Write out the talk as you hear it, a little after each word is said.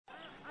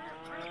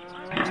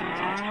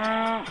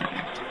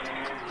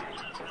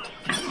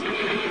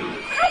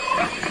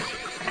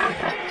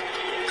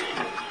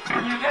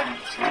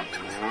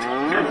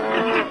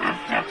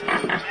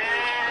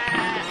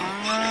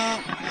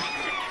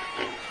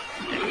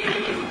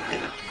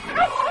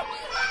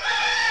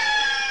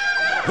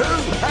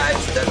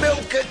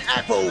milk and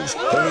apples? Who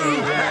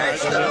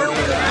has the milk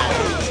and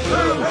apples?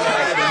 Who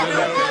has the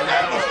milk and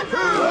apples?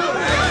 Who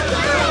has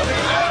the milk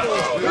and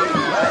apples? Who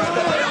has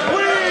the milk?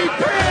 We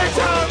picked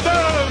on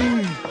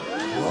them!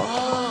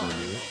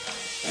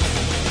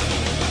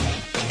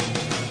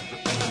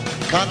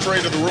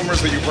 Contrary to the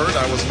rumors that you've heard,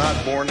 I was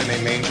not born in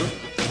a manger.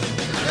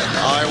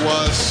 I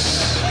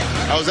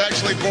was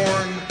actually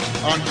born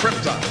on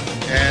Krypton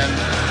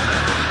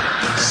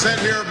and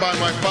sent here by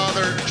my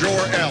father,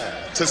 Jor-El,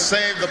 to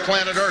save the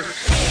planet Earth.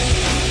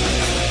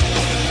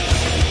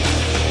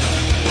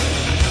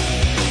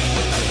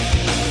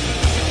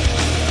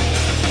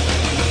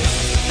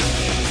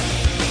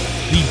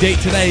 The date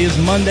today is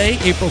Monday,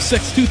 April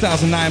 6,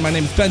 2009. My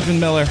name is Benjamin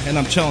Miller, and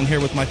I'm chilling here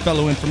with my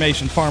fellow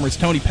information farmers,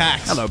 Tony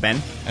Pax. Hello,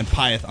 Ben. And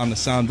Pyeth on the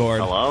soundboard.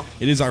 Hello.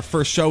 It is our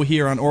first show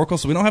here on Oracle,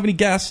 so we don't have any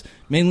guests,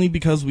 mainly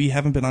because we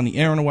haven't been on the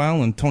air in a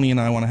while, and Tony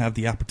and I want to have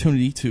the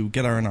opportunity to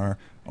get our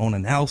own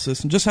analysis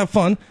and just have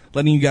fun,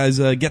 letting you guys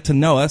get to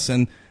know us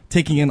and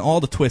taking in all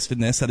the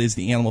twistedness that is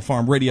the Animal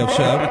Farm radio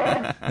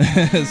show.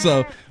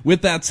 So,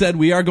 with that said,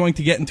 we are going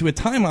to get into a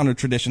time-honored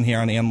tradition here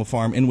on Animal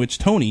Farm in which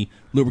Tony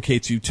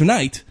lubricates you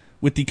tonight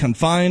with the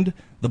confined,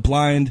 the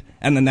blind,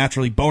 and the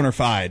naturally bona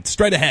fide.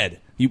 Straight ahead,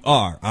 you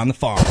are on the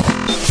farm.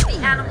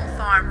 The Animal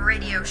Farm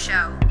radio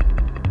show.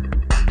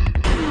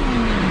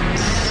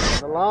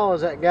 The law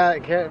is that guy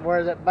that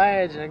wears that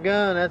badge and a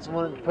gun. That's the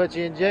one that puts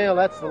you in jail.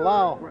 That's the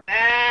law.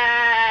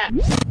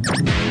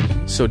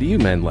 So do you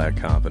men lack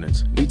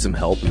confidence? Need some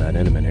help in that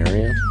intimate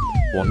area?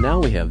 Well, now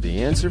we have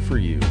the answer for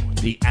you.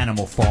 The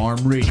Animal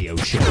Farm radio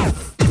show.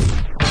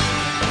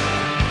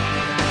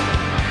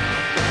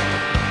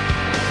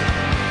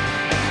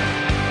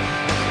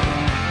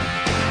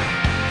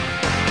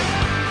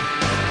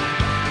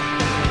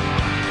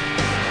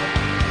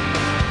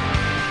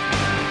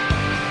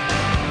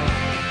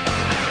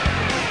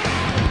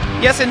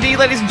 Yes, indeed,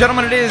 ladies and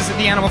gentlemen, it is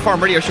the Animal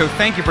Farm Radio Show.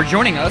 Thank you for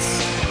joining us.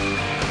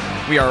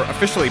 We are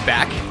officially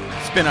back.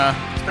 It's been a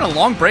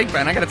long break,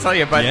 Ben, I got to tell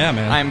you, but yeah,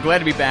 man. I am glad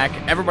to be back.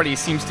 Everybody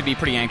seems to be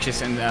pretty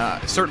anxious, and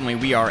certainly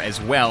we are as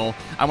well.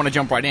 I want to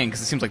jump right in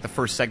because it seems like the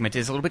first segment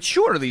is a little bit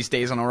shorter these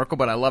days on Oracle,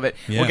 but I love it.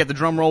 Yeah. We'll get the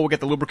drum roll, we'll get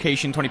the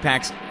lubrication, 20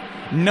 packs,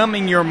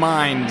 numbing your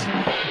mind.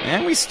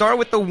 And we start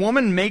with the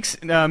woman makes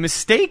a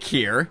mistake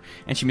here,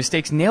 and she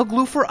mistakes nail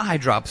glue for eye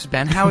drops.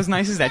 Ben, how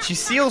nice is that? She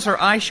seals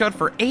her eye shut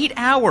for 8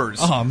 hours.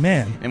 Oh,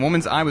 man. And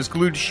woman's eye was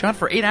glued shut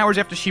for 8 hours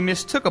after she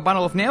mistook a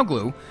bottle of nail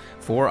glue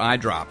for eye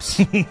drops.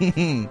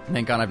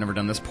 Thank God I've never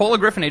done this. Paula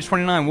Griffin, age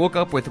 29, woke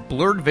up with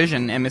blurred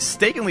vision and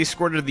mistakenly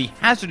squirted the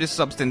hazardous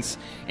substance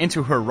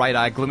into her right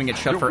eye, gluing it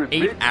shut for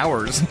 8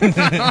 hours.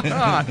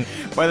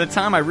 By the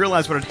time I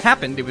realized what had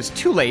happened, it was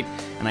too late,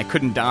 and I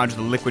couldn't dodge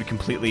the liquid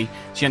completely.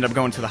 She ended up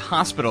going to the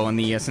hospital, and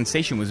the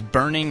sensation was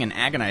burning and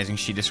agonizing,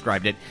 she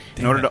described it.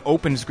 In order to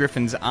open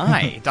Griffin's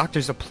eye,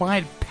 doctors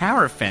applied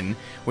paraffin,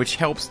 which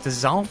helps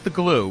dissolve the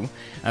glue.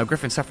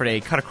 Griffin suffered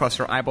a cut across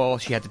her eyeball.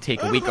 She had to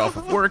take a week off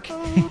of work,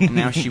 and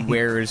now she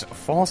wears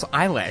false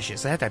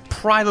eyelashes. I have to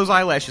pry those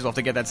eyelashes off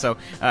to get that, so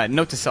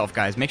note to self,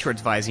 guys, make sure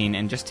it's Visine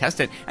and just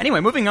test it. Anyway,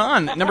 moving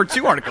on, number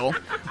 2 article.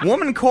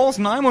 Woman calls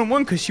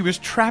 911 because she was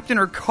trapped in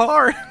her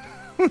car.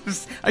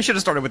 I should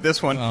have started with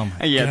this one. Oh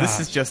my yeah, God.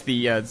 This is just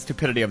the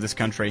stupidity of this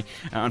country,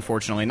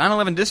 unfortunately.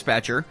 911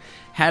 dispatcher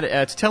had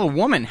to tell a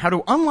woman how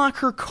to unlock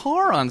her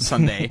car on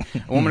Sunday.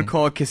 A woman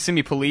called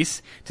Kissimmee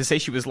police to say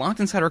she was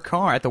locked inside her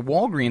car at the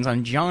Walgreens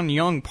on John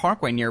Young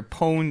Parkway near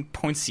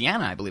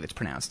Poinciana, I believe it's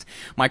pronounced.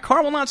 My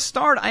car will not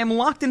start. I am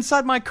locked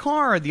inside my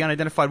car, the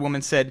unidentified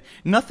woman said.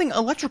 Nothing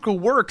electrical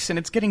works, and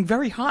it's getting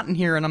very hot in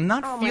here, and I'm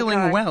not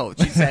feeling well,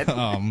 she said.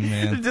 Oh,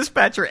 man. The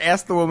dispatcher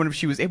asked the woman if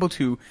she was able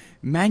to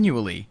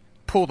manually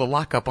pull the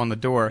lock up on the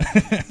door.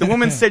 The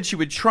woman said she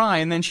would try,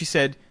 and then she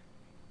said,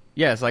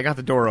 yes, I got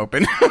the door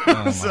open.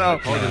 Oh, so,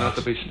 I told you not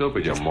to be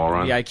stupid, you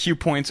moron. the IQ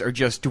points are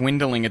just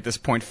dwindling at this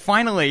point.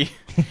 Finally,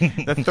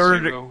 the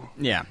third...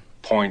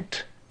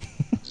 0.0.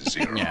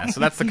 Yeah, so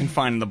that's the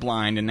confined and the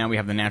blind, and now we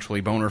have the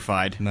naturally bona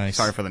fide. Nice.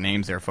 Sorry for the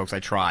names there, folks. I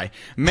try.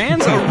 A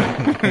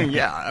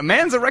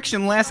man's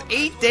erection lasts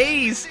 8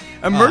 days.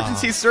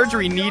 Emergency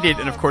surgery needed,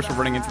 and of course we're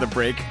running into the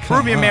break.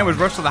 Peruvian man was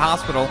rushed to the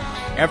hospital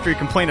after he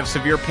complained of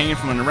severe pain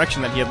from an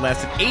erection that he had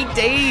lasted 8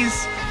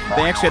 days.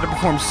 They actually had to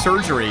perform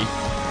surgery.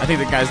 I think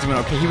the guy's doing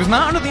okay. He was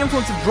not under the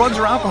influence of drugs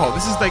or alcohol.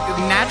 This is like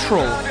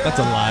natural. That's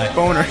a lie.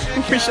 Boner.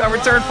 We shall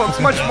return, folks.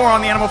 Much more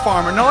on the Animal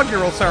Farm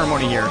inaugural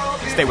ceremony here.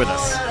 Stay with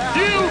us.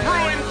 You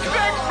ruined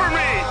sex for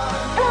me!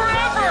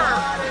 Forever!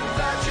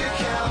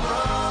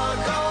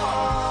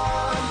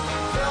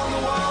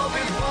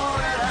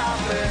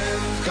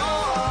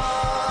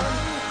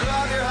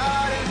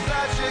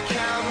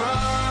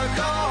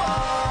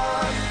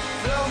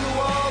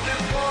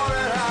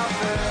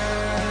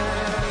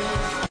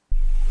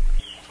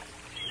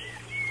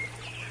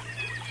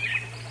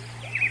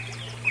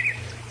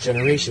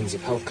 Generations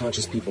of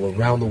health-conscious people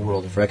around the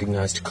world have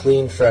recognized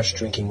clean, fresh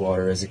drinking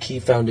water as a key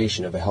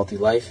foundation of a healthy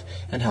life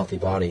and healthy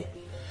body.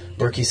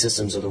 Berkey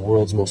systems are the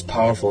world's most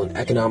powerful and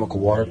economical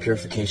water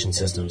purification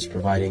systems,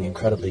 providing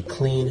incredibly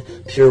clean,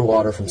 pure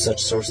water from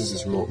such sources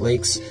as remote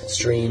lakes,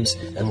 streams,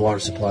 and water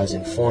supplies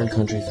in foreign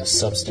countries with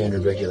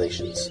substandard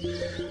regulations.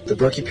 The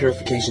Berkey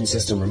purification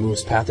system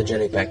removes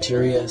pathogenic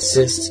bacteria,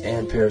 cysts,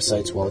 and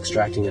parasites while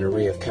extracting an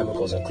array of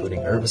chemicals including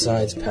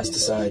herbicides,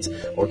 pesticides,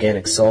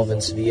 organic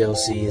solvents,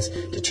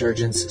 VOCs,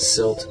 detergents,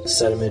 silt,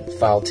 sediment,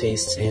 foul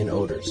tastes, and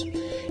odors.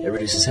 It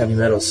reduces heavy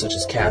metals such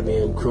as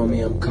cadmium,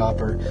 chromium,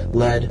 copper,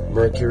 lead,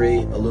 mercury,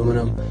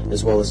 aluminum,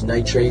 as well as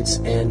nitrates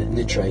and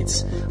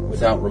nitrites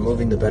without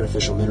removing the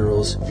beneficial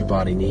minerals your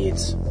body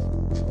needs.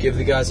 Give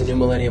the guys at New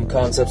Millennium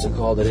Concepts a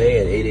call today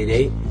at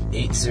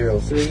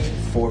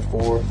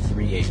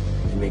 888-803-4438.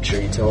 And make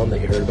sure you tell them that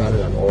you heard about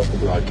it on Oracle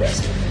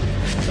Broadcasting.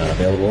 Not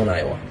available in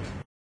Iowa.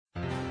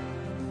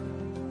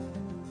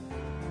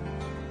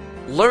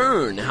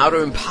 Learn how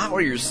to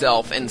empower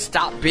yourself and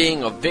stop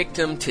being a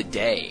victim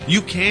today.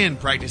 You can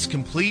practice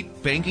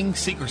complete banking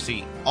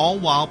secrecy, all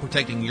while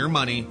protecting your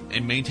money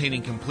and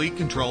maintaining complete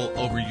control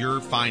over your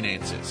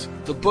finances.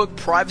 The book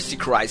Privacy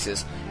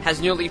Crisis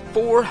has nearly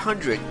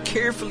 400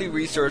 carefully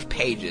researched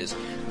pages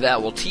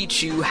that will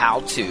teach you how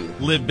to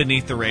live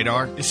beneath the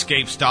radar,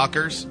 escape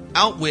stalkers,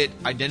 outwit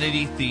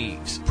identity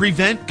thieves,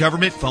 prevent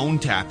government phone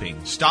tapping,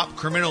 stop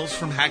criminals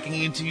from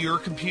hacking into your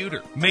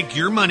computer, make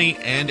your money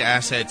and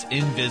assets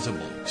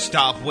invisible,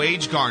 stop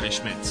wage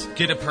garnishments,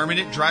 get a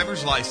permanent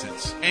driver's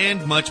license,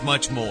 and much,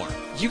 much more.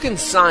 You can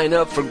sign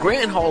up for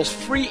Grant Hall's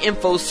free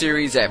info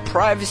series at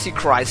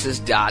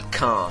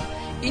privacycrisis.com.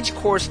 Each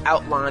course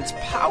outlines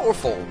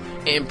powerful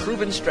and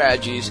proven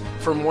strategies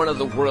from one of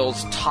the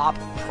world's top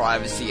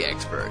privacy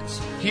experts.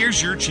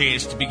 Here's your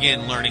chance to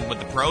begin learning what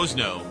the pros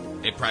know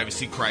at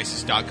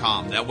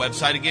privacycrisis.com. That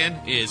website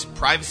again is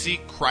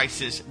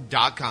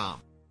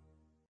privacycrisis.com.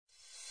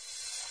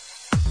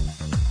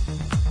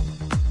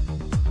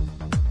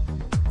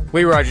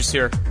 Lee Rogers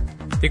here.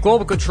 The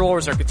global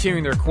controllers are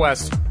continuing their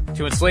quest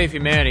to enslave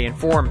humanity and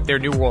form their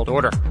new world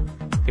order.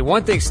 The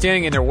one thing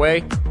standing in their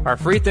way are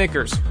free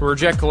thinkers who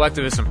reject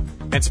collectivism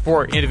and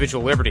support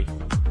individual liberty.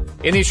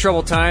 In these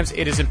troubled times,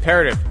 it is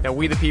imperative that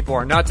we the people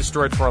are not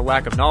destroyed for a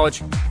lack of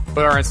knowledge,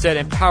 but are instead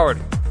empowered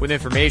with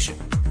information.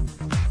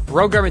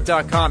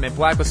 RogueGovernment.com and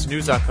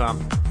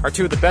BlacklistedNews.com are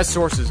two of the best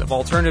sources of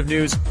alternative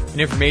news and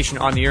information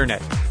on the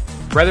internet.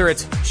 Whether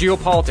it's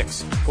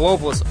geopolitics,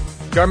 globalism,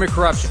 government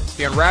corruption,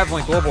 the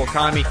unraveling global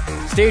economy,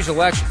 staged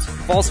elections,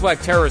 false flag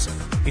terrorism,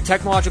 the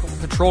technological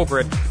control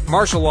grid,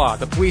 martial law,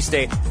 the police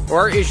state,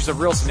 or issues of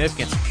real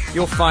significance,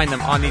 you'll find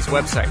them on these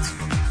websites.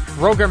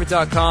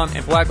 RogueGovernment.com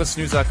and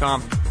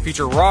BlacklistedNews.com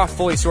feature raw,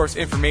 fully sourced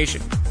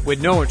information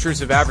with no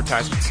intrusive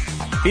advertisements.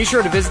 Be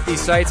sure to visit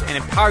these sites and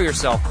empower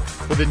yourself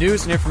with the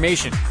news and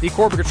information the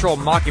corporate-controlled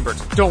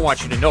mockingbirds don't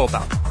want you to know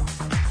about.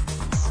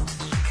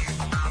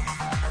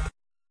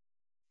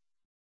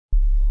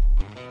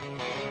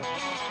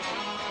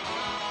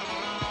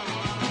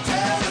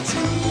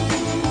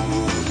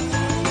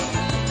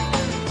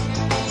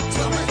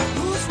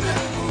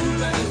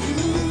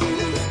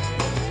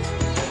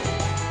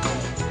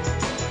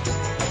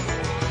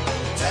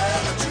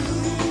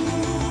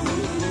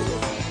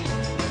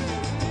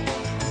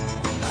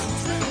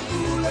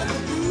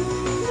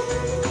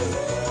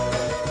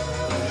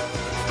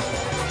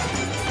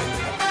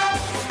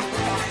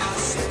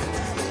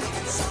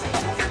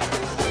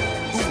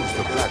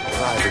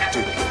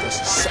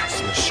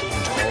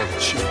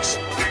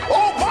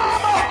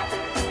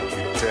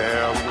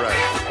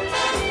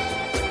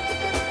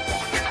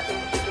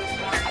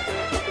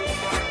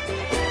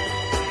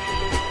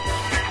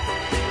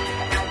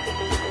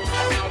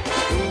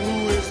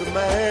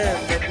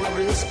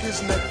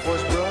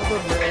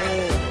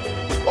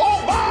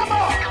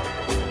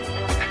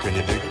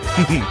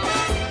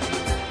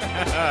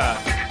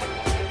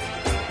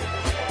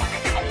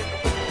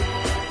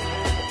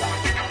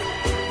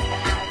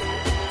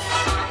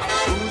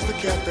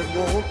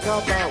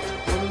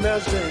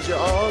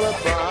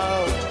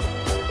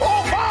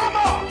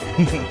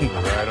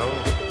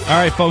 All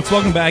right, folks,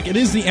 welcome back. It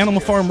is the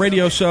Animal Farm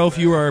Radio Show. If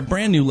you are a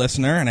brand new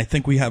listener, and I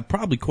think we have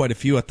probably quite a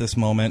few at this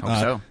moment.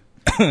 Hope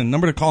so.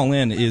 Number to call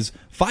in is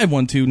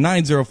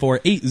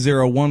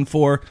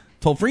 512-904-8014.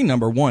 Toll-free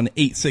number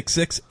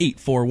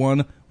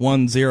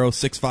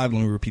 1-866-841-1065. Let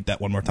me repeat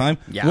that one more time.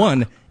 Yeah.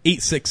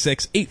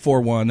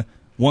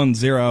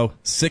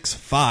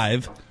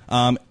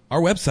 1-866-841-1065. Our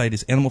website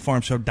is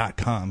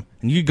animalfarmshow.com,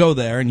 and you can go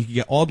there and you can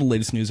get all the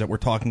latest news that we're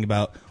talking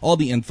about, all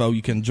the info.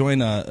 You can join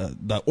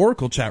the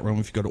Oracle chat room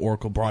if you go to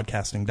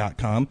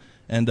oraclebroadcasting.com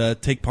and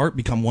take part,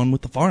 become one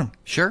with the farm.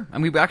 Sure.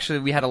 And we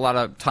had a lot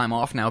of time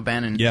off now,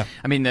 Ben. And yeah.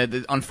 I mean,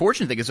 the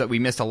unfortunate thing is that we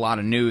missed a lot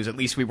of news. At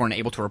least we weren't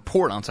able to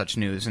report on such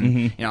news. And,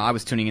 you know, I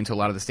was tuning into a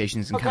lot of the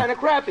stations. And What kind of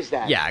crap is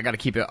that? Yeah, I got to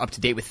keep it up to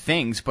date with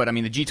things. But, I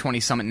mean, the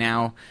G20 summit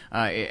now,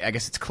 I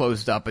guess it's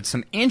closed up. But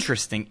some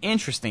interesting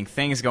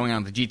things going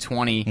on with the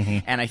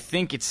G20. And I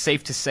think it's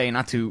safe to say,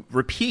 not to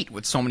repeat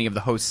what so many of the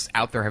hosts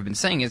out there have been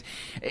saying, is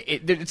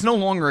it's no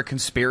longer a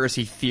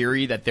conspiracy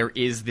theory that there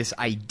is this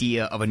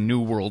idea of a new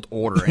world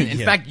order. And in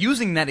In fact,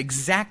 using that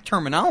exact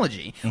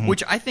terminology,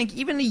 which I think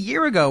even a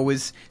year ago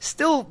was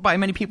still by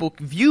many people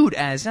viewed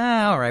as,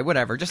 all right,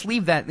 whatever, just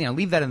leave that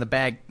in the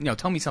bag,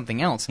 tell me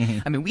something else.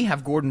 I mean, we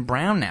have Gordon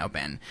Brown now,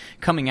 Ben,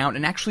 coming out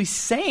and actually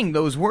saying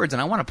those words,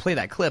 and I want to play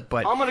that clip,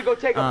 but... I'm going to go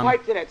take a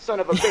pipe to that son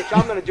of a bitch.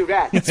 I'm going to do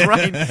that. That's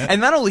right.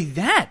 And not only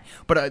that,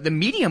 but the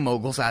media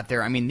moguls out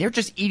there, I mean, they're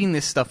just eating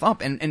this stuff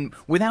up, and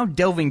without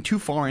delving too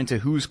far into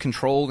who's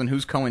controlled and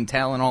who's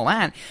COINTEL and all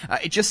that,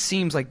 it just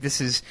seems like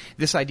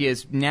this idea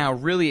is now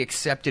really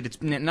accepted.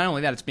 It's not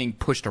only that, it's being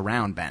pushed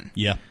around, Ben.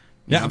 Yeah.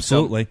 Yeah,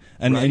 absolutely.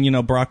 And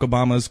Barack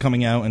Obama is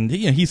coming out, and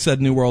he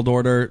said New World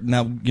Order.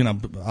 Now,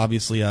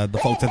 obviously, the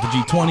folks at the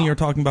G20 are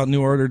talking about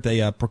New Order.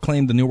 They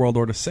proclaimed the New World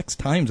Order 6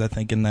 times, I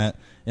think, in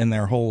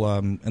their whole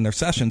in their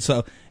session.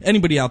 So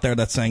anybody out there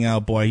that's saying,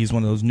 "Oh boy, he's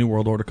one of those New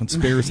World Order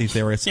conspiracy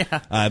theorists,"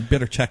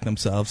 better check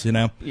themselves.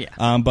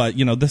 Yeah. But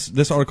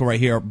this article right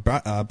here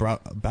about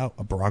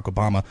Barack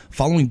Obama,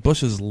 following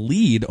Bush's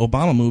lead,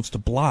 Obama moves to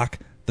block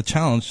the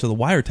challenge to the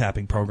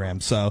wiretapping program.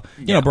 So,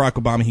 Barack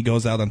Obama, he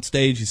goes out on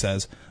stage, he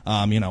says,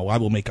 I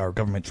will make our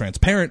government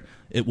transparent.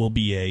 It will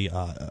be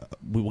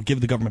we will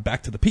give the government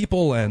back to the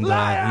people, and,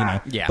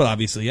 but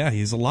obviously,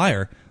 he's a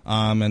liar.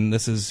 And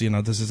this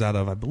is out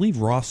of, I believe,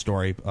 Raw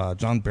Story.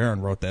 John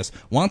Barron wrote this.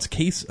 Wants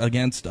case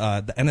against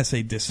the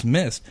NSA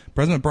dismissed.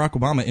 President Barack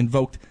Obama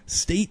invoked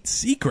state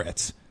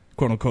secrets,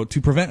 quote unquote, to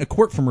prevent a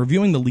court from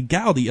reviewing the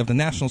legality of the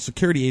National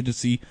Security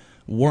Agency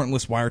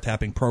warrantless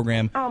wiretapping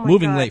program,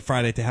 moving late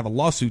Friday to have a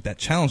lawsuit that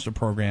challenged the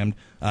program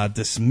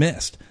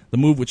dismissed. The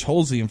move, which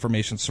holds the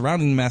information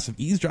surrounding the massive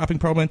eavesdropping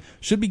program,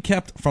 should be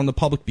kept from the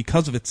public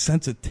because of its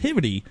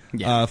sensitivity,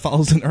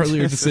 follows an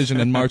earlier decision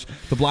in March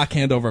to block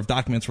handover of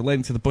documents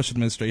relating to the Bush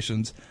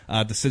administration's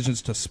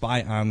decisions to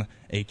spy on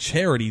a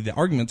charity. The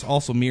argument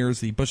also mirrors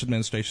the Bush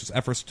administration's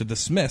efforts to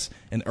dismiss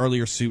an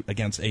earlier suit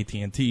against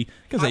AT&T,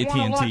 because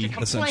AT&T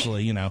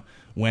essentially,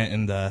 went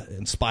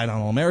and spied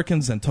on all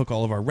Americans and took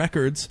all of our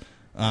records.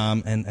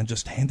 And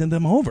just handing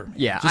them over.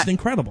 Yeah. Just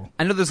incredible.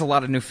 I know there's a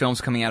lot of new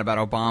films coming out about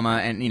Obama,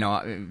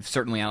 and,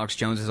 certainly Alex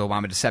Jones's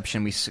Obama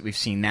Deception, we've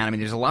seen that. I mean,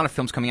 there's a lot of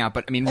films coming out,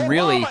 but, I mean,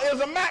 really... Obama is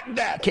a Mac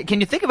Daddy. Can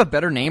you think of a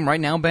better name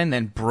right now, Ben,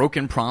 than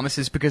Broken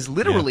Promises? Because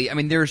literally, I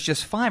mean, there's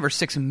just 5 or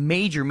 6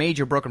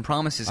 major broken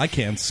promises. I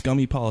can.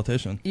 Scummy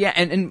politician. Yeah,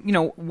 and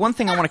one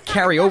thing I want to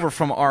carry over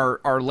from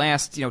our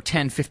last,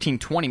 10, 15,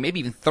 20,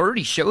 maybe even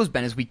 30 shows,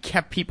 Ben, is we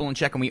kept people in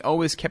check, and we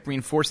always kept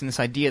reinforcing this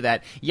idea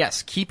that,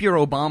 yes, keep your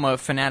Obama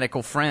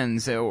fanatical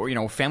friends or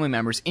family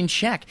members in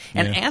check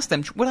and ask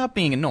them, without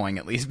being annoying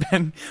at least,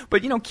 Ben,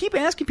 but keep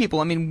asking people,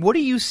 I mean, what are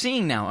you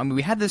seeing now? I mean,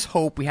 we have this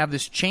hope, we have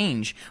this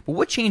change, but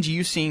what change are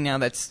you seeing now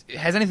that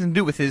has anything to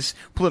do with his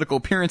political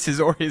appearances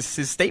or his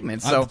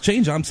statements? So the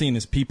change I'm seeing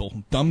is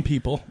people, dumb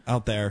people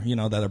out there,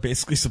 that are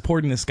basically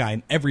supporting this guy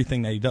in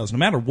everything that he does, no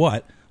matter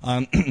what.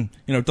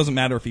 It doesn't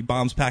matter if he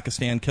bombs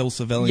Pakistan, kills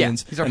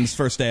civilians, in his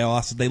first day of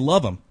office. They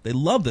love him. They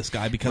love this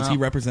guy because he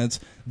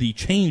represents the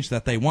change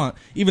that they want,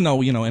 even though,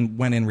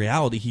 when in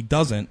reality he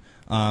doesn't.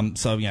 I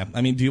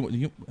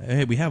mean,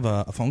 hey, we have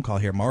a phone call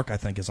here. Mark, I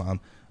think, is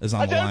on the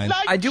line.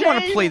 I do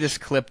want to play this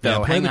clip,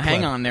 though. Yeah,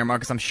 hang on there,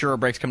 Marcus. I'm sure a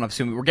break's coming up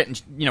soon. We're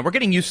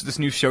getting used to this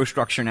new show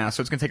structure now, so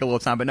it's going to take a little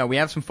time. But no, we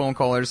have some phone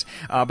callers.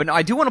 But no,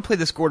 I do want to play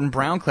this Gordon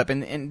Brown clip.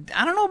 And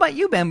I don't know about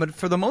you, Ben, but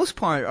for the most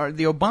part,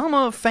 the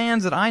Obama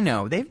fans that I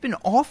know, they've been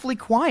awfully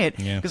quiet.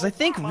 Because I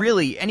think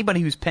really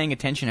anybody who's paying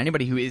attention,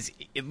 anybody who is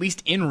at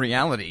least in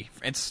reality,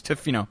 it's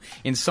to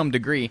in some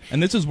degree.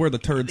 And this is where the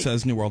turd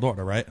says New World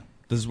Order, right?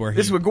 This is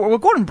where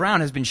Gordon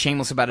Brown has been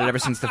shameless about it ever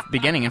since the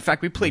beginning. In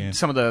fact, we played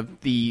some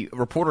of the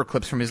reporter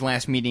clips from his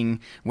last meeting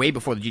way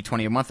before the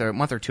G20 a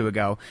month or two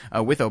ago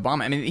with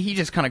Obama. I mean, he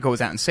just kind of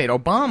goes out and says it.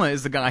 Obama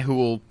is the guy who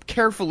will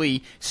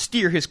carefully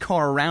steer his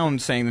car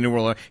around saying the New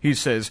World Order. He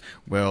says,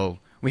 well,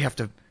 we have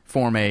to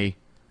form a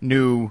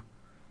new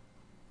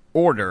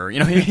order,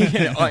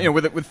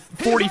 with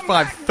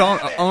 45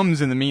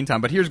 ums in the meantime.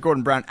 But here's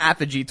Gordon Brown at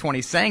the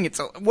G20 saying it.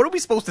 So what are we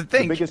supposed to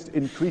think? The biggest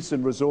increase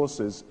in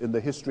resources in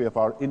the history of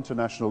our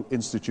international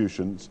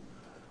institutions,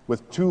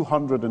 with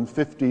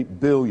 250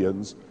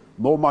 billions,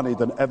 more money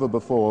than ever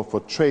before for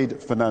trade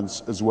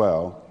finance as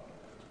well.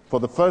 For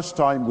the first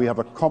time, we have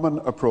a common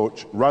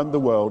approach round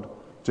the world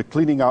to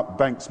cleaning up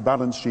banks'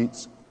 balance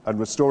sheets and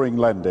restoring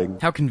lending.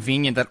 How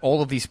convenient that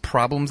all of these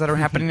problems that are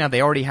happening now,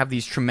 they already have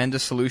these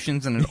tremendous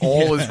solutions and it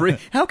all is...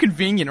 How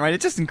convenient, right?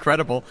 It's just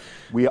incredible.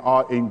 We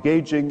are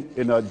engaging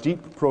in a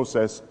deep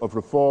process of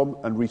reform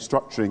and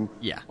restructuring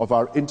of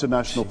our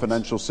international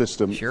financial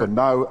system for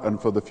now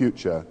and for the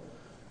future.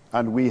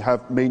 And we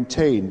have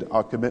maintained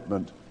our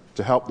commitment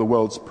to help the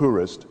world's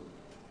poorest,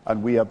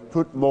 and we have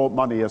put more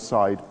money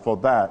aside for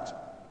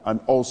that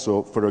and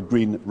also for a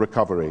green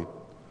recovery.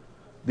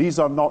 These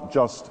are not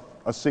just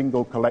a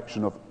single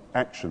collection of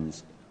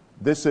actions.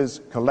 This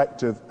is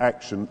collective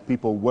action,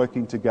 people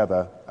working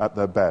together at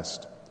their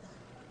best.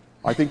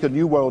 I think a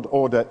new world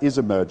order is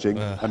emerging,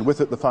 and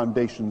with it the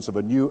foundations of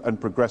a new and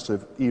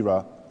progressive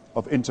era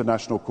of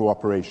international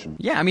cooperation.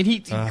 Yeah, I mean,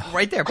 he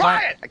right there.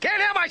 Quiet! I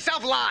can't hear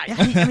myself lie!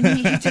 Yeah,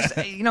 he just,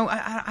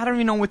 I don't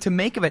even know what to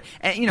make of it.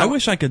 I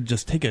wish I could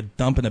just take a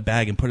dump in a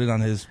bag and put it on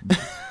his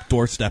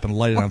doorstep and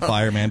light it on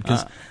fire, man,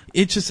 because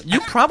it's just...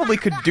 You probably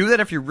could do that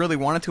if you really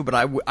wanted to, but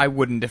I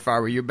wouldn't if I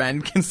were you,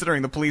 Ben,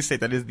 considering the police state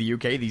that is the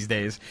UK these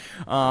days.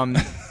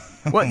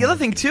 Well, the other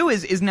thing, too,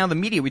 is now the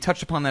media. We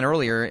touched upon that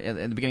earlier at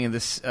the beginning of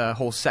this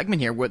whole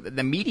segment here, where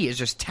the media is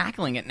just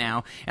tackling it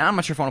now. And I'm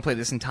not sure if I want to play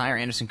this entire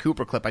Anderson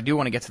Cooper clip. I do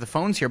want to get to the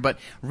phones here. But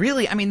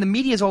really, I mean, the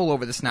media is all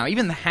over this now.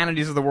 Even the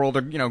Hannitys of the world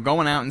are,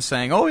 going out and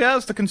saying, oh,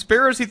 yes, the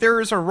conspiracy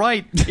theorists are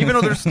right, even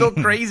though they're still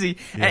crazy.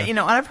 Yeah. And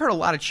I've heard a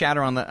lot of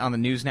chatter on the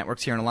news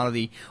networks here and a lot of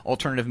the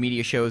alternative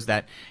media shows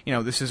that,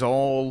 this is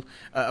all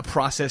a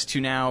process to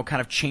now kind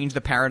of change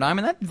the paradigm.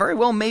 And that very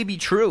well may be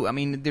true. I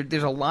mean,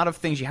 there's a lot of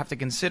things you have to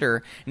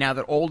consider now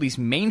that all these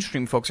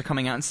mainstream folks are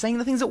coming out and saying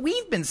the things that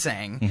we've been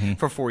saying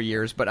for 4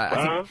 years. But I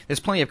think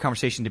there's plenty of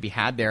conversation to be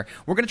had there.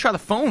 We're going to try the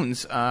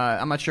phones.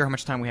 I'm not sure how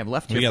much time we have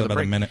left here. We got about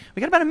a minute. We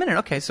got about a minute.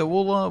 Okay, so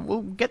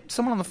we'll get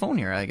someone on the phone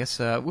here. I guess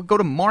we'll go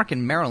to Mark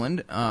in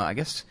Maryland. I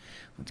guess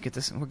let's get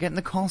this. We're getting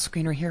the call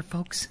screener here,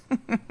 folks.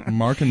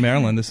 Mark in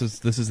Maryland. This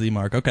is the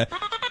Mark. Okay,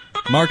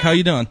 Mark, how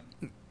you doing?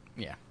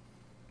 Yeah.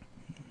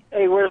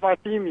 Hey, where's my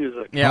theme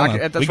music?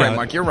 Yeah, that's right,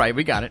 Mark. You're right.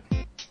 We got it.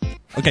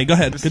 Okay, go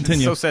ahead. Continue.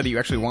 It's so sad that you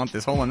actually want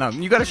this. Hold on. No,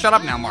 you got to shut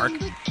up now, Mark.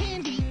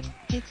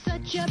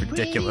 It's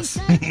ridiculous.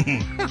 All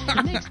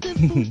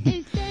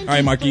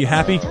right, Mark, are you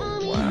happy?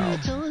 Wow.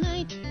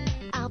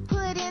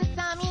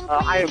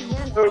 I am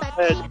so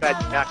glad that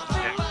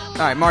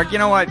All right, Mark, you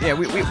know what? Yeah,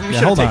 we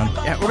should hold on.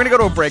 Yeah, we're going to go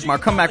to a break,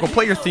 Mark. Come back. We'll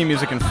play your theme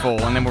music in full,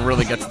 and then we'll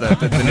really get to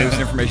the news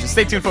and information.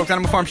 Stay tuned, folks.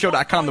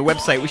 AnimalFarmShow.com, the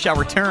website. We shall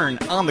return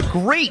on the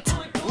great,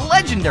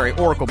 legendary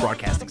Oracle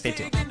Broadcasting. Stay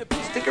tuned.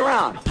 Stick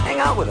around. Hang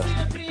out with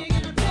us.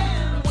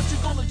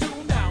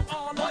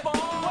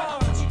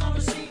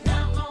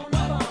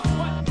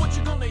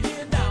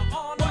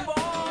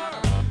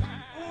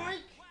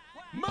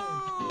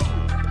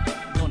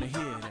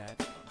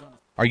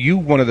 Are you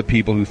one of the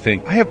people who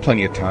think, I have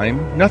plenty of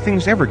time,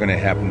 nothing's ever going to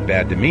happen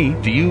bad to me?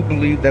 Do you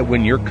believe that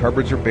when your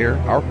cupboards are bare,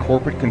 our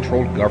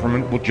corporate-controlled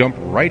government will jump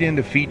right in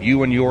to feed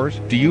you and yours?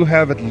 Do you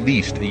have at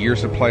least a year's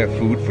supply of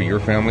food for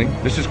your family?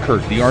 This is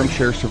Kurt, the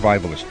armchair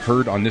survivalist,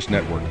 heard on this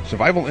network.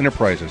 Survival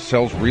Enterprises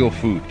sells real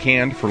food,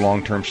 canned for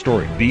long-term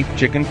storage. Beef,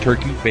 chicken,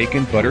 turkey,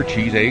 bacon, butter,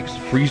 cheese, eggs,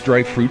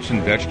 freeze-dried fruits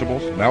and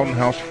vegetables, Mountain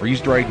House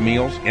freeze-dried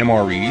meals,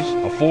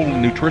 MREs, a full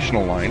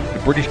nutritional line,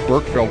 the British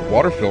Berkefeld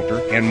water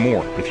filter, and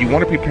more. If you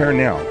want to prepare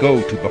now,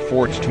 go to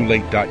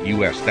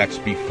beforeitstoolate.us. That's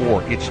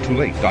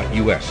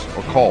beforeitstoolate.us.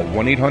 Or call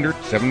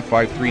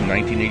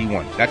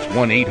 1-800-753-1981. That's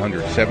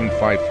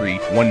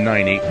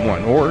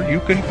 1-800-753-1981. Or you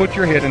can put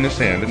your head in the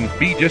sand and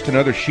be just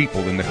another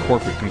sheeple in the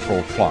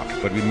corporate-controlled flock.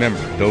 But remember,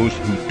 those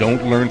who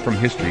don't learn from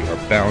history are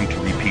bound to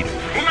repeat it.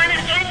 Meine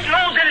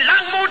endlose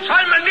Langmut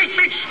soll man nicht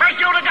mit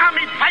Schwäche oder gar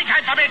mit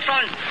Feigheit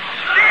verwechseln.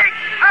 Stieg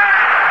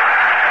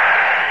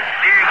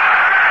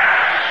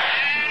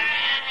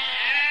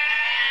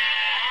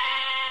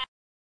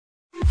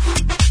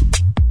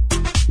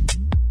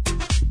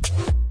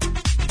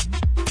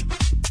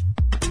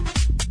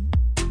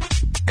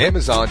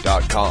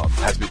Amazon.com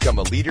has become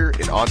a leader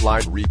in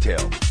online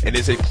retail and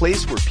is a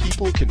place where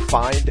people can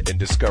find and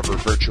discover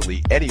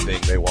virtually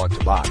anything they want to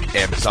buy.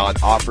 Amazon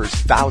offers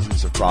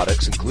thousands of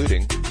products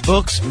including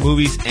books,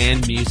 movies,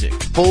 and music,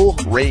 full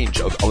range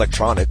of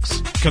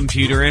electronics,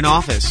 computer and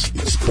office,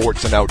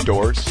 sports and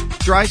outdoors,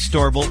 dry,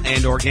 storable,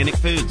 and organic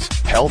foods,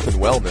 health and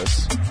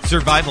wellness,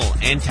 survival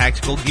and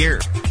tactical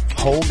gear,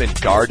 home and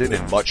garden,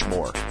 and much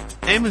more.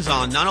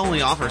 Amazon not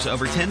only offers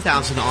over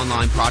 10,000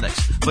 online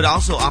products, but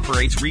also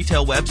operates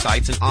retail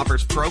websites and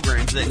offers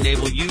programs that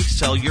enable you to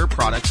sell your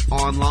products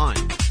online.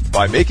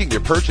 By making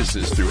your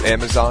purchases through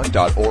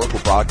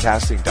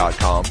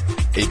Amazon.OracleBroadcasting.com,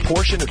 a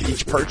portion of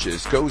each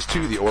purchase goes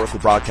to the Oracle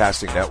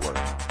Broadcasting Network.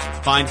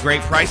 Find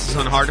great prices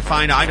on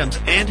hard-to-find items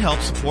and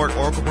help support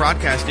Oracle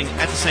Broadcasting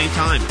at the same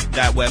time.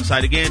 That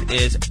website again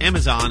is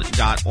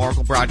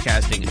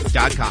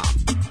Amazon.OracleBroadcasting.com.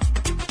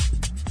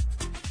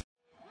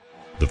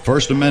 The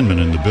First Amendment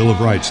in the Bill of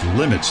Rights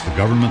limits the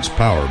government's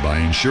power by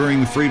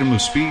ensuring the freedom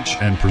of speech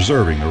and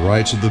preserving the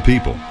rights of the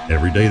people.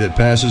 Every day that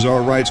passes,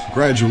 our rights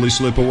gradually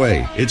slip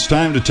away. It's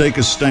time to take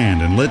a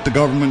stand and let the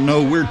government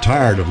know we're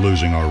tired of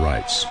losing our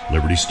rights.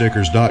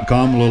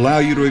 LibertyStickers.com will allow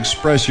you to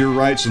express your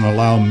rights and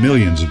allow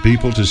millions of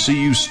people to see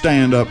you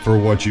stand up for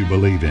what you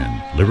believe in.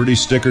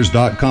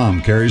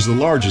 LibertyStickers.com carries the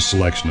largest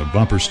selection of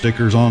bumper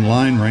stickers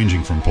online,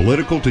 ranging from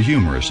political to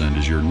humorous, and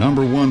is your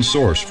 #1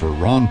 source for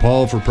Ron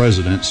Paul for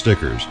President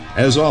stickers.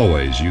 As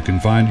always, you can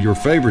find your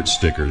favorite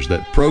stickers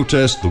that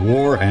protest the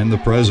war and the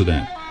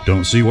president.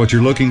 Don't see what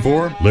you're looking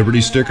for?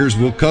 Liberty Stickers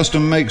will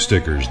custom make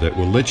stickers that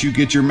will let you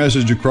get your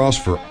message across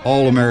for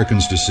all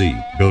Americans to see.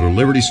 Go to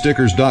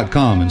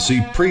LibertyStickers.com and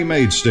see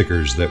pre-made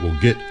stickers that will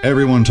get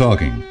everyone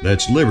talking.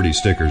 That's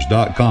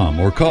LibertyStickers.com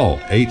or call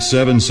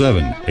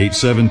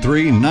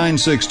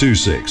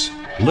 877-873-9626.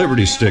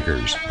 Liberty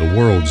Stickers, the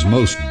world's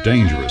most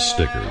dangerous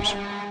stickers.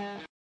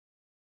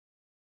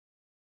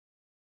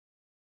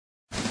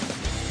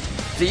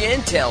 The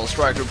Intel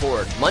Strike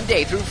Report,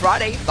 Monday through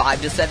Friday,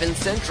 5 to 7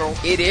 Central.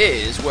 It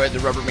is where the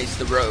rubber meets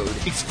the road.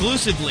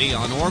 Exclusively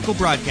on Oracle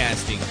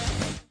Broadcasting.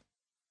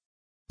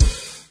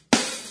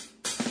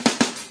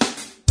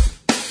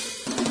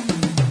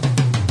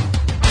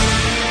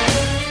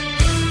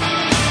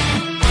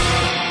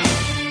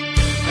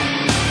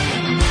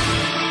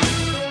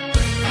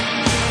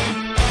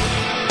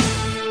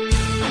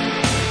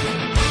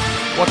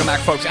 Welcome back,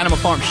 folks. Animal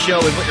Farm Show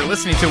is what you're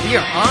listening to. We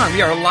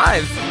are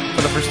live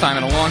for the first time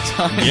in a long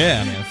time.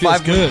 Yeah, man. It feels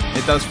good.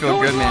 It does feel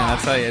good, man. I'll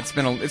tell you, it's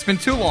been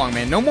too long,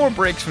 man. No more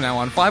breaks from now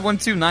on.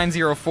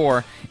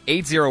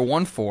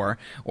 512-904-8014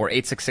 or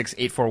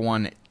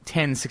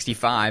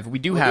 866-841-1065. We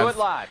do have... do it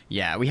live.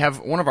 Yeah, we have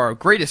one of our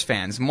greatest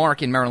fans,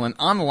 Mark in Maryland,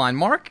 on the line.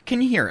 Mark,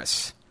 can you hear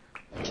us?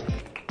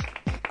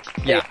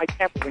 Yeah. Hey, I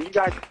can't. When you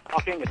guys were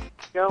talking,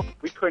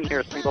 we couldn't hear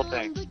a single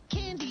thing.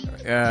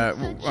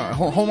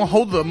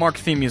 Hold the Mark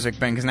theme music,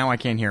 Ben, because now I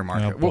can't hear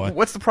Mark. Oh, boy.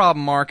 What's the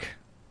problem, Mark?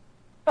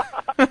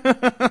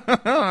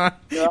 Meanwhile,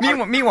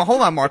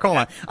 hold on, Mark. Hold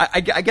on. I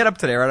get up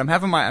today, right? I'm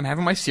having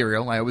my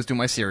cereal. I always do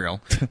my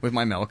cereal with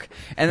my milk,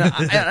 and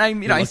I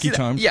Lucky see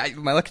Charms.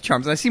 my Lucky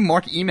Charms. And I see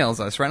Mark emails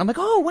us, right? I'm like,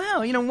 oh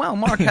wow,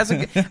 Mark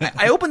hasn't.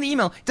 I opened the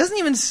email. It doesn't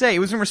even say. It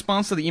was in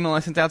response to the email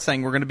I sent out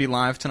saying we're going to be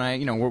live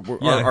tonight.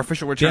 Our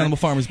official return. The Animal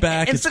Farm is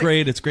back. It's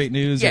great. It's great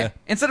news. Yeah.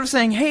 Instead of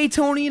saying, hey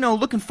Tony,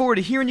 looking forward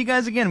to hearing you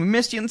guys again. We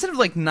missed you. Instead of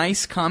like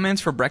nice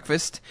comments for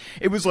breakfast,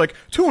 it was like,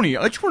 Tony,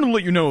 I just want to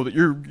let you know that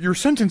your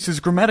sentence is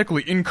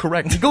grammatically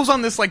incorrect. He goes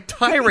on this like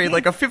tirade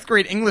like a 5th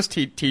grade English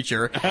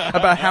teacher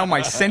about how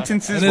my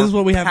sentences and this is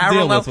what we have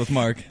parallel. to deal with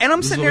Mark. And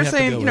I'm sitting there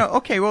saying,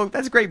 okay, well,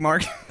 that's great,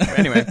 Mark.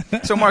 Anyway,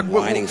 so Mark,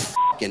 whining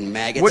f***ing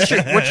maggots.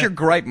 What's your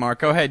gripe, Mark?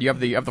 Go ahead. You have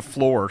the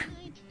floor.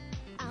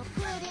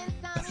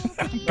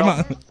 Come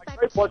on. My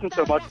gripe wasn't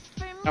so much.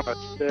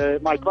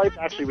 My gripe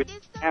actually with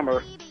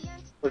Hammer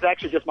was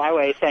actually just my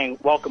way of saying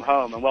welcome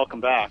home and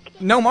welcome back.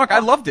 No, Mark, I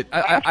loved it.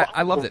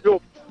 I loved it.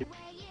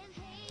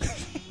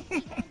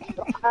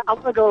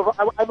 I'm gonna go over.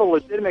 I have a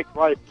legitimate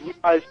gripe. You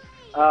guys,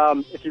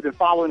 if you've been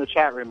following the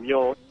chat room,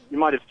 you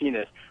might have seen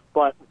this.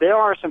 But there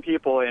are some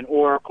people in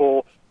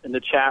Oracle in the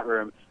chat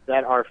room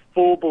that are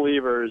full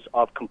believers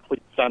of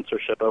complete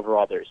censorship over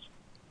others.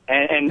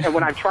 And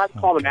when I try to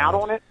call them out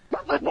on it,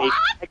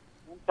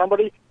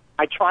 somebody,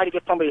 I try to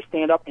get somebody to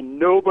stand up, and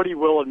nobody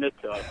will admit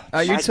to it.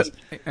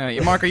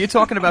 Mark, are you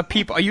talking about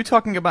people? Are you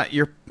talking about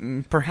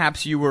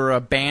perhaps you were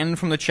banned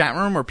from the chat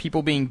room, or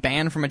people being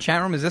banned from a chat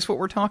room? Is this what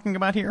we're talking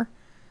about here?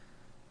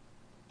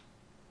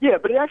 Yeah,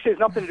 but it actually has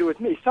nothing to do with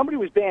me. Somebody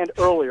was banned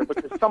earlier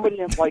because somebody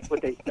didn't like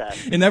what they said.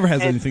 It never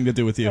has anything to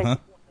do with you, huh?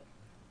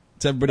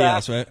 It's everybody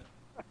else, right?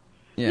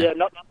 Yeah,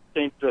 nothing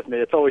changed with me.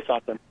 It's always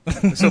something.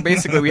 So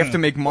basically, we have to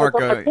make Mark.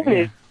 No,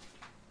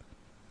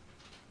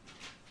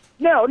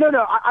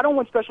 I don't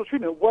want special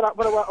treatment. What I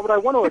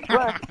want to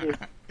address is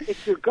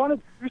if you're going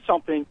to do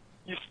something,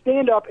 you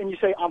stand up and you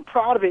say, I'm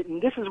proud of it,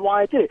 and this is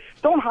why I did it.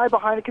 Don't hide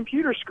behind a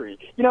computer screen.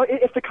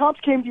 If the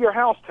cops came to your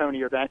house,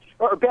 Tony or Ben,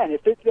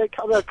 if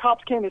the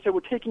cops came and said,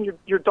 we're taking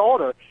your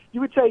daughter, you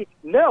would say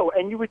no,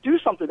 and you would do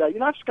something about it. You're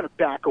not just going to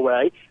back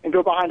away and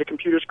go behind a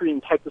computer screen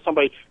and type to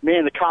somebody,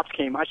 man, the cops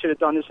came, I should have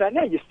done this, that.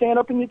 No, you stand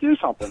up and you do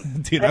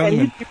something. Dude,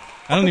 I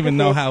don't even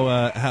know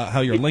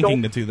how you're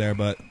linking the two there,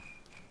 but...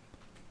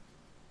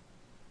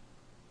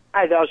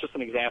 That was just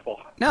an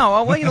example.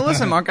 No, well,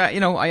 listen, Mark,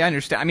 I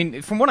understand. I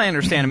mean, from what I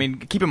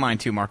understand, keep in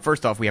mind, too, Mark,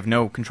 first off, we have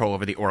no control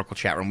over the Oracle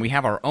chat room. We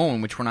have our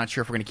own, which we're not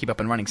sure if we're going to keep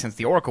up and running since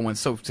the Oracle one's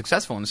so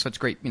successful and such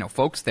great,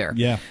 folks there.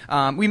 Yeah.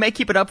 We may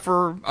keep it up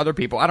for other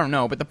people. I don't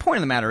know. But the point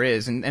of the matter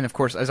is, and of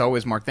course, as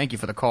always, Mark, thank you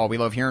for the call. We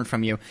love hearing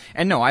from you.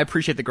 And no, I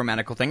appreciate the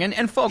grammatical thing.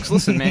 And folks,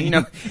 listen,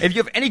 man, if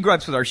you have any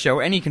gripes with our show,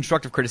 any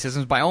constructive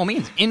criticisms, by all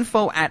means,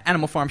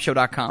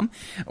 info@animalfarmshow.com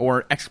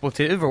or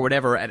expletive or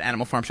whatever at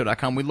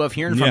animalfarmshow.com. We love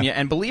hearing from you.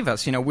 And believe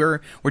us,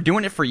 we're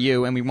doing it for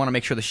you, and we want to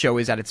make sure the show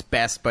is at its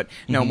best. But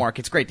no, Mark,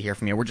 it's great to hear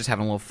from you. We're just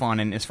having a little fun.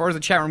 And as far as the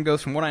chat room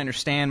goes, from what I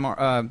understand,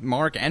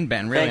 Mark and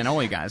Ben, really, and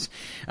all you guys,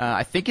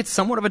 I think it's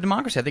somewhat of a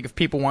democracy. I think if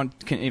people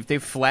if they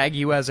flag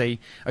you as a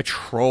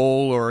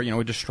troll or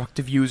a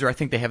destructive user, I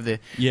think they have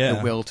the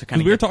will to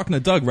kind of. We were talking to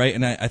Doug, right?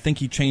 And I think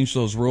he changed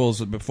those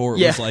rules before.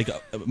 It was like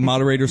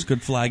moderators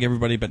could flag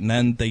everybody, but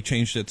then they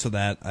changed it so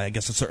that I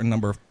guess a certain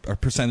number or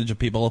percentage of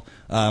people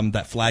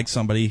that flag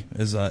somebody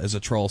is a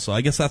troll. So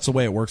I guess that's the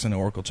way it works in the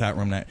Oracle chat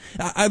room.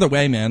 Either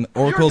way, man,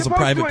 Oracle's a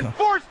private.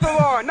 Enforce the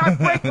law, not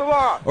break the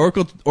law.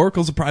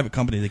 Oracle's a private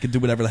company. They can do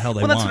whatever the hell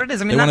they want. That's what it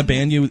is. I mean, they want to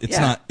ban you. It's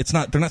not.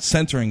 They're not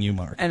censoring you,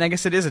 Mark. And I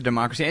guess it is a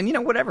democracy.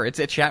 And whatever. It's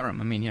a chat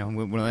room. I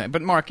mean,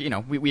 but Mark,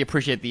 we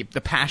appreciate the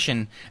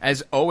passion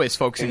as always,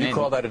 folks. And you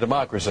call that a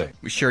democracy?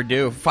 We sure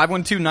do.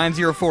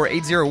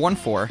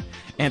 512-904-8014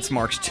 Ants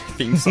Mark's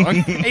theme song.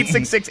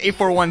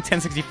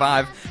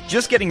 866-841-1065.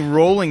 Just getting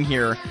rolling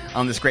here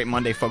on this great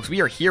Monday, folks.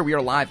 We are here. We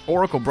are live.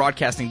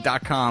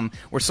 OracleBroadcasting.com.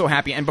 We're so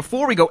happy. And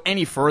before we go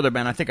any further,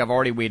 Ben, I think I've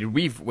already waited.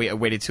 We've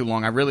waited too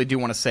long. I really do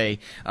want to say,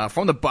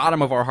 from the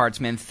bottom of our hearts,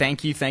 man,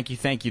 thank you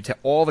to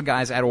all the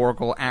guys at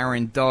Oracle,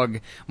 Aaron, Doug,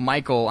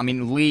 Michael,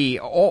 Lee,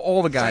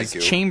 all the guys,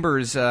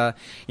 Chambers,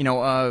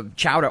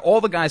 Chowder,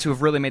 all the guys who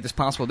have really made this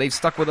possible. They've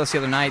stuck with us the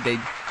other night. They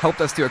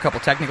helped us do a couple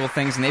technical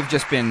things, and they've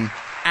just been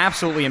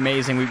absolutely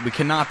amazing. We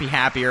cannot be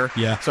happier.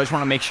 Yeah. So I just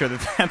want to make sure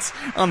that that's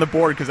on the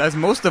board, because as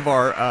most of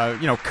our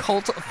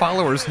cult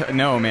followers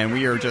know, man,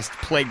 we are just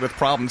plagued with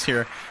problems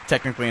here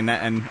technically,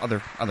 and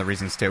other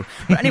reasons too.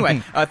 But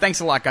anyway, thanks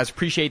a lot, guys.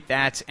 Appreciate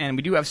that. And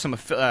we do have some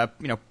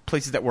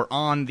places that were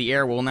on the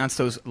air. We'll announce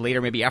those later,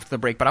 maybe after the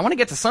break. But I want to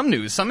get to some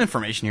news, some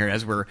information here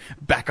as we're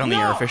back on the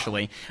air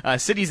officially.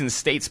 Cities and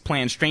states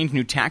plan strange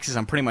new taxes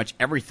on pretty much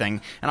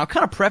everything. And I'll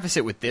kind of preface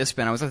it with this,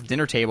 Ben. I was at the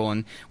dinner table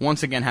and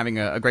once again having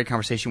a great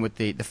conversation with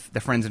the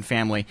friends and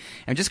family,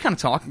 and just kind of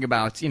talking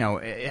about,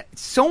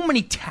 so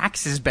many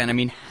taxes,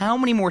 Ben. How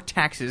many more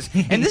taxes?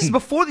 And this is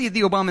before the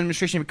Obama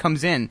administration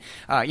comes in.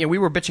 We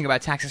were bitching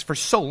about taxes for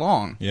so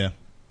long. Yeah.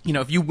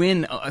 If you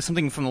win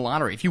something from the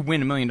lottery, if you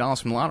win $1 million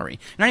from the lottery,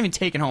 you're not even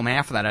taking home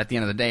half of that at the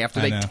end of the day.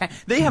 After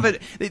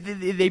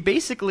they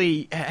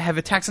basically have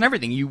a tax on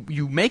everything.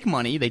 You make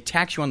money, they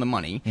tax you on the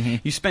money. Mm-hmm.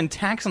 You spend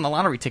tax on the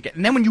lottery ticket,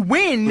 and then when you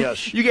win,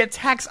 you get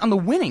tax on the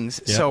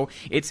winnings. Yeah. So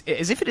it's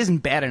as if it isn't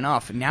bad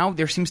enough. Now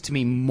there seems to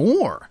be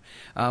more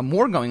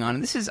going on,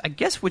 and this is, I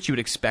guess, what you would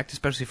expect,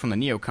 especially from the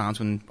neocons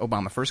when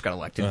Obama first got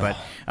elected. But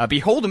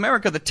behold,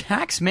 America, the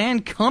tax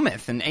man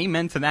cometh, and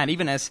amen to that.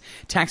 Even as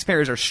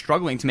taxpayers are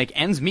struggling to make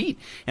ends meet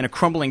in a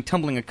crumbling,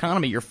 tumbling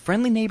economy, your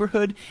friendly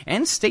neighborhood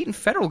and state and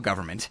federal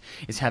government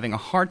is having a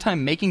hard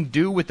time making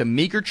do with the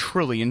meager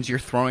trillions you're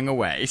throwing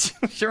away.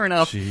 Sure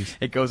enough,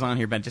 It goes on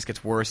here, Ben. It just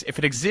gets worse. If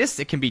it exists,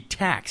 it can be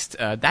taxed.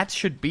 That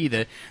should be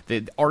the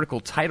article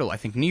title. I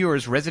think New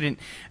York's resident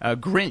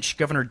Grinch,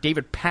 Governor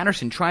David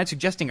Patterson, tried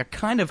suggesting a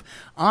kind of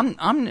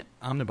ominous,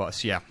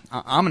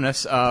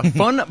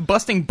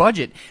 fun-busting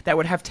budget that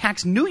would have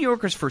taxed New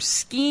Yorkers for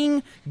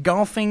skiing,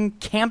 golfing,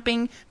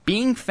 camping,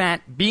 being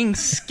fat, being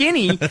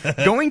skinny,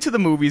 going to the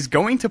movies,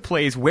 going to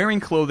plays, wearing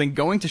clothing,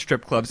 going to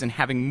strip clubs, and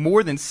having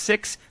more than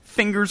 6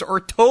 fingers or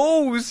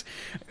toes.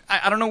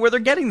 I don't know where they're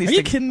getting these things.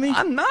 Are you kidding me?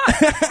 I'm not.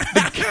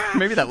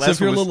 Maybe that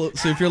last one was...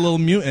 So if you're a little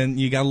mutant,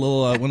 you got a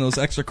little one of those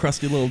extra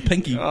crusty little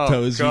pinky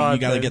toes. God, you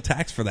got to get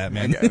taxed for that,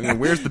 man.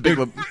 Where's the Big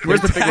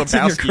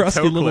Lebowski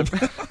toe clip?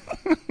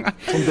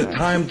 From the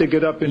time they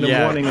get up in the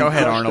morning and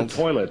flush the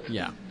toilet,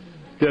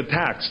 they're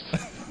taxed.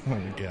 Oh my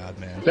God,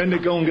 man. Then they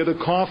go and get a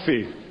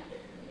coffee.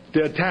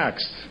 They're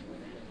taxed.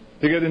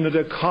 They get into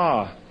their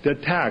car. They're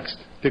taxed.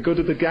 They go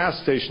to the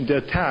gas station, they're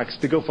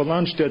taxed. They go for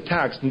lunch, they're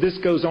taxed. And this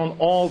goes on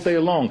all day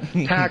long.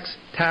 Tax,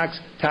 tax,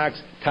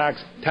 tax,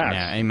 tax, tax.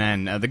 Yeah,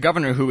 amen. The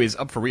governor, who is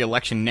up for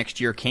re-election next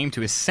year, came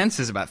to his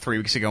senses about 3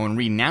 weeks ago and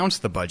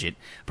renounced the budget,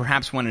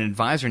 perhaps when an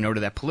advisor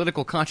noted that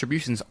political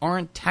contributions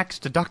aren't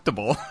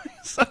tax-deductible.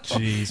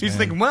 He's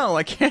thinking, well,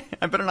 I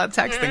better not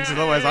tax things,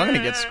 otherwise I'm going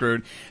to get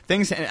screwed.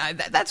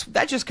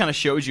 That just kind of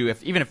shows you,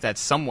 even if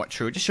that's somewhat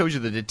true, it just shows you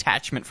the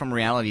detachment from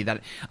reality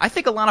that I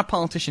think a lot of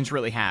politicians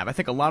really have. I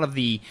think a lot of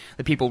the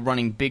people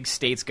running big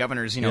states,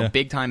 governors,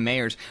 big-time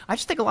mayors, I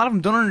just think a lot of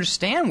them don't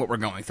understand what we're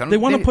going through. They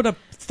want to put a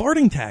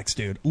farting tax,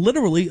 dude.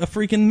 Literally a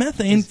freaking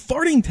methane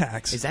farting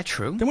tax. Is that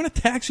true? They want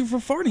to tax you for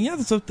farting. Yeah,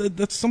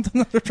 that's something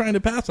that they're trying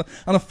to pass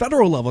on a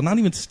federal level, not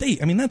even state.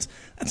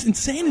 That's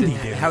insanity,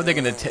 dude. How are they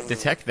going to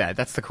detect that?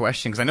 That's the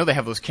question, because I know they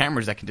have those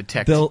cameras that can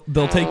detect. They'll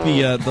take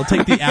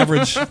the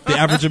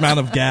average amount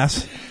of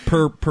gas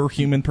per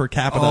human per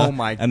capita,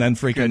 and then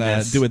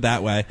freaking do it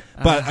that way.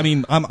 But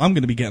I'm going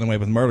to be getting away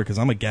with murder because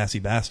I'm a gassy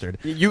bastard.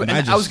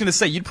 I was going to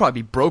say you'd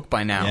probably be broke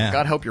by now. Yeah.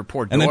 God help your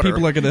poor daughter. And then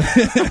people are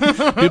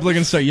going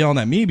to start yelling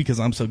at me because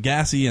I'm so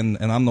gassy, and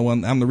I'm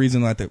the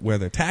reason where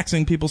they're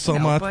taxing people so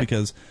much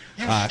because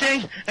you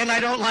stink and I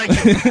don't like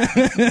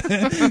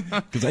it.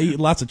 Because I eat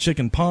lots of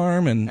chicken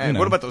parm and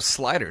what about those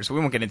sliders? We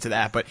won't get into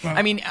that, but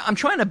I'm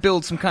trying to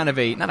build some kind of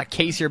not a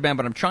case here, Ben,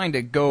 but I'm trying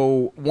to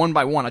go one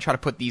by one. I try to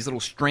put these little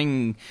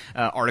string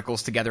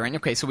articles together,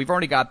 and so we've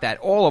already got that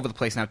all over the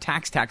place now.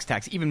 Tax,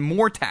 even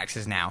more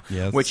taxes now,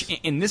 which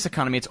in this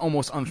economy it's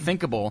almost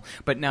unthinkable.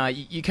 But now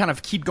you kind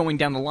of keep going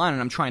down the line,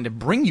 and I'm trying to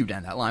bring you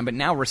down that line. But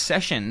now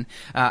recession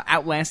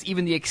outlasts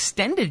even the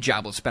extended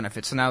jobless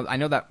benefits. So now I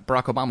know that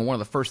Barack Obama, one of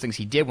the first things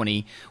he did when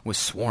he was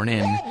sworn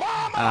in,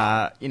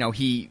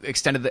 he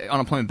extended the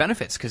unemployment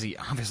benefits because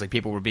obviously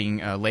people were being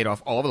laid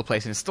off all over the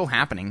place, and it's still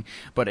happening.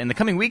 But in the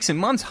coming weeks and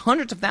months,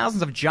 hundreds of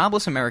thousands of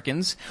jobless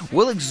Americans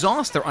will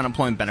exhaust their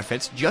unemployment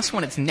benefits just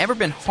when it's never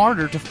been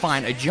harder to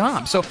find a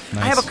job. So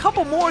I have a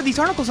couple more of these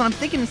articles, and I'm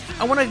thinking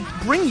I want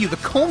to bring you the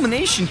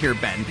culmination here,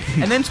 Ben,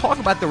 and then talk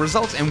about the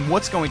results and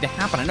what's going to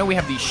happen. I know we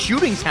have these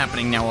shootings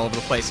happening now all over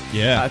the place.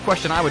 Yeah. A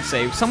question I would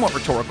say, somewhat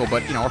rhetorical,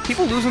 but, are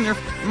people losing their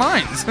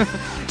minds?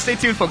 Stay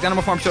tuned, folks.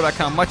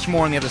 AnimalFarmShow.com. Much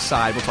more on the other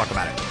side. We'll talk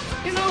about it.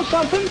 You know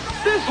something?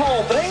 This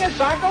whole thing is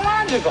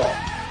psychological.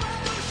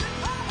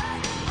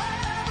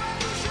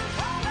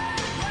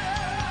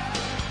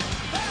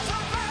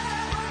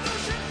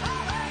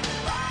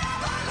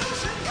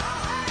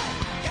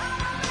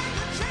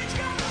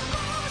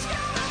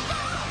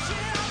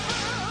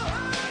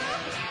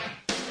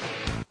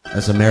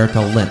 As America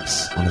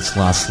limps on its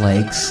last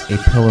legs, a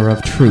pillar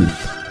of truth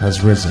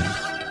has risen.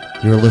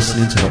 You're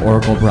listening to the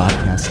Oracle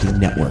Broadcasting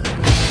Network.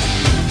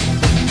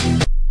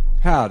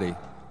 Howdy.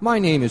 My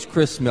name is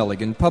Chris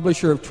Milligan,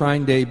 publisher of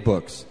Trine Day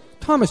Books.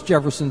 Thomas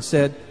Jefferson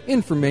said,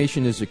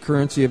 "Information is the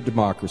currency of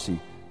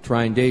democracy."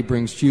 Trine Day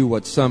brings to you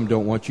what some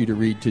don't want you to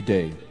read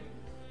today.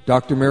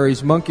 Dr.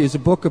 Mary's Monkey is a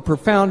book of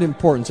profound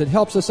importance that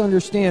helps us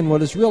understand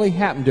what has really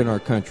happened in our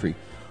country.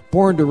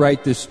 Born to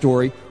write this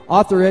story,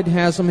 author Ed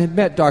Haslam had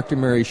met Dr.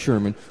 Mary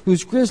Sherman,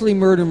 whose grisly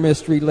murder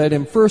mystery led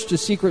him first to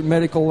secret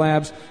medical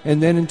labs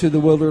and then into the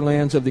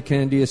wilderlands of the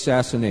Kennedy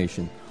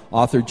assassination.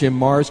 Author Jim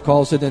Marrs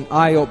calls it an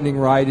eye-opening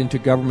ride into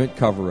government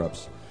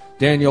cover-ups.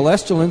 Daniel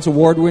Estulin's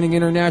award-winning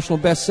international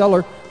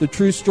bestseller, The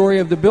True Story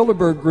of the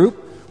Bilderberg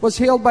Group, was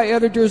hailed by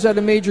editors at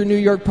a major New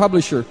York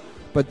publisher,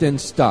 but then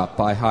stopped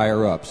by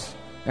higher-ups.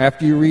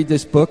 After you read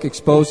this book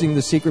exposing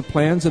the secret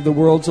plans of the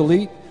world's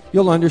elite,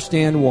 you'll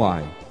understand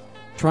why.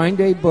 Trine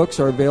Day books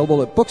are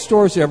available at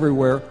bookstores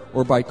everywhere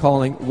or by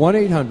calling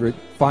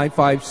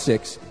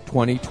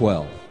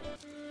 1-800-556-2012.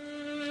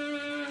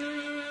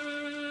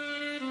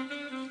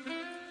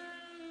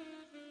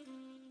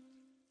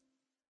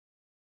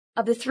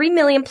 Of the 3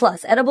 million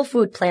plus edible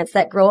food plants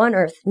that grow on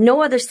Earth,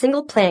 no other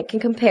single plant can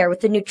compare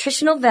with the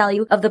nutritional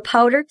value of the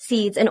powder,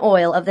 seeds, and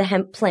oil of the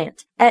hemp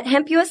plant. At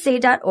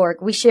hempusa.org,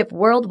 we ship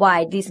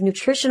worldwide these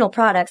nutritional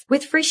products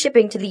with free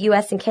shipping to the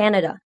U.S. and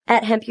Canada.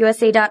 At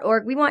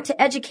hempusa.org, we want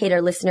to educate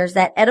our listeners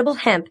that edible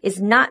hemp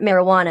is not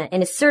marijuana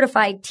and is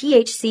certified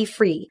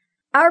THC-free.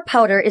 Our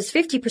powder is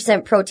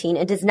 50% protein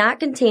and does not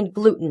contain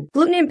gluten.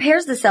 Gluten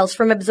impairs the cells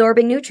from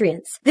absorbing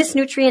nutrients. This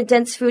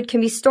nutrient-dense food can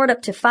be stored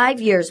up to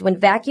 5 years when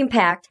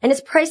vacuum-packed and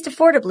is priced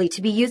affordably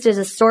to be used as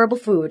a storable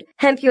food.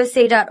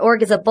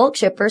 HempUSA.org is a bulk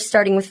shipper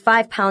starting with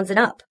 5 pounds and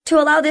up. To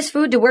allow this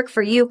food to work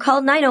for you,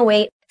 call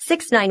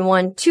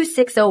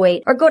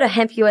 908-691-2608 or go to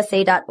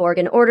hempusa.org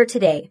and order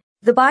today.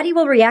 The body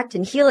will react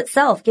and heal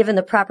itself given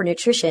the proper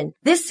nutrition.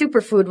 This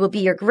superfood will be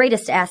your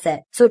greatest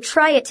asset. So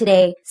try it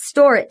today,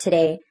 store it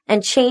today,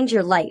 and change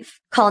your life.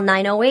 Call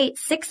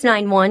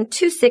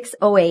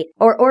 908-691-2608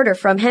 or order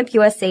from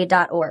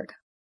hempusa.org.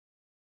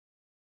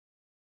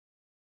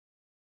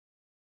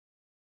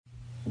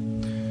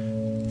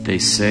 They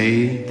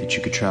say that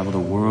you could travel the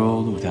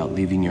world without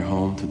leaving your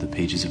home through the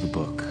pages of a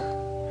book.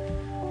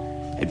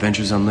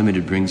 Adventures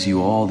Unlimited brings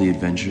you all the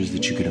adventures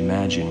that you could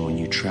imagine when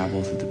you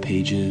travel through the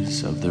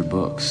pages of their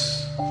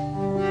books.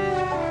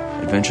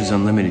 Adventures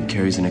Unlimited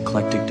carries an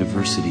eclectic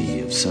diversity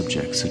of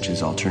subjects such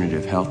as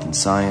alternative health and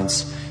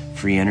science,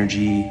 free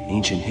energy,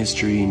 ancient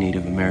history,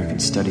 Native American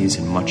studies,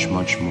 and much,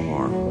 much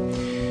more.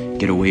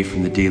 Get away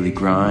from the daily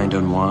grind,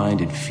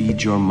 unwind, and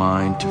feed your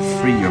mind to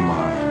free your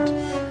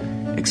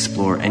mind.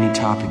 Explore any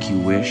topic you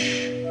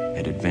wish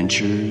at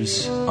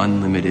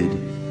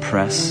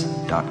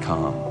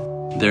adventuresunlimitedpress.com.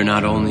 They're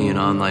not only an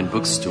online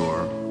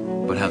bookstore,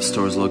 but have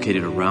stores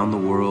located around the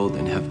world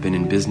and have been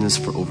in business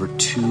for over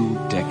 2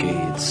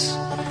 decades.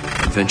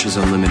 Adventures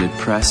Unlimited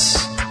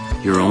Press,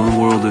 your own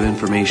world of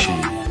information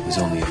is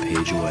only a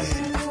page away.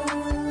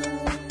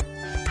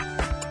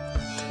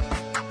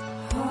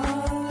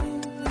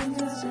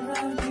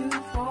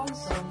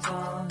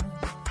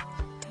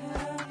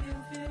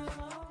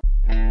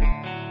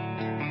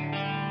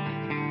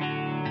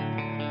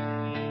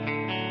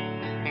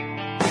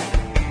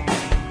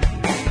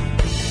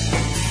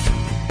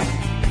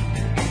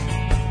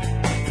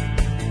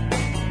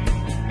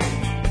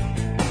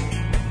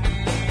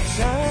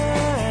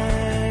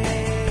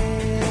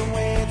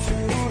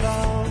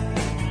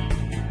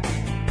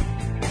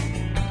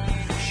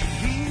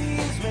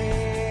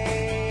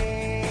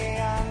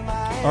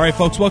 All right,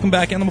 folks, welcome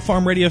back. Animal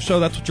Farm Radio Show,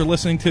 that's what you're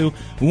listening to.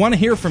 We want to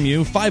hear from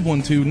you,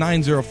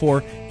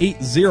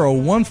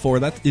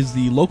 512-904-8014. That is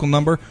the local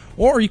number.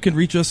 Or you can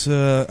reach us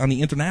on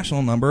the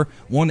international number,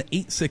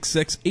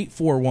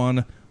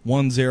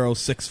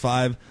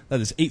 1-866-841-1065.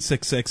 That is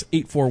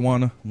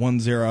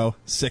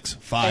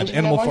 866-841-1065.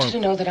 And I want you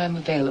to know that I'm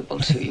available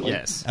to you.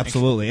 Yes,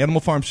 absolutely.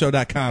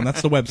 AnimalFarmShow.com.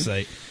 That's the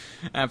website.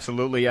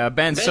 Absolutely.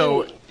 Ben,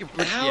 so...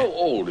 How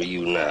old are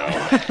you now?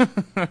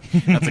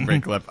 That's a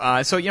great clip.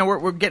 So,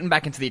 we're getting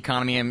back into the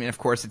economy. I mean, of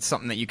course, it's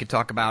something that you could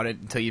talk about it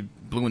until you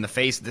blue in the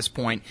face at this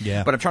point.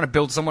 Yeah. But I'm trying to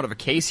build somewhat of a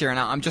case here, and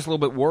I'm just a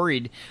little bit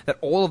worried that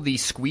all of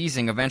these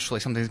squeezing, eventually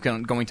something's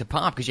going to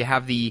pop, because you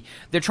have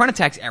they're trying to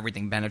tax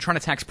everything, Ben. They're trying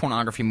to tax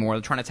pornography more.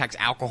 They're trying to tax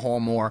alcohol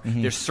more.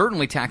 Mm-hmm. They're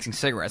certainly taxing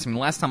cigarettes. I mean,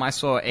 last time I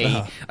saw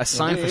a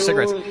sign for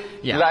cigarettes.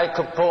 Yeah. Like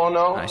a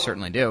porno? I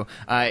certainly do.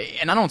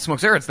 And I don't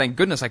smoke cigarettes. Thank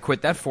goodness I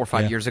quit that 4 or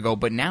 5 years ago.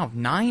 But now,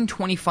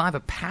 $9.25 a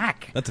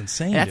pack. That's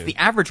insane, That's dude. the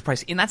average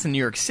price, and that's in New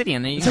York City.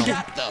 And then, Shut the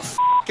f***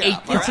 up,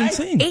 It's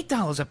insane.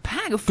 $8 a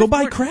pack. Go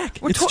buy crack.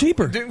 It's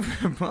cheaper.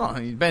 Well,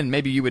 Ben,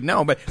 maybe you would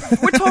know, but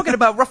we're talking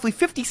about roughly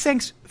 50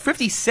 cents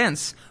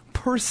per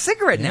per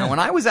cigarette now. When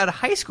I was out of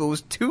high school, it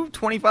was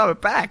 $2.25 a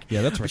pack.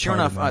 Yeah, that's but sure retarded,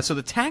 enough, man. so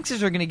the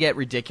taxes are going to get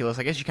ridiculous.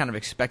 I guess you kind of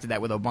expected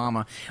that with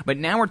Obama. But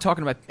now we're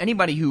talking about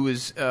anybody who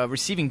is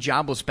receiving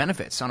jobless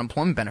benefits,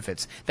 unemployment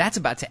benefits. That's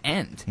about to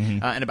end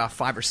in about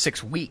 5 or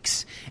 6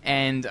 weeks.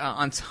 And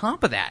on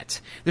top of that,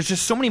 there's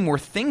just so many more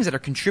things that are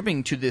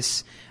contributing to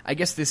this. I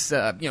guess this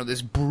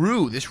this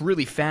brew, this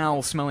really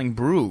foul-smelling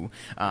brew,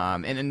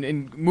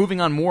 and moving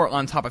on more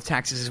on top of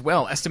taxes as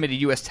well. Estimated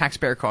U.S.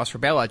 taxpayer costs for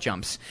bailout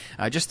jumps.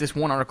 Just this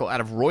one article out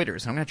of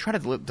Reuters. And I'm going to try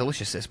to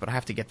delicious this, but I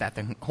have to get that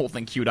whole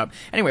thing queued up.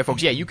 Anyway,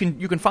 folks, you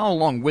can follow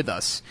along with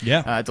us.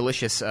 Yeah.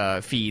 Delicious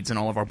feeds and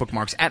all of our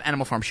bookmarks at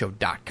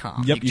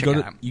animalfarmshow.com. Yep,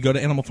 you go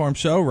to Animal Farm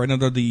Show right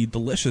under the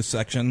delicious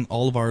section.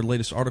 All of our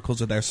latest articles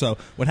are there. So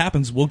what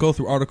happens? We'll go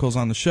through articles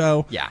on the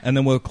show, and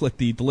then we'll click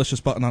the delicious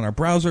button on our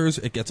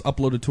browsers. It gets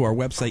uploaded to our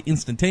website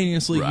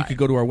instantaneously. You could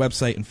go to our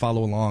website and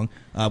follow along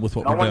with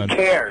what we're doing.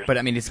 Cares. But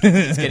I mean, it's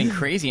getting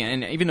crazy.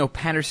 And even though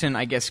Patterson,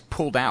 I guess,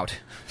 pulled out,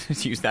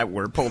 let's use that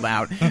word, pulled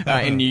out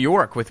in New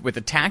York with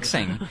the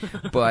taxing,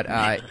 but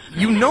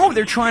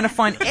they're trying to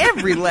find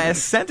every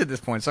last cent at this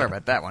point. Sorry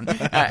about that one.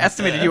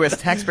 Estimated U.S.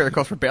 taxpayer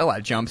costs for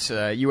bailout jumps.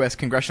 U.S.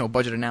 Congressional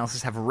Budget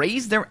Analysis have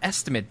raised their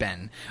estimate,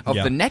 Ben, of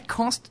the net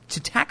cost to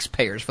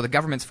taxpayers for the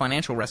government's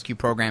financial rescue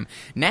program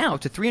now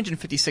to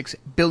 $356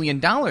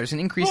 billion, an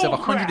increase of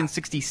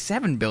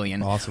 $167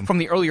 billion from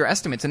the earlier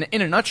estimates. And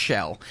in a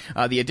nutshell,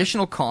 the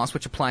additional cost,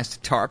 which applies to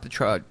TARP,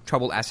 the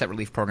Troubled Asset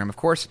Relief Program, of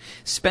course,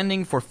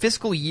 spending for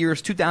fiscal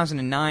years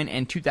 2009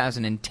 and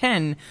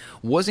 2010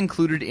 was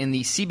included in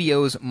the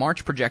CBO's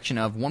March projection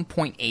of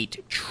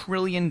 $1.8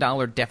 trillion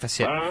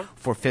deficit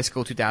for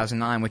fiscal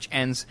 2009, which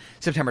ends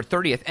September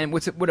 30th. And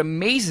what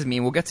amazes me,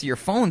 and we'll get to your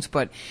phones,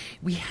 but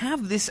we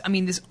have this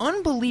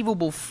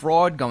unbelievable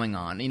fraud going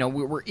on.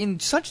 We're in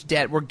such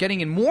debt, we're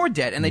getting in more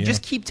debt, and they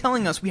just keep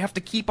telling us we have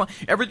to keep on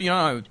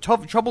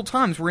troubled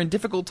times, we're in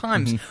difficult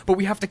times, but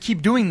we have to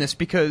keep doing this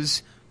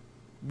because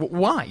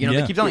why?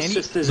 They keep telling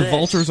the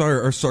vultures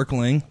are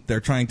circling. They're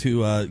trying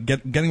to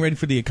getting ready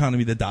for the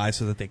economy to die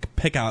so that they can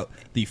pick out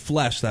the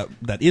flesh that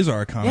is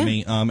our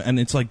economy. And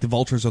it's like the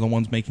vultures are the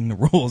ones making the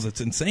rules. It's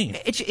insane.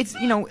 It's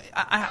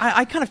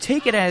I kind of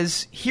take it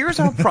as, here's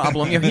our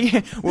problem.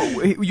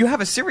 You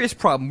have a serious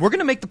problem. We're going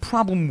to make the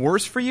problem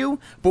worse for you,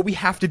 but we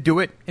have to do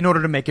it in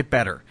order to make it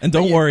better. And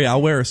don't worry,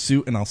 I'll wear a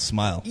suit and I'll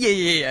smile.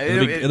 Yeah.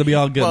 It'll be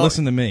all good. Well,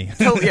 listen to me.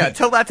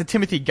 Tell that to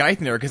Timothy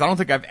Geithner, because I don't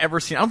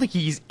think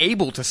he's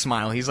able to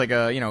smile. He's like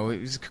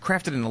he's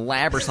crafted in a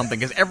lab or something,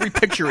 because every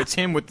picture it's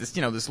him with this,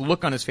 this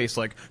look on his face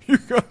like, you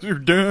guys are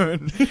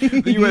done.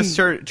 The U.S.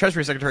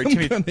 Treasury Secretary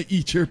I'm gonna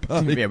eat your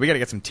pie. Yeah, we got to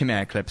get some Tim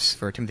Ad clips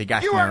for Timothy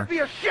Geithner. You ought to be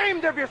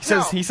ashamed of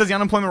yourself. He says the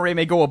unemployment rate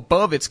may go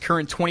above its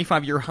current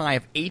 25-year high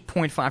of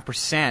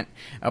 8.5%,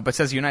 but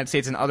says the United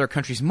States and other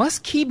countries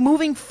must keep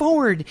moving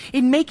forward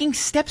in making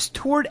steps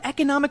toward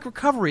economic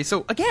recovery.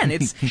 So again,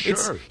 it's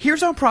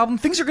here's our problem.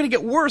 Things are going to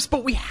get worse,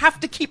 but we have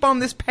to keep on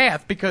this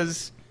path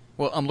because.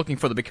 Well, I'm looking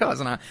for the because,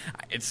 and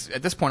it's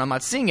at this point I'm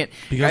not seeing it.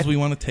 Because we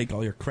want to take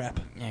all your crap.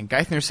 And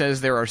Geithner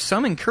says there are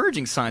some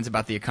encouraging signs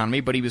about the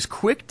economy, but he was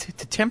quick to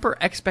temper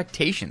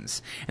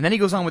expectations. And then he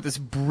goes on with this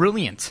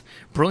brilliant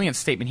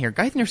statement here.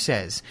 Geithner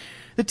says,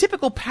 the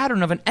typical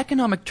pattern of an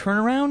economic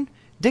turnaround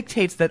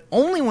dictates that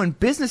only when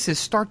businesses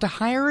start to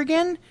hire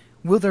again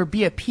will there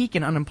be a peak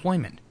in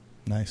unemployment.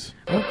 Nice.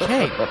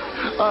 Okay.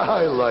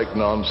 I like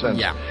nonsense.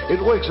 Yeah.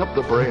 It wakes up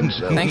the brain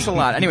cells. Thanks a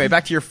lot. Anyway,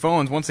 back to your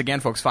phones. Once again,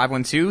 folks,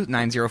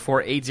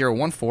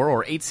 512-904-8014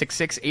 or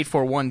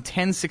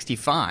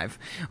 866-841-1065.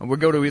 We'll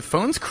go to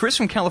phones. Chris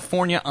from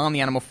California on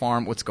the Animal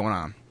Farm. What's going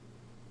on?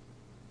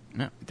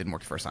 No, it didn't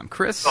work the first time.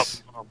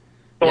 Chris.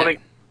 Tony. Yeah.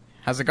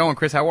 How's it going,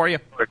 Chris? How are you?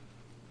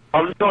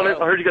 I was just going.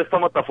 I heard you guys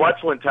talking about the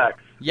flatulent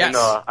tax. Yes. And,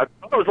 I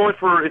thought it was only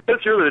for. It says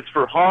here that it's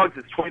for hogs.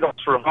 It's $20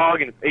 for a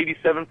hog, and it's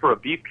 $87 for a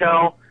beef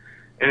cow,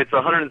 and it's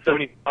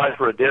 $175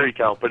 for a dairy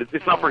cow. But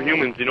it's not for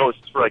humans. It's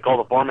just for like all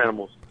the farm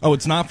animals. Oh,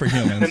 it's not for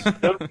humans.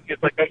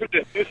 It's like I heard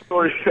this news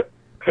story.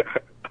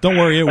 Don't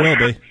worry, it will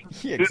be.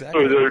 Yeah,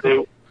 exactly. The other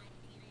day.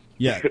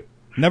 Yeah.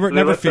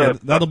 Never fear.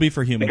 That'll be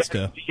for humans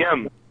too.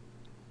 GM.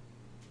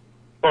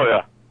 Oh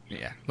yeah.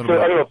 Yeah. So,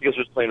 I don't know if you guys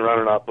are just playing around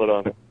or not,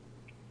 but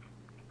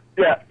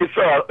yeah, it's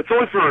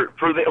only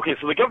for the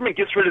so the government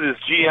gets rid of this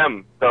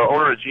GM, the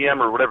owner of GM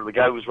or whatever, the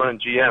guy who's running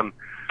GM,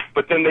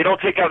 but then they don't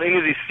take out any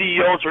of these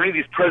CEOs or any of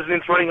these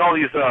presidents running all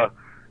these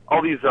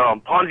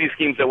Ponzi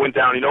schemes that went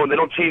down, and they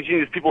don't change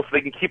any of these people so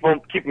they can keep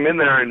them in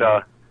there and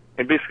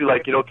basically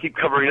keep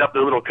covering up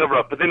their little cover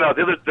up. But then I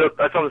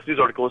saw this news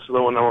article. This is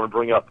the one I want to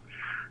bring up.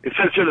 It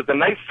says here that the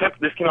Knights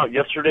Templar, this came out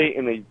yesterday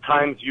in the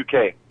Times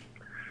UK.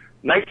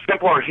 Knights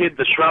Templar hid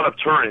the Shroud of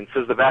Turin,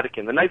 says the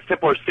Vatican. The Knights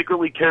Templar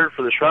secretly cared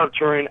for the Shroud of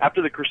Turin after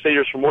the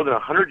Crusaders for more than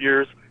 100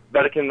 years,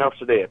 Vatican announced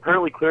today,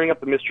 apparently clearing up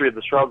the mystery of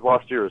the Shroud's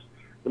lost years.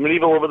 The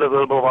medieval over the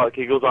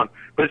okay, goes on.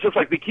 But it's just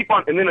like they keep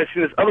on, and then I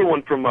see this other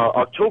one from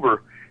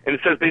October, and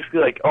it says basically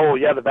like, oh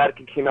yeah, the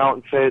Vatican came out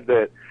and said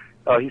that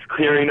he's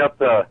clearing up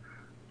the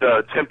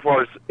the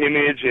Templars'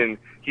 image, and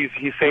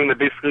he's saying that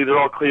basically they're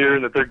all clear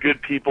and that they're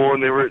good people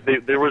and there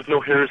was no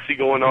heresy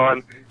going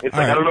on. It's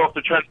like, I don't know if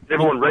they're trying to get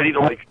everyone ready to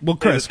like. Well,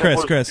 Chris,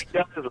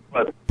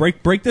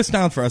 break this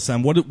down for us,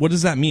 then. What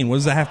does that mean? What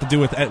does that have to do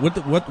with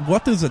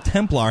what does a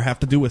Templar have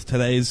to do with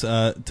today's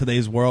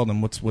world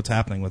and what's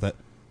happening with it?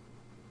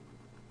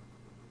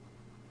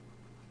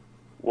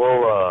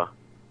 Well,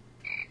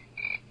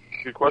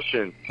 good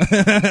question.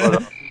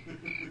 But,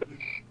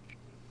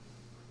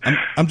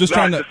 I'm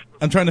trying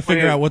to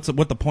figure out what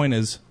the point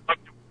is.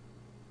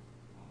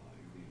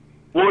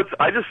 Well,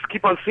 I just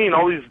keep on seeing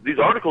all these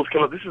articles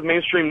come up. This is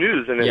mainstream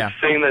news, and it's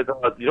saying that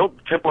the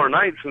Templar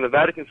Knights and the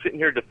Vatican sitting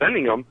here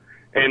defending them.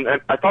 And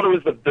I thought it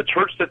was the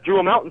church that threw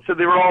them out and said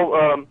they were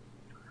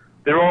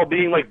all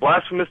being like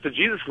blasphemous to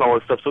Jesus and all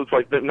this stuff. So it's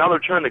like now they're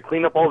trying to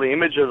clean up all the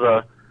image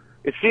of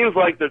It seems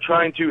like they're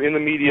trying to in the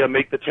media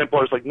make the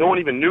Templars like no one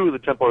even knew who the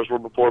Templars were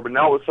before, but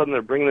now all of a sudden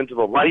they're bringing them to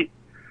the light,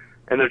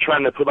 and they're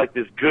trying to put like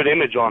this good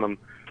image on them.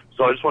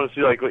 So I just want to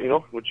see, like,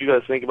 what you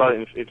guys think about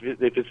it. If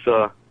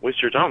it's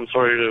waste your time, I'm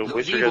sorry to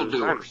waste your guys'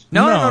 time.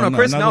 No,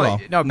 Chris, not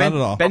at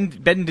all. Ben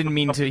didn't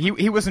mean to.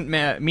 He wasn't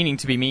meaning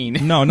to be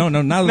mean. No, not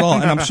at all.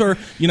 And I'm sure,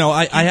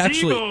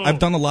 I've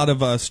done a lot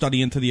of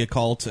study into the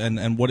occult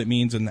and what it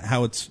means and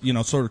how it's,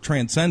 sort of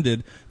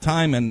transcended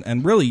time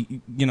and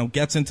really,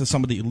 gets into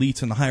some of the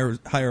elites and the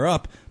higher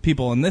up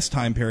people in this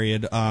time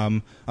period.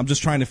 I'm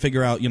just trying to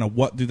figure out,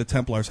 what do the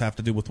Templars have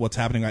to do with what's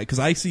happening, right? Because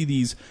I see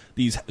these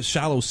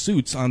shallow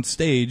suits on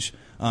stage,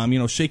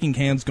 shaking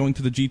hands, going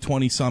to the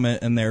G20 summit,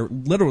 and they're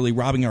literally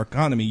robbing our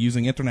economy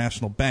using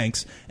international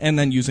banks and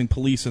then using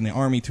police and the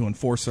army to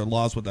enforce their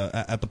laws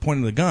at the point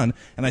of the gun.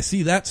 And I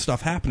see that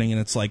stuff happening,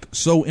 and it's like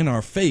so in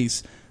our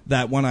face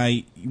that when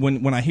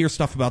I hear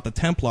stuff about the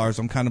Templars,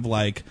 I'm kind of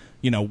like,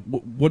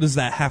 what does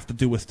that have to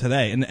do with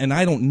today? And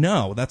I don't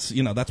know. That's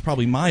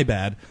probably my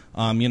bad.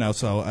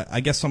 So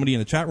I guess somebody in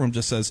the chat room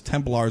just says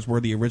Templars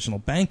were the original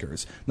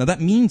bankers. Now that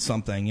means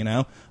something,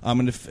 and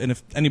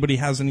if anybody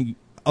has any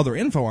other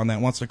info on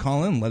that, wants to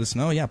call in, let us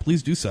know. Yeah,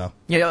 please do so.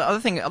 Yeah,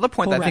 the other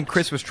point that I think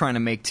Chris was trying to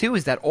make too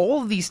is that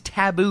all of these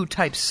taboo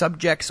type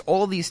subjects,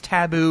 all of these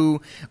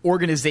taboo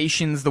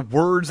organizations, the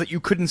words that you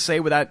couldn't say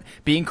without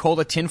being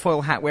called a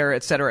tinfoil hat wearer,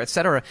 et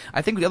cetera,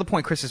 I think the other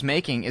point Chris is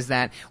making is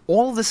that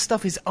all of this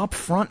stuff is up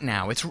front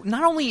now. It's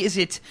not only is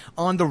it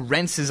on the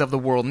Renses of the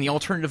world and the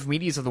alternative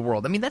medias of the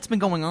world. I mean, that's been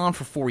going on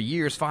for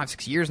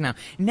 5-6 years now.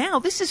 Now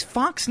this is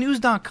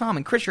FoxNews.com,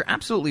 and Chris, you're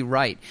absolutely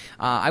right.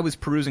 I was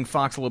perusing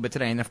Fox a little bit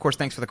today, and of course,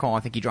 thanks for the call. I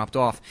think he dropped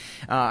off.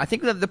 I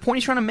think that the point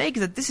he's trying to make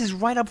is that this is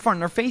right up front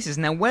in our faces.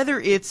 Now, whether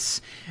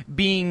it's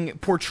being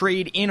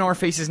portrayed in our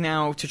faces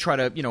now to try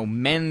to,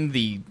 mend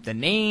the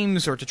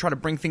names or to try to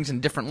bring things in a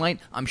different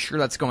light, I'm sure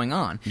that's going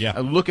on. Yeah.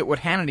 Look at what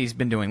Hannity's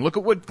been doing. Look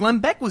at what Glenn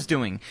Beck was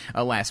doing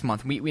last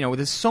month.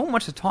 There's so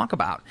much to talk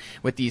about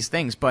with these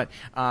things, but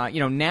now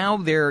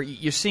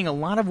you're seeing a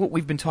lot of what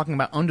we've been talking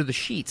about under the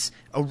sheets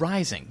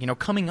arising,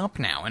 coming up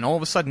now, and all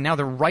of a sudden now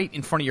they're right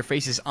in front of your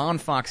faces on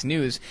Fox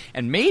News,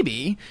 and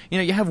maybe,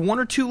 you have one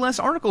or two less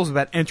articles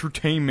about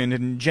entertainment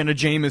and Jenna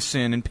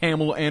Jameson and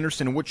Pamela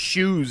Anderson and what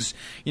shoes,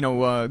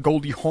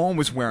 Goldie Hawn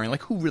was wearing.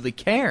 Like, who really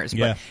cares?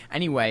 Yeah. But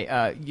anyway,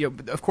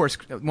 of course,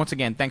 once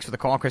again, thanks for the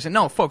call, Chris. And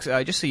no, folks,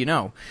 just so you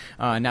know,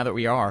 now that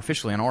we are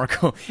officially on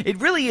Oracle, it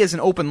really is an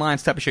open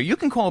lines type of show. You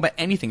can call about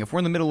anything. If we're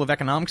in the middle of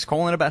economics,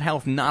 call in about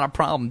health, not a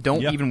problem.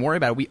 Don't even worry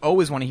about it. We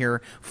always want to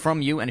hear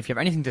from you, and if you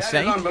have anything to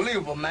say... That is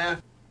unbelievable,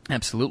 man.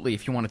 Absolutely.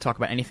 If you want to talk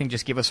about anything,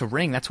 just give us a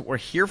ring. That's what we're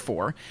here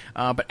for.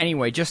 But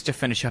anyway, just to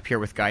finish up here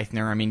with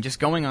Geithner, I mean, just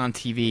going on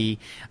TV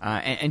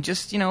and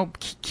just,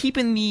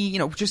 keeping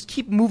just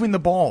keep moving the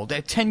ball.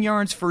 10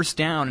 yards first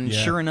down, and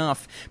sure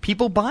enough,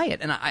 people buy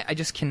it. And I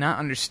just cannot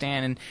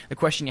understand. And the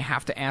question you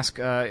have to ask,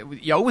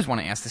 you always want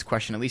to ask this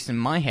question, at least in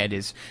my head,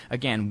 is,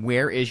 again,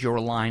 where is your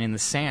line in the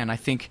sand? I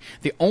think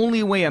the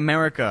only way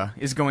America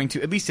is going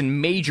to, at least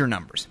in major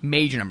numbers,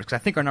 because I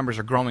think our numbers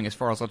are growing as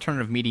far as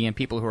alternative media and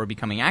people who are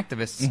becoming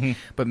activists,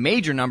 but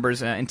major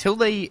numbers, until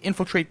they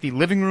infiltrate the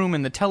living room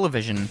and the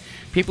television,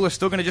 people are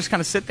still going to just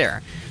kind of sit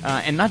there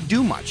and not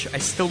do much. I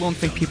still don't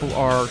think people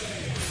are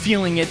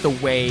feeling it the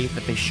way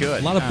that they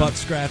should. A lot of butt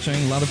scratching,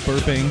 a lot of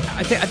burping.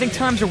 I think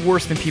times are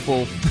worse than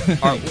people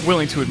are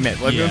willing to admit.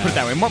 Let me put it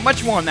that way.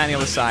 Much more on that on the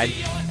other side.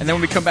 And then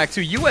when we come back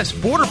to U.S.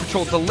 Border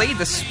Patrol delayed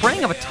the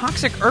spraying of a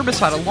toxic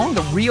herbicide along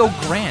the Rio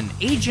Grande.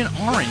 Agent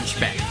Orange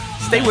back.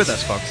 Stay with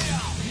us, folks.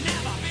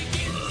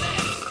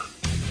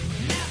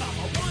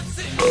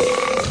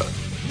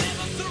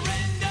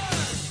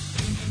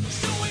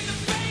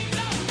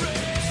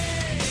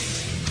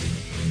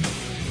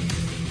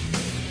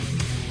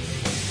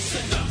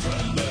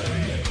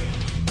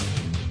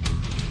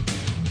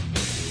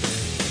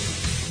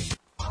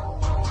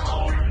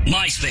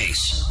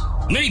 MySpace.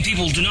 Many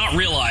people do not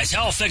realize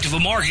how effective a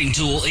marketing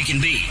tool it can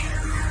be.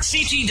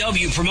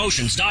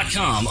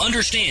 CTWPromotions.com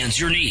understands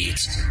your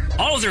needs.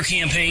 All of their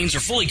campaigns are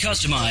fully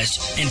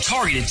customized and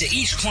targeted to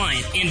each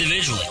client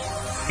individually.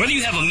 Whether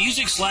you have a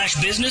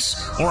music/business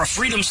or a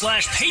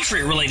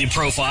freedom/patriot-related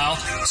profile,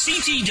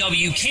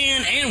 CTW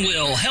can and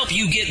will help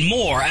you get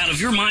more out of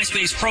your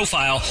MySpace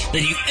profile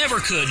than you ever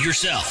could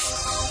yourself.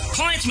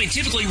 Clients may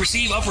typically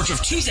receive upwards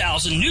of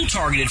 2,000 new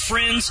targeted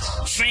friends,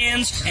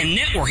 fans, and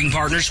networking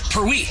partners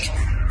per week.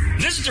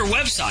 Visit their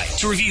website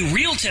to review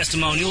real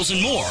testimonials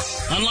and more.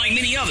 Unlike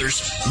many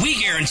others,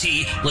 we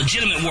guarantee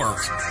legitimate work.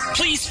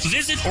 Please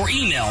visit or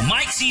email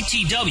Mike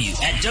CTW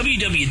at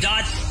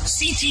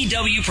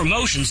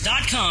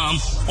www.ctwpromotions.com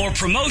or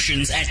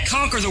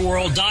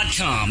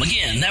promotions@conquertheworld.com.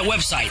 Again, that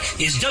website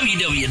is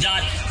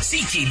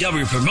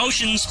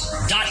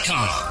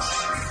www.ctwpromotions.com.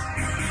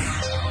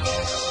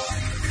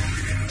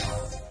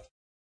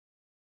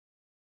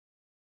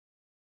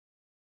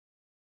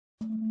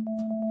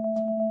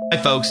 Hi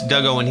folks,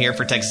 Doug Owen here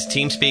for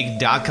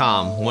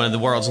TexasTeamSpeak.com, one of the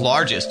world's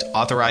largest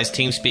authorized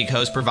TeamSpeak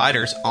host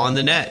providers on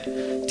the net.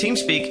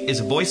 TeamSpeak is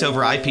a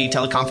voice-over IP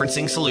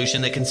teleconferencing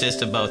solution that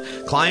consists of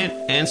both client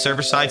and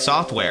server-side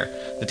software.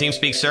 The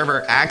TeamSpeak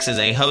server acts as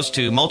a host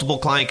to multiple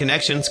client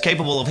connections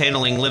capable of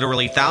handling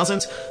literally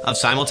thousands of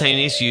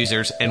simultaneous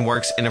users and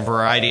works in a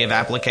variety of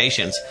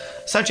applications,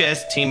 such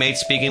as teammates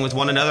speaking with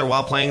one another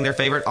while playing their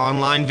favorite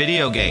online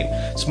video game,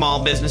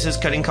 small businesses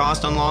cutting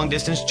costs on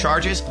long-distance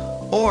charges,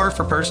 or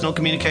for personal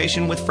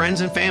communication with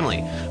friends and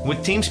family. With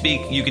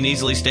TeamSpeak, you can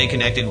easily stay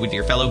connected with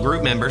your fellow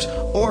group members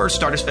or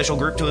start a special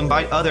group to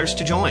invite others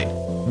to join.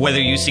 Whether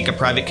you seek a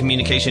private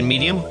communication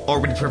medium or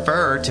would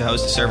prefer to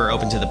host a server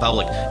open to the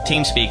public,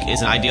 TeamSpeak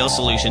is an ideal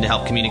solution to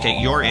help communicate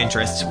your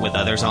interests with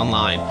others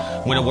online.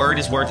 When a word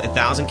is worth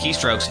 1,000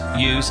 keystrokes,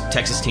 use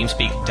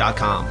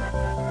TexasTeamSpeak.com.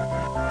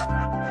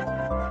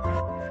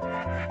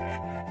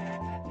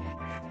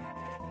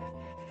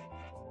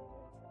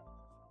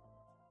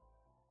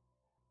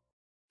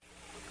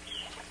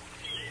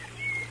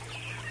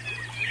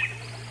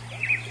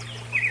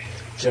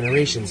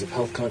 Generations of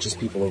health-conscious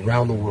people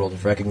around the world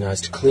have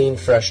recognized clean,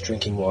 fresh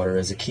drinking water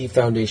as a key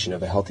foundation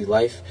of a healthy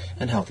life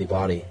and healthy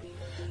body.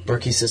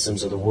 Berkey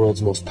systems are the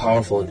world's most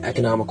powerful and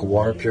economical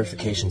water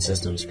purification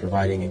systems,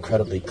 providing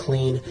incredibly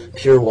clean,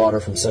 pure water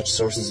from such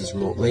sources as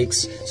remote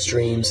lakes,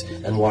 streams,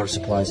 and water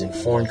supplies in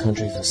foreign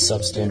countries with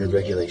substandard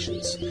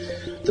regulations.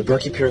 The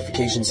Berkey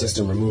purification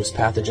system removes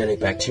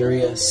pathogenic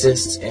bacteria,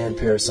 cysts, and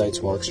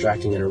parasites while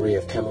extracting an array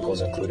of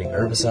chemicals including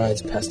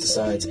herbicides,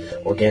 pesticides,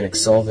 organic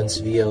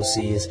solvents,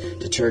 VOCs,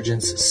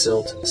 detergents,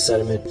 silt,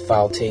 sediment,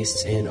 foul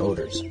tastes, and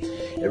odors.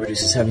 It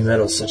reduces heavy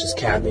metals such as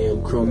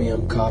cadmium,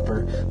 chromium,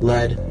 copper,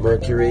 lead,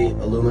 mercury,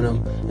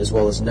 aluminum, as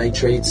well as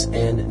nitrates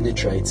and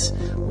nitrites,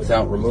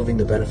 without removing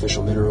the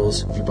beneficial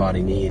minerals your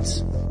body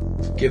needs.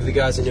 Give the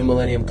guys at New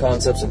Millennium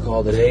Concepts a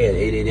call today at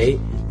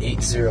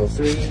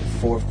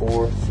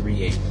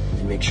 888-803-4438.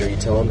 And make sure you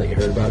tell them that you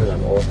heard about it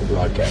on Oracle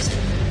Broadcasting.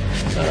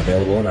 Not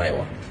available in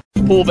Iowa.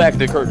 Pull back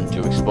the curtain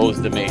to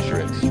expose the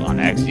Matrix on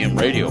Axiom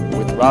Radio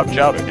with Rob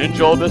Chowder and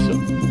Joel Bissell.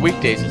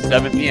 Weekdays at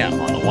 7 p.m.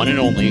 on the one and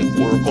only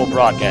Oracle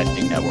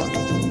Broadcasting Network.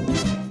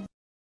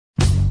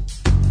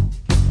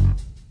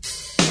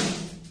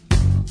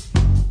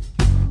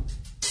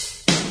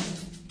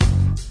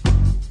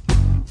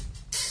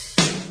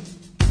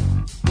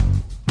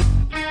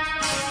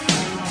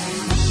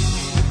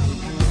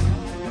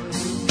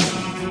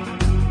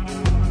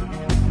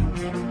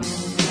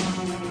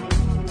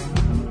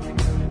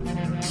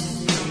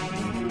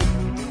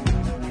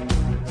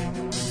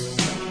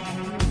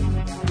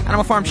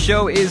 Animal Farm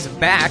Show is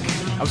back.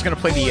 I was going to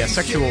play the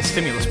sexual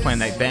stimulus plan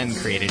that Ben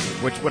created,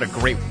 which, what a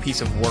great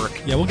piece of work.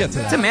 Yeah, we'll get to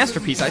that. It's a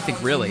masterpiece, I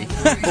think, really.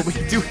 But we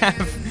do have...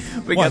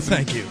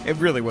 Thank you. It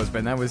really was,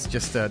 Ben. That was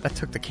just... that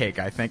took the cake,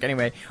 I think.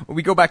 Anyway,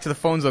 we go back to the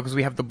phones, though, because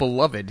we have the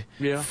beloved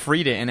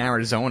Frida in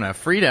Arizona.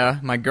 Frida,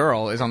 my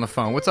girl, is on the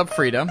phone. What's up,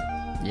 Frida?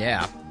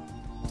 Yeah.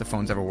 If the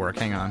phones ever work.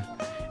 Hang on.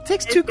 It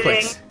takes 2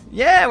 clicks.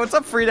 Yeah, what's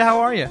up, Frida?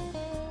 How are you?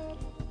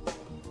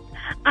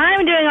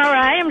 I'm doing all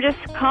right. I'm just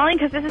calling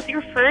because this is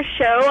your first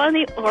show on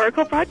the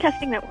Oracle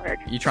Broadcasting Network.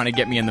 You're trying to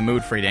get me in the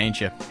mood, Frida,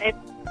 ain't you?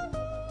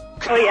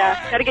 Oh,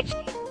 yeah. Got to get you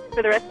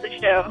for the rest of the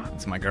show.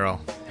 That's my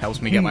girl.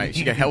 Helps me get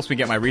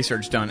my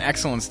research done.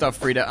 Excellent stuff,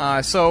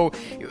 Frida. So,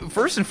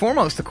 first and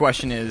foremost, the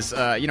question is,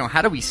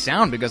 how do we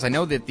sound? Because I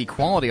know that the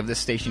quality of this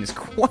station is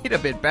quite a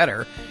bit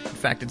better. In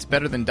fact, it's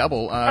better than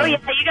double. Oh, yeah.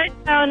 You guys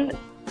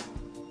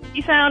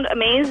sound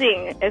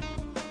amazing. It's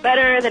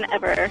better than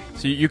ever.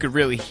 So you could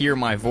really hear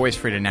my voice,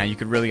 Frida, now. You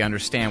could really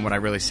understand what I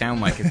really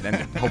sound like, and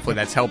hopefully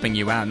that's helping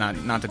you out,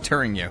 not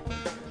deterring you.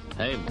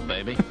 Hey,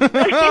 baby.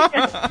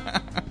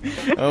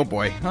 Oh,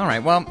 boy. All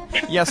right. Well,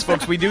 yes,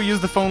 folks, we do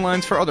use the phone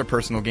lines for other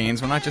personal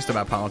gains. We're not just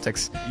about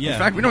politics. Yeah. In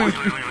fact, Ben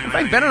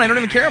and I don't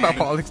even care about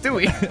politics, do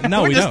we?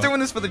 No, We're we just don't. doing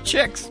this for the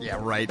chicks. Yeah,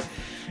 right.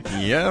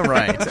 Yeah,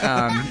 right.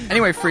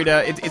 Anyway,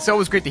 Frida, it's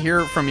always great to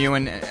hear from you,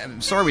 and I'm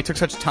sorry we took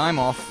such time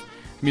off.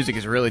 Music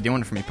is really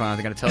doing it for me, Pons,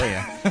 I gotta tell you.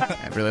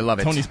 I really love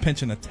it. Tony's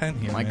pinching a tent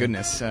here. My man.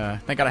 goodness.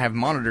 Thank God I have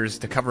monitors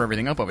to cover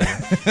everything up over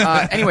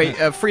here. Anyway,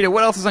 Frida,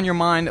 what else is on your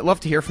mind? I'd love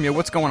to hear from you.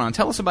 What's going on?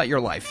 Tell us about your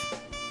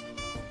life.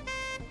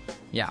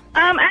 Yeah.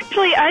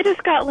 Actually, I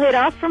just got laid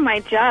off from my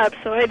job,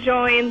 so I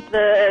joined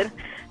the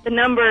the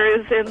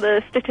numbers and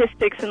the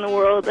statistics in the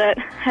world that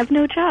have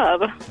no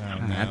job.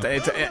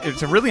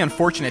 It's a really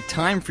unfortunate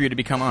time for you to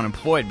become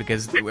unemployed,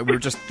 because we were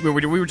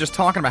just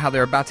talking about how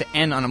they're about to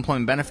end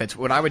unemployment benefits.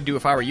 What I would do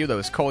if I were you, though,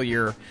 is call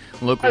your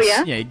local. Oh,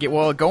 yeah?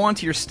 Go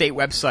onto your state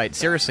website.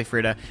 Seriously,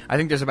 Frida, I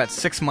think there's about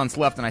 6 months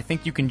left, and I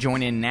think you can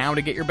join in now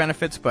to get your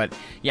benefits. But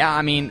yeah,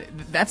 I mean,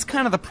 that's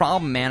kind of the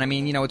problem, man. I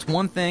mean, you know, it's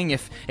one thing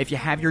if you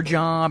have your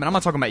job, and I'm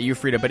not talking about you,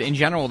 Frida, but in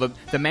general,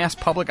 the mass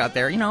public out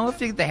there, you know, if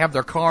they have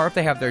their car, if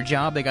they have their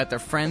job, they got their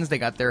friends, they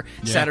got their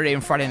Saturday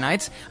and Friday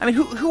nights. I mean,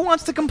 who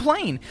wants to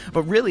complain?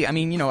 But really, I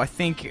mean, you know, I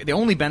think the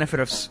only benefit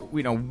of,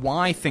 you know,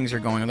 why things are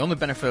going on, the only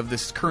benefit of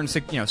this current,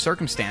 you know,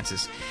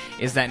 circumstances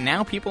is that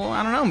now people,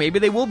 I don't know, maybe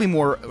they will be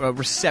more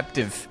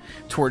receptive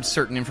towards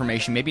certain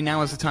information. Maybe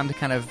now is the time to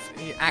kind of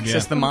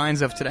access the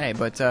minds of today.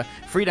 But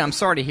Frida, I'm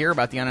sorry to hear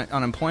about the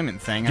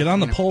unemployment thing. Get on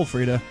the poll,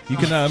 Frida. You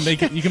can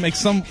make it. You can make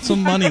some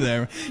money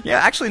there. Yeah,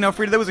 actually, no,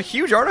 Frida. There was a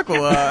huge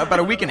article about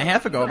a week and a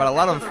half ago about a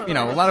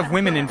lot of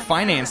women in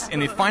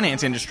the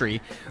finance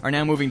industry are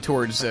now moving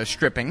towards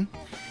stripping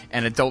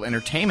and adult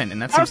entertainment,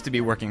 and that seems to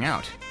be working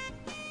out.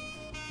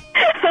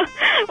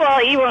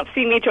 Well, you won't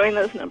see me join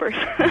those numbers.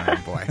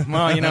 Oh boy.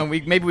 Well, you know,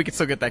 maybe we could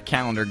still get that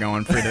calendar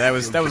going, Frida. That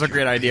was a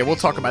great idea. We'll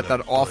talk about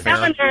that off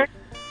air.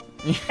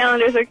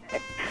 Calendars are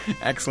good.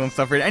 Excellent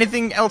stuff, Frida.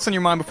 Anything else on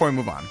your mind before we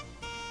move on?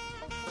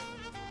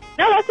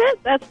 No, that's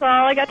it. That's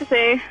all I got to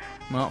say.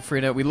 Well,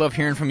 Frida, we love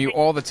hearing from you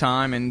all the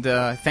time, and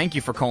thank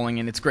you for calling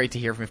in. It's great to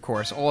hear from, of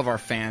course, all of our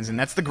fans, and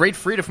that's the great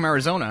Frida from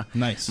Arizona.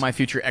 Nice. My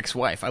future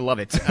ex-wife. I love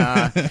it.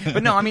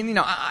 But no, I mean, you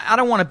know, I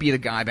don't want to be the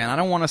guy, man. I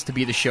don't want us to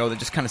be the show that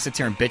just kind of sits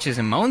here and bitches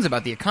and moans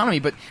about the economy,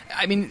 but,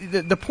 I mean,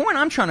 the point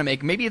I'm trying to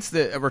make, maybe it's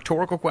a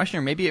rhetorical question,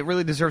 or maybe it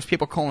really deserves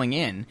people calling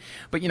in,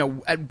 but, you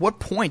know, at what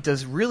point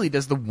does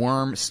the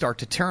worm start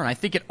to turn? I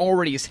think it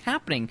already is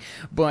happening,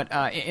 but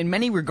in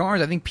many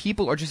regards, I think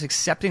people are just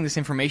accepting this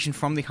information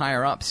from the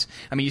higher-ups.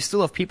 I mean, you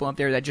still have people out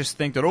there that just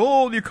think that,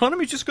 oh, the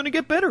economy's just going to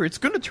get better. It's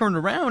going to turn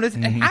around. It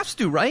has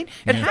to, right?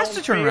 It has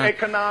to turn around.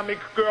 Economic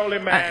girly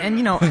man. And,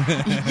 you know,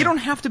 you don't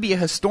have to be a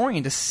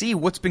historian to see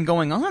what's been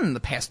going on in the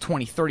past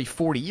 20, 30,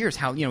 40 years,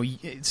 how, you know,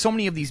 so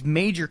many of these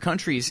major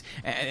countries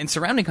and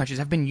surrounding countries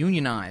have been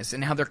unionized,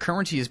 and how their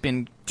currency has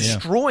been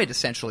destroyed,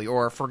 essentially,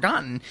 or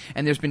forgotten,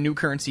 and there's been new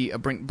currency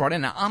brought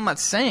in. Now, I'm not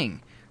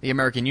saying the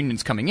American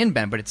Union's coming in,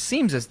 Ben, but it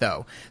seems as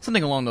though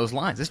something along those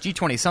lines. This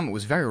G20 summit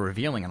was very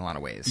revealing in a lot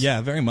of ways. Yeah,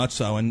 very much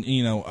so. And,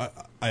 you know,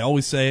 I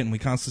always say it, and we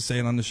constantly say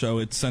it on the show,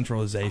 it's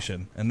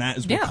centralization. And that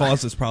is what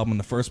caused this problem in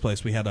the first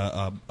place. We had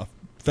a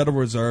Federal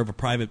Reserve, a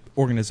private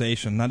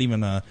organization, not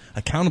even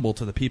accountable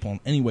to the people in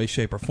any way,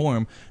 shape, or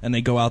form, and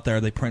they go out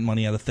there, they print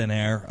money out of thin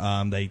air,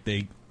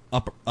 they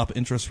up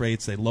interest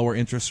rates, they lower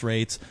interest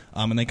rates,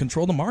 and they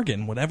control the market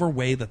in whatever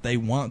way that they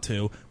want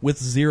to, with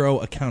zero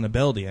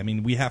accountability. I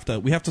mean, we have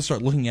to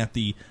start looking at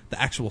the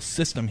actual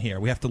system here.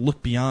 We have to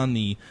look beyond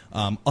the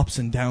ups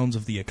and downs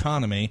of the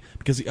economy,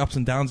 because the ups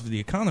and downs of the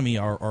economy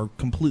are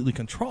completely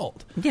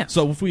controlled. Yeah.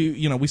 So if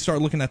we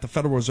start looking at the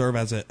Federal Reserve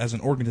as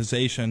an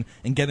organization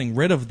and getting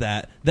rid of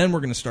that, then we're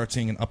going to start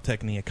seeing an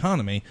uptick in the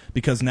economy,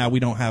 because now we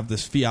don't have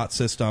this fiat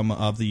system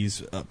of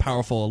these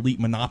powerful elite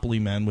monopoly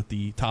men with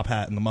the top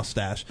hat and the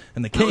mustache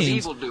and the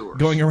canes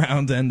going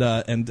around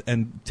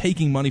and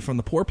taking money from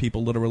the poor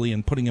people, literally,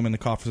 and putting them in the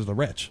coffers of the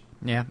rich.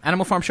 Yeah.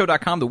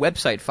 AnimalFarmShow.com, the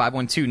website,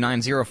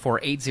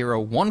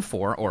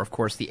 512-904-8014, or, of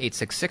course, the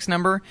 866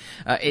 number,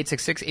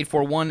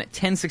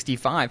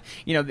 866-841-1065.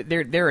 You know,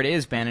 there it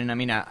is, Ben, and I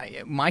mean,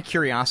 my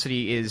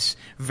curiosity is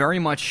very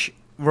much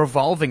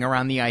revolving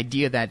around the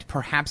idea that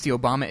perhaps the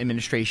Obama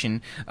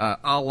administration,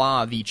 a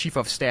la the Chief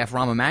of Staff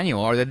Rahm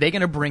Emanuel, are they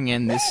going to bring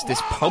in this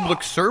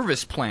public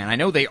service plan? I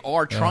know they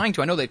are trying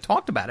to. I know they've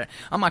talked about it.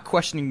 I'm not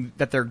questioning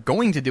that they're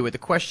going to do it. The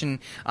question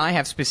I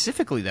have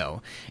specifically,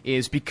 though,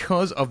 is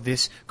because of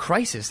this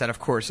crisis that, of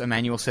course,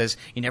 Emanuel says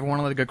you never want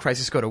to let a good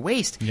crisis go to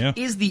waste. Yeah.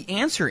 Is the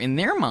answer in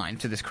their mind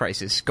to this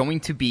crisis going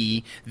to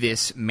be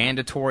this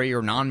mandatory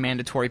or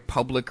non-mandatory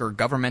public or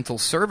governmental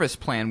service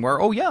plan where,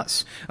 oh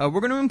yes, we're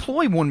going to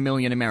employ 1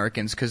 million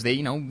Americans because they,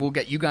 you know, we'll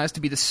get you guys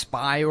to be the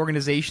spy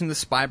organization, the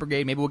spy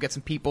brigade. Maybe we'll get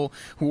some people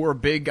who are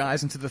big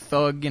guys into the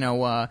thug, you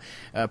know,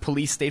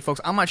 police state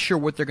folks. I'm not sure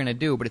what they're going to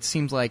do, but it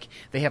seems like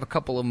they have a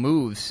couple of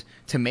moves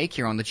to make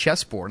here on the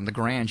chessboard, on the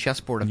grand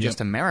chessboard of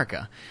just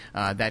America,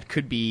 that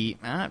could be,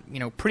 you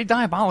know, pretty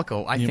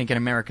diabolical, I think, in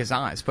America's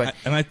eyes. But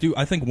I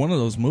think one of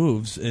those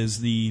moves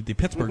is the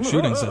Pittsburgh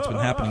shootings that's been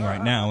happening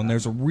right now, and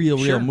there's a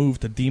real move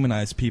to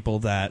demonize people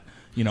that,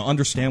 you know,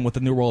 understand what the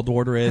New World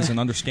Order is and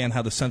understand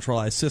how the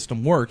centralized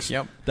system works.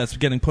 Yep. That's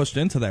getting pushed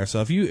into there.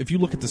 So if you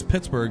look at this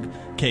Pittsburgh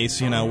case,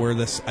 you know, where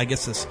this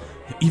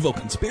evil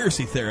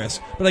conspiracy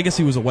theorist, but I guess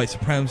he was a white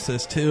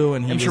supremacist too,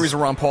 and I'm sure he's a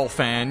Ron Paul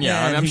fan.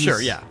 Yeah, I'm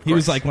sure. Yeah, he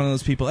was like one of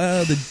those people.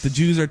 Oh, the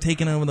Jews are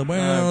taking over the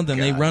world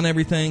and they run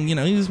everything. You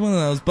know, he was one of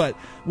those. But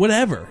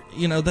whatever.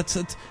 You know,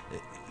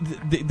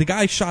 the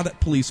guy shot at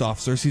police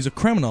officers. He's a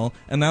criminal,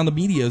 and now the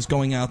media is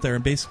going out there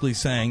and basically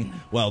saying,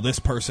 well, this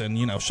person,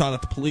 shot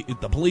at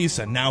the police,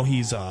 and now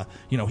he's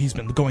he's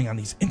been going on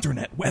these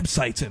internet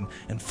websites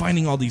and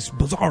finding all these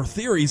bizarre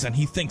theories, and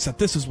he thinks that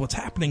this is what's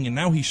happening, and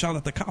now he shot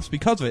at the cops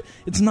because of it.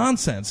 It's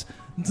nonsense.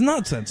 It's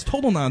nonsense.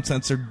 Total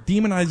nonsense. They're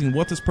demonizing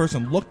what this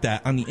person looked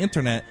at on the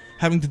internet,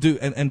 having to do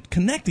and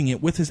connecting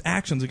it with his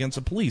actions against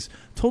the police.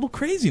 Total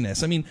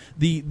craziness. I mean,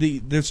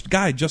 this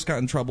guy just got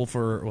in trouble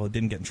he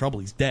didn't get in trouble.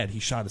 He's dead. He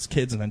shot his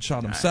kids and then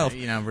shot himself.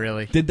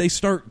 Really. Did they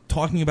start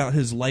talking about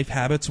his life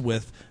habits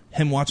with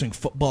him watching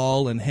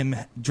football and him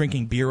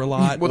drinking beer a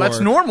lot? Well,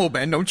 that's normal,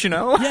 Ben, don't you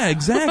know? Yeah,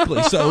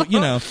 exactly. So,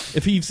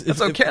 that's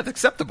okay, that's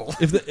acceptable.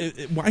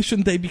 Why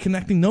shouldn't they be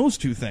connecting those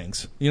two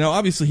things?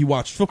 Obviously he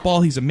watched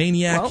football, he's a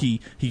maniac,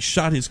 he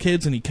shot his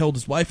kids and he killed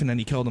his wife and then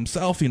he killed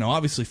himself.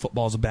 Obviously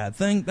football's a bad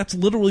thing. That's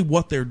literally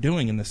what they're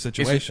doing in this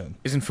situation.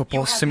 Isn't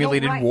football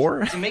simulated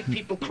war? To make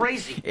people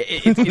crazy.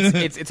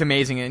 It's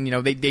amazing, and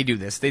they do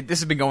this. This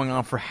has been going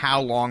on for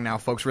how long now,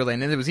 folks, really?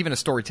 And there was even a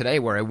story today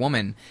where a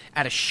woman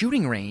at a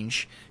shooting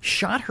range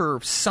shot her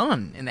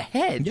son in the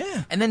head,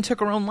 and then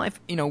took her own life.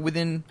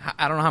 Within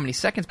I don't know how many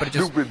seconds, but it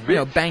just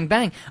bang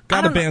bang.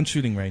 Gotta ban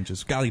shooting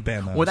ranges. Gotta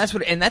ban those. Well,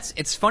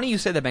 it's funny you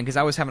said that, Ben, because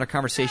I was having a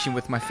conversation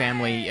with my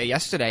family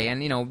yesterday,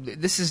 and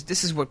this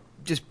is what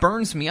just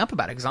burns me up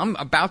about it, because I'm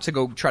about to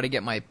go try to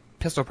get my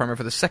pistol permit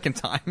for the second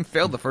time.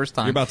 Failed the first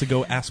time. You're about to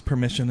go ask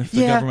permission if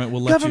the government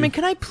will let you. Government,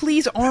 can I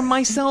please arm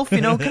myself?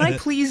 Can I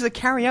please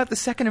carry out the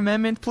Second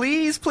Amendment?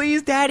 Please,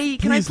 Daddy.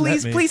 Can I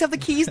please have the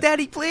keys,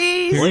 Daddy?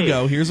 Please. Here you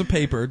go. Here's a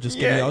paper. Just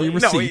give me all your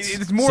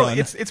receipts. No,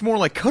 it's more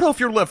like cut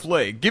off your left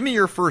leg. Give me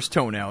your first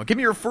toenail. Give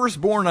me your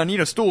firstborn. I need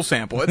a stool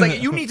sample. It's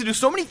like you need to do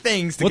so many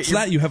things. What's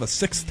that? You have a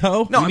sixth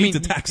toe? No, you need to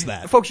tax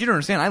that. Folks, you don't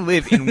understand. I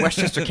live in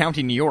Westchester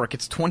County, New York.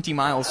 It's 20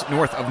 miles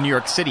north of New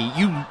York City.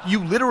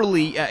 You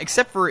literally,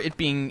 except for it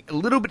being a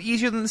little bit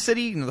easier than the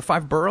city, the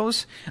 5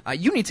 boroughs,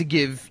 you need to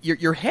give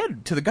your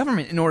head to the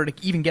government in order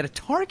to even get a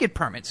target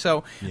permit.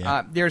 So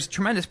there's a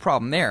tremendous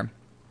problem there.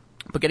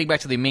 But getting back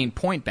to the main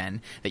point,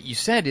 Ben, that you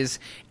said is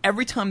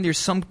every time there's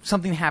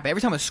something happen,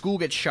 every time a school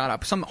gets shot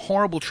up, some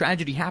horrible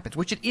tragedy happens,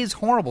 which it is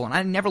horrible, and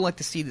I never like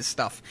to see this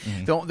stuff.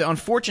 Mm-hmm. The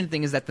unfortunate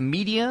thing is that the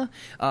media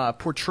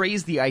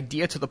portrays the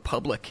idea to the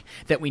public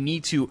that we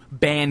need to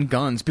ban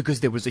guns because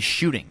there was a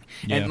shooting.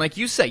 Yeah. And like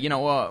you say,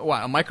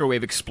 a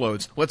microwave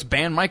explodes, let's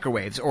ban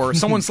microwaves. Or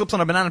someone slips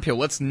on a banana peel,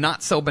 let's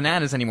not sell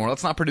bananas anymore,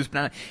 let's not produce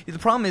bananas. The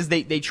problem is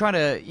they try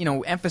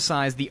to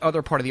emphasize the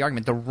other part of the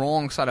argument, the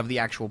wrong side of the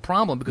actual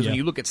problem, because when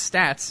you look at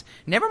stats,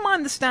 never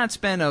mind the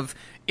stats, Ben, of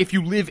if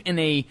you live in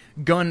a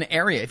gun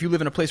area, if you live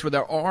in a place where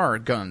there are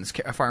guns,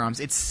 firearms,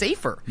 it's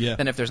safer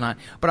than if there's not.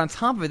 But on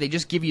top of it, they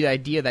just give you the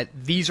idea that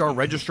these are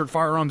registered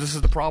firearms, this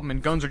is the problem,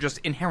 and guns are just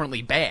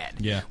inherently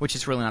bad, which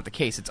is really not the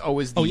case. It's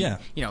always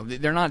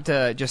they're not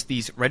just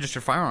these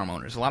registered firearm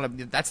owners.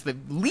 That's the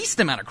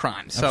least amount of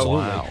crime. So,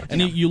 absolutely.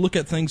 And you look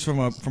at things from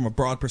a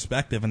broad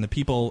perspective, and the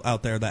people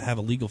out there that have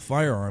illegal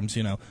firearms,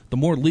 the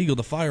more legal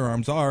the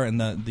firearms are,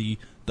 and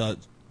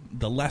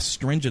the less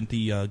stringent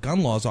the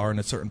gun laws are in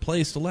a certain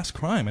place, the less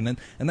crime, and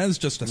that is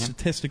just a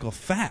statistical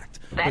fact.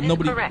 That but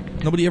is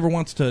correct. Nobody ever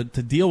wants to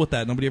deal with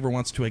that. Nobody ever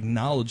wants to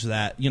acknowledge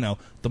that.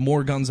 The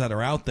more guns that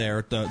are out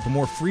there, the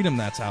more freedom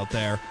that's out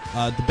there,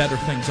 the better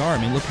things are. I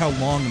mean, look how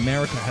long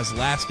America has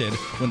lasted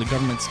when the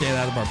government stayed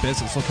out of our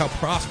business. Look how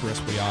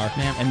prosperous we are,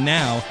 and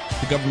now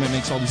the government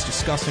makes all these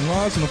disgusting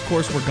laws, and of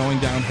course we're going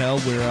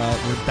downhill. We're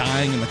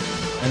dying, and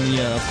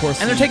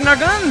they're taking our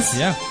guns.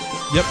 Yeah.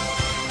 Yep.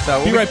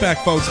 So be right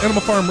back, folks.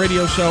 Animal Farm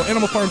Radio Show.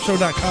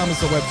 AnimalFarmShow.com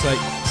is the website.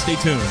 Stay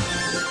tuned.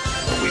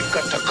 We've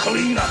got to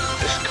clean up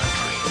this country.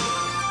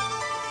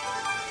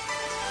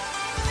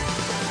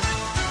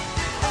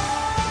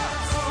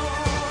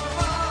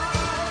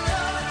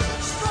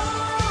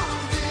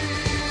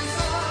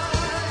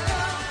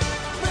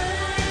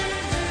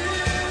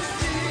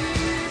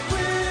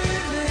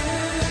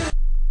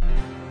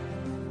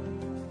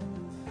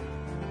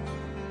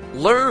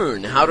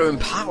 Learn how to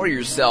empower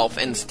yourself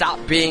and stop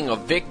being a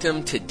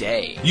victim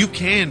today. You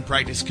can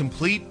practice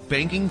complete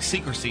banking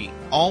secrecy,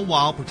 all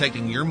while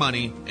protecting your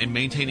money and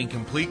maintaining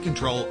complete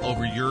control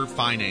over your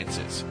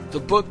finances. The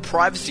book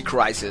Privacy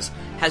Crisis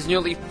has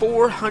nearly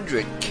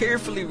 400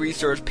 carefully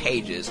researched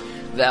pages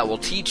that will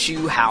teach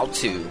you how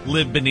to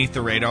live beneath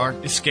the radar,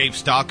 escape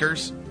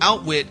stalkers,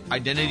 outwit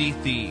identity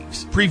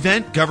thieves,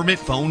 prevent government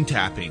phone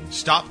tapping,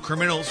 stop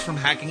criminals from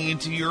hacking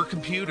into your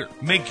computer,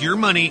 make your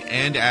money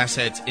and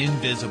assets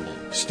invisible,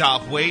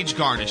 stop wage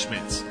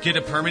garnishments, get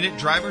a permanent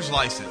driver's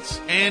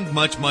license, and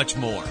much, much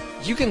more.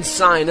 You can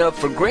sign up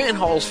for Grant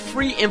Hall's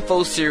free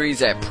info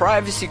series at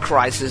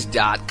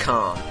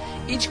privacycrisis.com.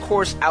 Each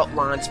course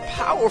outlines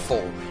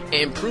powerful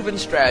and proven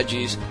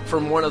strategies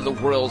from one of the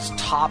world's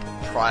top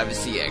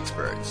privacy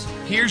experts.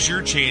 Here's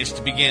your chance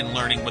to begin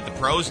learning what the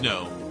pros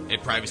know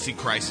at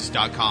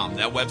privacycrisis.com.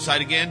 That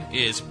website again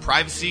is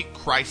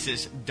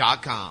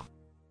privacycrisis.com.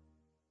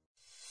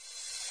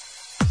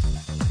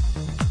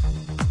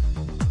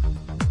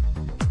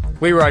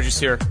 Lee Rogers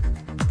here.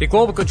 The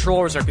global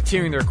controllers are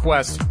continuing their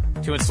quest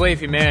to enslave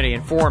humanity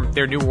and form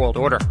their new world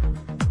order.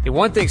 The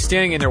one thing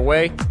standing in their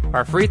way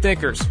are free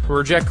thinkers who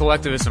reject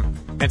collectivism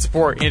and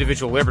support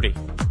individual liberty.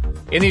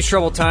 In these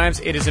troubled times,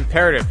 it is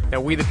imperative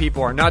that we the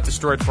people are not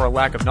destroyed for a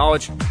lack of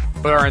knowledge,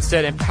 but are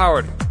instead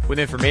empowered with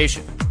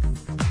information.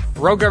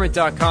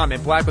 RogueGovernment.com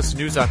and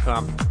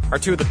BlacklistedNews.com are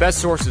two of the best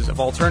sources of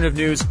alternative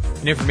news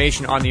and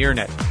information on the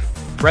internet.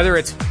 Whether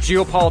it's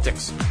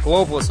geopolitics,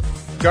 globalism,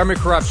 government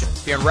corruption,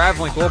 the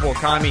unraveling global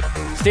economy,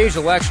 staged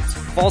elections,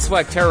 false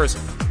flag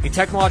terrorism, the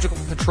technological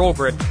control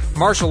grid,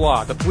 martial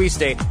law, the police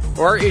state,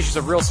 or issues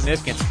of real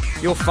significance,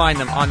 you'll find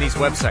them on these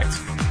websites.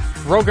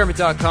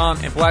 RogueGovernment.com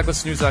and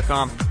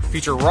BlacklistedNews.com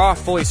feature raw,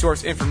 fully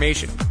sourced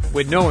information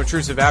with no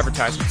intrusive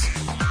advertisements.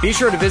 Be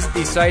sure to visit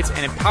these sites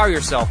and empower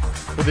yourself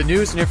with the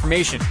news and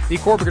information the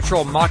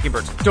corporate-controlled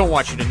mockingbirds don't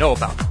want you to know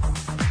about.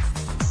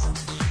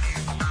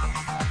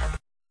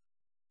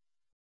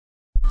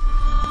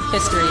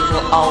 History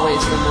will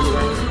always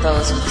remember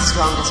those with the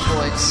strongest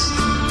voice.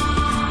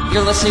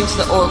 You're listening to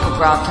the Oracle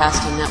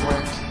Broadcasting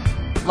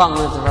Network. Long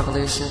live the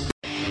revolution.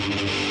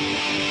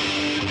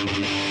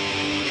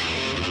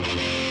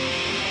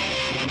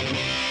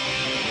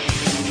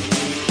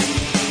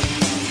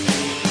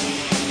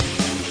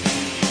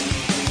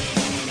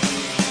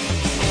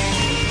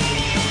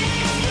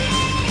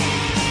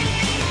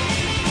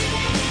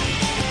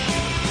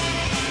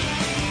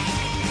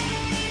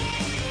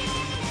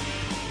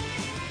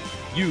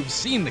 You've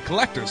seen the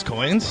collector's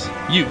coins.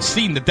 You've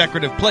seen the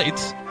decorative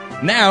plates.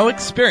 Now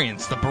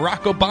experience the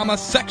Barack Obama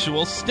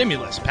Sexual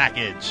Stimulus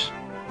Package.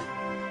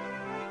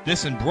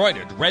 This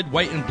embroidered red,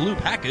 white, and blue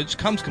package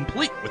comes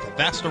complete with a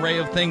vast array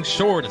of things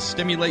sure to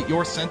stimulate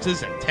your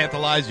senses and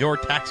tantalize your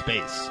tax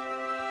base.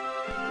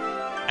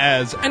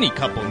 As any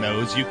couple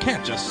knows, you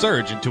can't just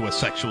surge into a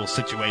sexual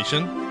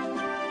situation.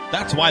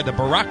 That's why the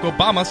Barack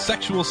Obama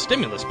Sexual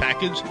Stimulus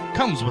Package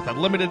comes with a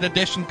limited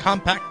edition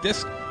compact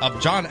disc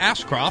of John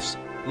Ashcroft's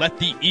Let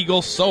the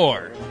Eagle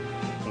Soar.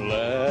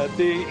 Let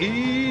the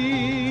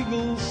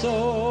eagle soar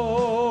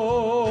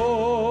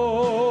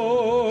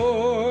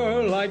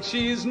like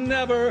she's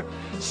never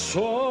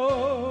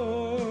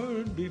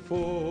soared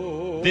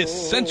before.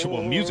 This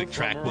sensual music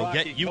track will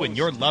get you and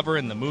your lover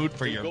in the mood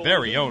for your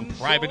very own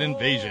private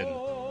invasion.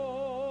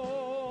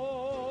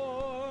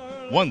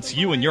 Once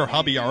you and your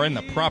hubby are in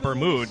the proper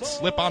mood,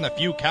 slip on a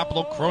few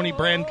Capital Crony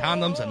brand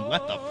condoms and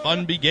let the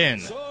fun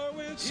begin.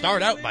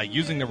 Start out by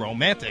using the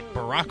romantic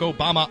Barack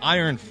Obama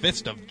Iron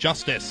Fist of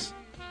Justice.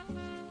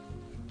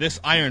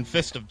 This Iron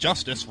Fist of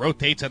Justice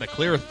rotates at a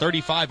clear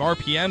 35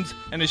 RPMs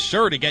and is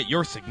sure to get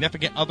your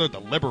significant other the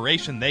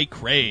liberation they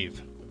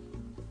crave.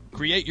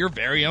 Create your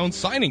very own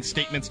signing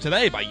statements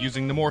today by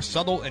using the more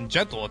subtle and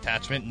gentle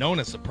attachment known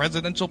as the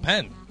presidential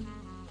pen.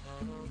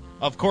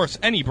 Of course,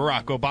 any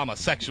Barack Obama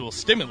sexual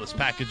stimulus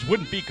package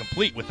wouldn't be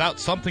complete without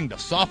something to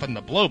soften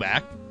the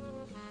blowback.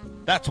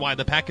 That's why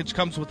the package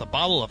comes with a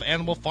bottle of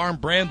Animal Farm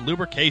brand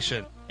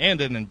lubrication and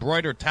an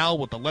embroidered towel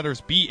with the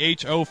letters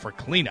BHO for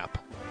cleanup.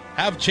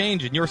 Have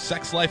change in your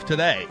sex life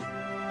today.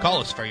 Call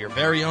us for your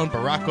very own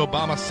Barack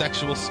Obama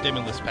sexual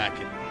stimulus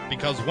packet.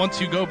 Because once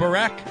you go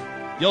Barack,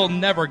 you'll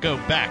never go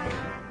back.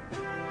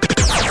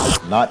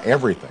 Not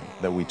everything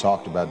that we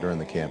talked about during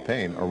the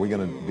campaign are we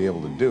going to be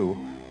able to do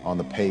on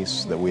the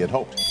pace that we had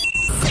hoped.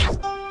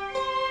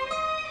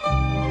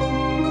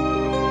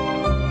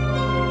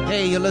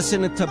 Hey, you're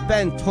listening to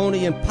Ben,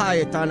 Tony, and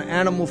Pyatt on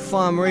Animal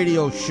Farm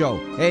Radio Show.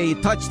 Hey,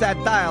 you touch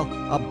that dial,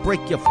 I'll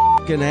break your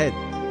f***ing head.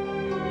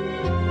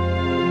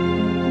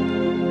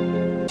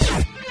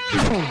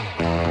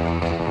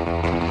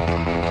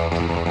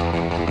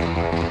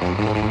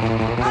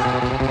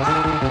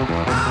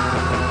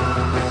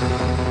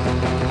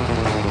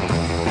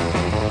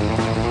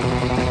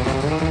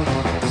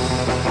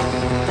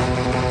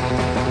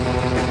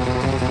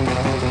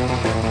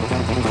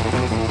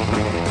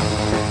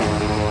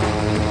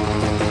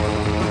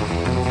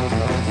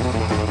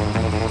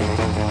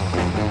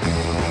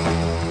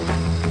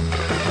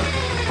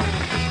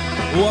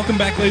 Welcome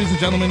back, ladies and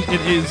gentlemen.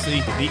 It is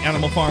the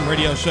Animal Farm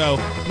Radio Show.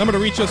 Number to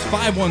reach us,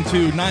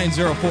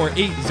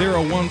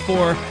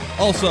 512-904-8014.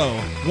 Also,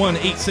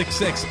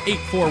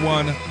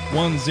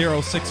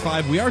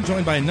 1-866-841-1065. We are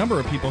joined by a number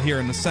of people here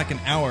in the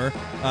second hour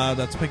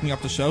that's picking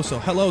up the show. So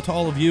hello to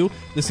all of you.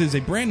 This is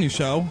a brand new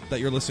show that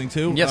you're listening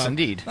to. Yes,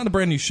 indeed. Not a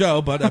brand new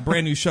show, but a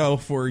brand new show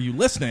for you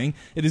listening.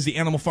 It is the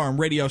Animal Farm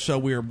Radio Show.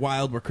 We are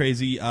wild. We're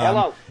crazy.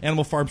 Hello.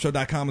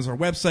 AnimalFarmShow.com is our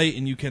website,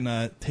 and you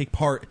can take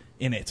part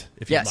in it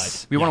if you'd like.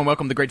 We want to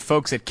welcome the great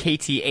folks at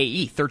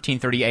KTAE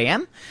 1330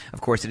 AM. Of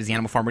course, it is the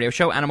Animal Farm Radio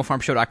Show,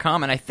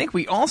 AnimalFarmShow.com, and I think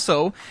we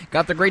also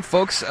got the great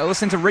folks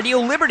listening to Radio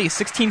Liberty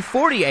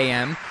 1640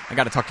 AM. I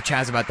got to talk to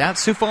Chaz about that.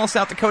 Sioux Falls,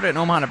 South Dakota, and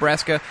Omaha,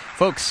 Nebraska.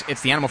 Folks,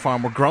 it's the Animal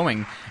Farm. We're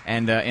growing,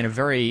 and in a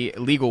very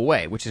legal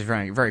way, which is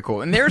very, very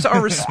cool. And there's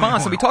our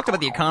response. So we talked about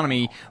the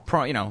economy,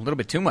 a little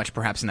bit too much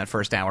perhaps in that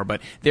first hour,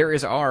 but there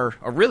is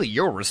really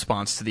your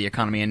response to the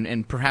economy,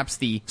 and perhaps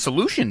the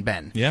solution,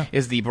 Ben,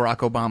 is the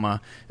Barack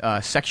Obama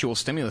sexual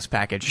stimulus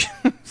package.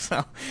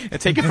 So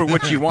take it for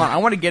what you want. I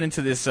want to get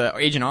into this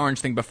Agent Orange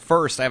thing, but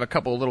first I have a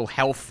couple of little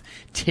health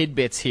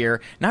tidbits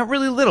here. Not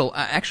really little,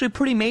 actually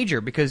pretty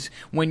major, because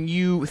when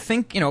you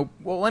think,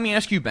 well, let me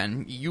ask you,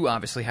 Ben. You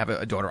obviously have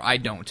a daughter. I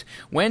don't.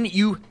 When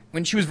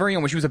she was very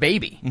young, when she was a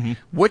baby,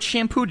 what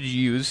shampoo did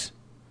you use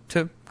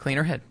to clean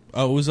her head?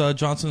 Oh, it was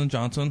Johnson &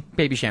 Johnson.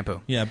 Baby shampoo.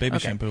 Yeah, baby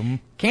shampoo.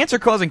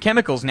 Cancer-causing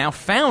chemicals now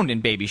found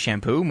in baby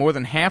shampoo. More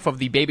than half of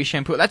the baby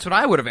shampoo. That's what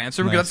I would have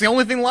answered, because that's the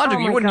only thing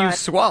logical. You wouldn't use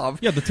Suave.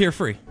 Yeah, the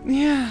tear-free.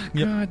 Yeah,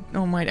 God.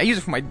 Oh, my. I use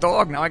it for my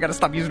dog now. I got to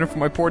stop using it for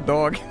my poor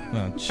dog.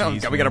 Oh,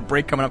 jeez. God, we got a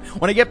break coming up.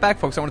 When I get back,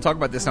 folks, I want to talk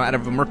about this now out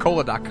of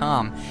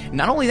Mercola.com.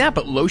 Not only that,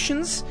 but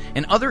lotions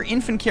and other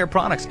infant care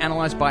products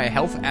analyzed by a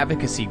health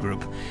advocacy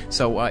group.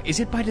 So,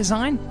 is it by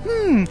design?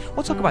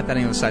 We'll talk about that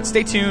on the other side.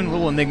 Stay tuned, a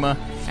little enigma,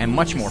 and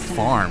much more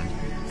farm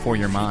for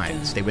your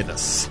mind. Stay with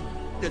us.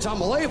 It's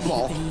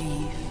unbelievable. If you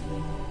believe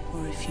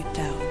or if you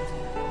doubt,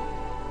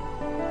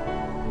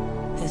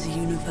 there's a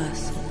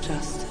universal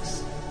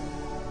justice,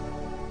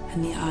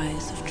 and the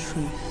eyes of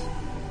truth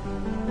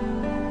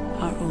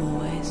are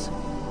always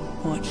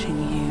watching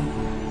you.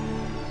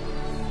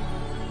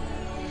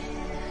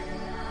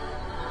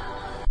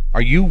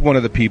 Are you one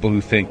of the people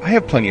who think, I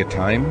have plenty of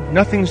time,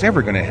 nothing's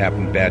ever going to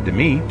happen bad to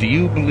me? Do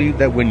you believe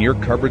that when your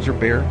cupboards are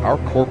bare, our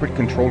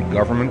corporate-controlled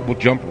government will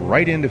jump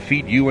right in to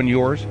feed you and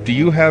yours? Do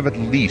you have at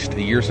least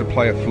a year's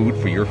supply of food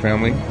for your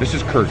family? This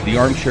is Kurt, the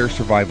armchair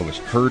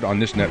survivalist, heard on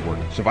this network.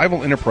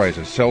 Survival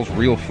Enterprises sells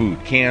real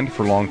food, canned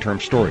for long-term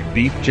storage.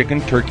 Beef,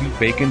 chicken, turkey,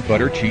 bacon,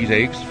 butter, cheese,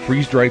 eggs,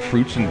 freeze-dried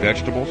fruits and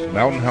vegetables,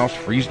 Mountain House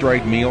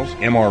freeze-dried meals,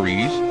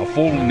 MREs, a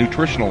full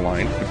nutritional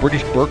line, the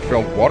British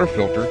Berkefeld water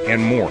filter,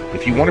 and more.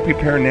 If you want to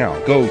prepare now,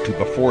 go to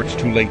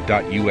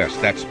beforeitstoolate.us.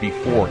 That's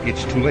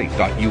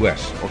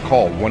beforeitstoolate.us. Or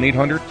call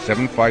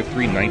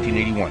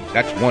 1-800-753-1981.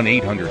 That's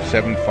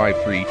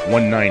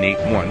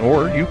 1-800-753-1981.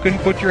 Or you can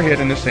put your head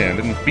in the sand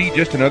and be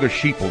just another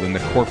sheeple in the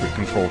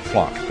corporate-controlled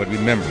flock. But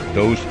remember,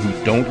 those who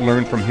don't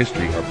learn from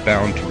history are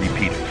bound to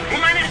repeat it.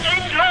 Meine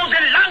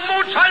endlose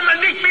Langmut soll man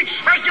nicht mit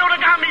Schwäche oder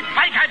gar mit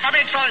Feigheit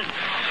verwechseln.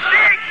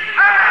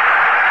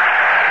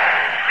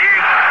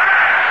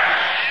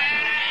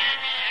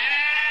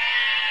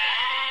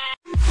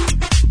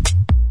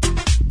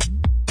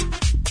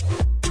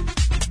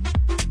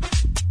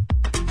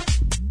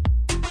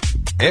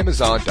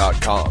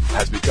 Amazon.com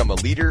has become a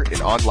leader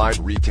in online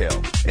retail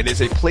and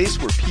is a place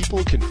where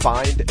people can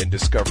find and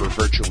discover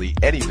virtually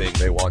anything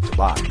they want to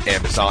buy.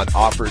 Amazon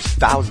offers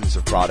thousands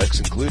of products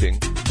including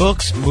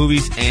books,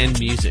 movies, and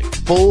music,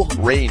 full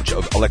range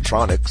of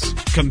electronics,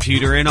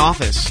 computer and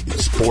office,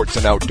 sports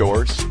and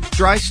outdoors,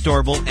 dry,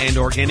 storable, and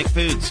organic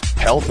foods,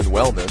 health and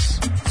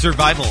wellness,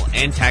 survival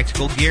and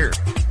tactical gear,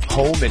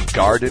 home and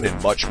garden,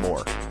 and much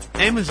more.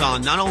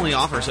 Amazon not only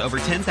offers over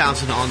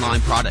 10,000 online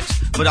products,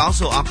 but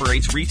also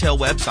operates retail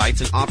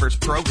websites and offers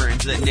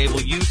programs that enable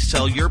you to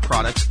sell your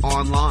products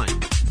online.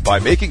 By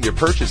making your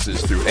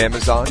purchases through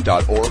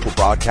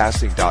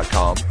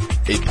Amazon.oraclebroadcasting.com,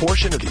 a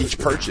portion of each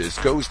purchase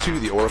goes to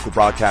the Oracle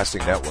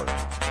Broadcasting Network.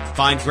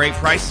 Find great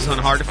prices on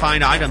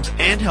hard-to-find items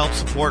and help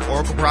support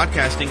Oracle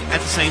Broadcasting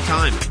at the same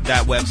time.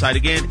 That website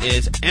again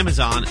is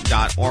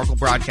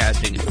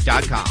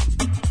Amazon.oraclebroadcasting.com.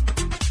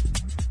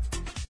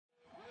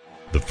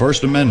 The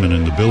First Amendment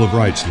in the Bill of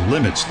Rights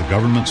limits the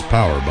government's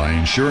power by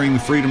ensuring the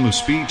freedom of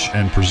speech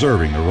and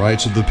preserving the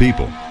rights of the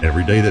people.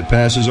 Every day that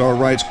passes, our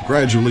rights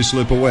gradually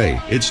slip away.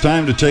 It's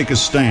time to take a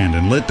stand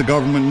and let the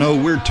government know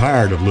we're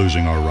tired of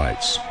losing our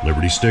rights.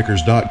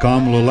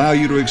 LibertyStickers.com will allow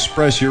you to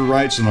express your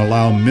rights and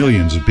allow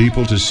millions of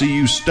people to see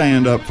you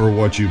stand up for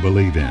what you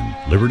believe in.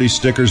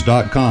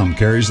 LibertyStickers.com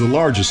carries the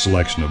largest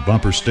selection of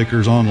bumper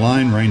stickers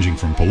online, ranging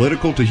from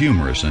political to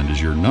humorous, and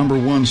is your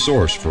 #1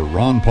 source for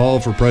Ron Paul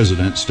for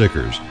President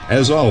stickers.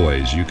 As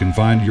always, you can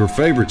find your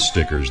favorite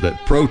stickers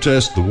that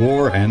protest the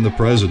war and the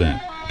president.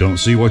 Don't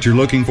see what you're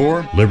looking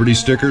for? Liberty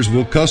Stickers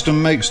will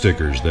custom make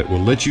stickers that will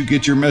let you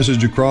get your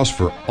message across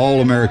for all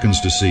Americans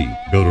to see.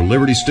 Go to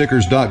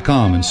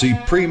LibertyStickers.com and see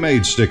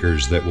pre-made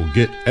stickers that will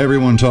get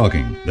everyone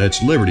talking. That's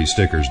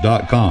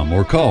LibertyStickers.com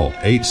or call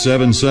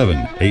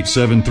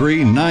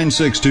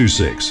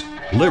 877-873-9626.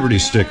 Liberty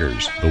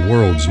Stickers, the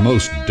world's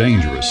most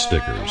dangerous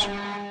stickers.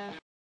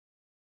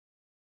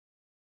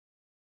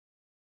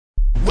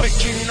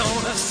 Working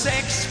on a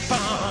sex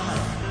farm,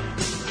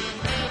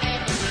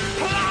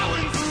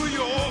 plowing through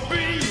your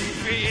bean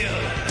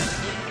field,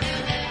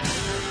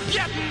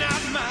 getting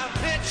out my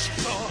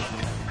pitchfork,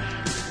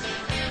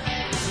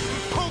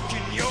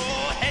 poking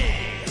your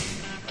head.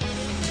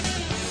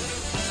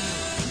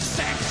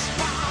 Sex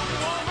farm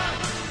woman.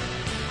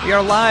 We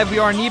are live, we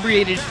are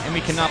inebriated, and we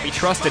cannot be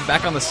trusted.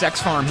 Back on the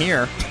sex farm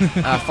here.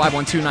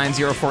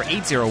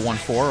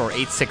 512-904-8014 or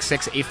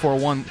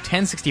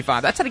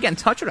 866-841-1065. That's how to get in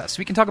touch with us.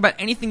 We can talk about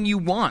anything you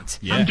want.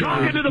 Yeah. I'm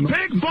talking to the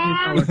pig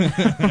farm.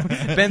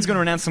 Ben's going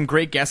to announce some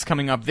great guests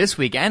coming up this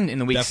week and in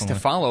the weeks to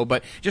follow.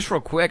 But just real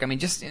quick, I mean,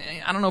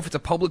 I don't know if it's a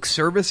public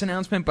service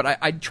announcement, but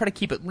I try to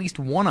keep at least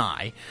one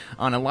eye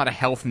on a lot of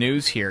health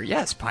news here.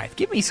 Yes, Pyth,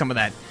 give me some of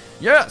that.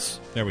 Yes.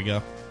 There we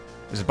go.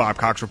 This is Bob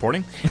Cox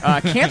reporting.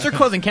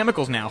 Cancer-causing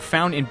chemicals now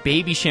found in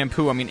baby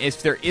shampoo. I mean,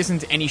 if there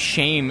isn't any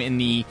shame in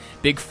the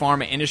big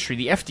pharma industry,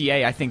 the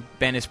FDA, I think,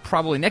 Ben, is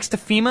probably, next to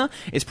FEMA,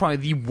 is probably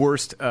the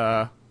worst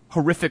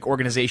horrific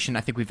organization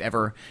I think we've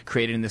ever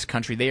created in this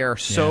country. They are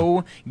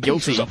so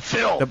guilty.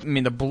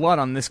 The blood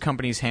on this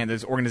company's hand,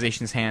 this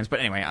organization's hands. But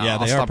anyway, yeah, I'll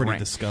they stop are pretty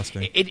ranting.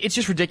 disgusting. It's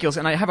just ridiculous.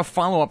 And I have a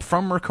follow-up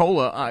from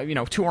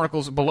Mercola, 2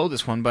 articles below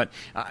this one, but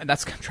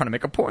that's I'm trying to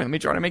make a point. Let me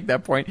try to make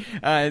that point.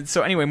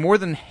 So anyway, more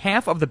than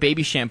half of the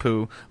baby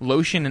shampoo,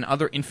 lotion, and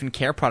other infant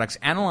care products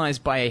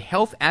analyzed by a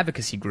health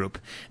advocacy group,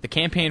 the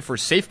Campaign for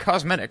Safe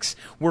Cosmetics,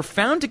 were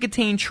found to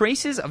contain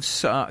trace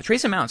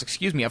amounts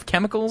of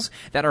chemicals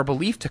that are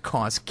believed to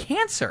cause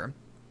cancer.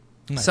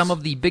 Nice. Some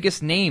of the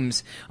biggest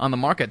names on the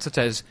market, such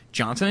as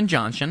Johnson &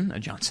 Johnson,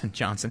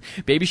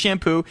 baby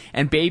shampoo,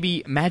 and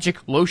baby magic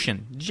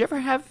lotion. Did you ever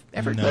have...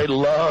 No. They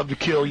love to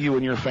kill you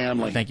and your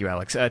family. Thank you,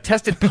 Alex.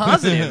 Tested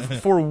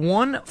positive for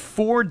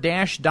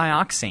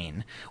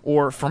 1,4-dioxane,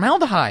 or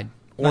formaldehyde,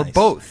 or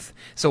both.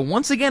 So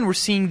once again, we're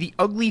seeing the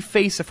ugly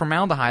face of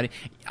formaldehyde.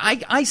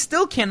 I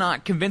still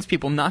cannot convince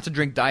people not to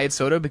drink diet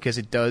soda because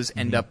it does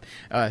end up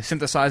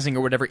synthesizing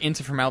or whatever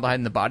into formaldehyde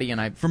in the body.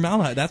 And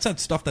formaldehyde, that's that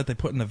stuff that they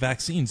put in the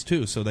vaccines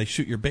too, so they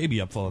shoot your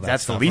baby up full of that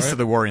That's stuff, the least right? of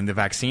the worry in the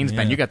vaccines,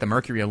 Ben. You got the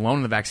mercury alone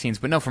in the vaccines.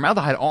 But no,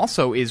 formaldehyde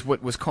also is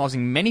what was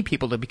causing many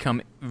people to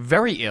become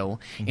very ill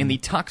in the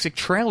toxic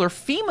trailer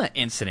FEMA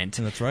incident.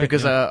 That's right.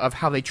 Because of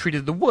how they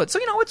treated the wood. So,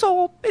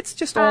 it's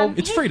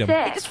freedom.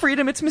 It's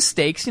freedom. It's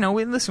mistakes.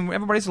 Listen,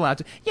 everybody's allowed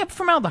to. Yeah, but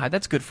formaldehyde,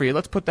 that's good for you.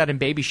 Let's put that in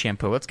baby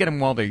shampoo. Let's get them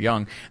while they're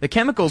young. The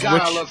chemicals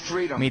God, I love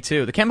freedom. Me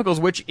too. The chemicals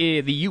which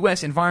the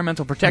U.S.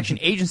 Environmental Protection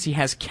Agency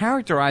has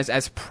characterized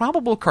as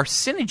probable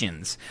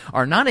carcinogens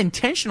are not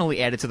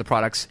intentionally added to the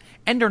products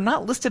and are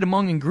not listed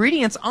among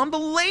ingredients on the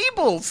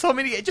label. So,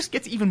 it just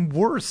gets even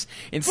worse.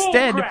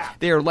 Instead,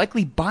 they are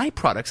likely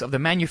byproducts of the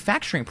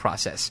manufacturing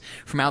process.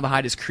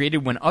 Formaldehyde is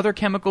created when other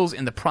chemicals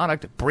in the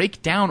product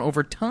break down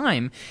over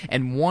time,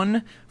 and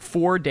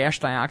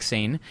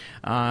 1,4-dioxane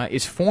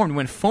is formed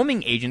when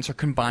foaming agents are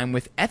combined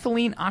with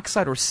ethylene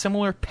oxide or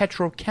similar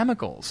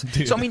petrochemicals.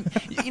 Dude. So,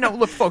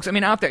 look, folks,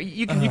 out there,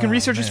 you can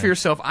research this for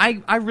yourself.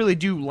 I really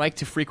do like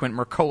to frequent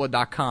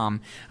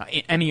Mercola.com,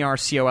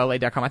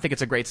 MERCOLA.com. I think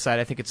it's a great site.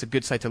 I think it's a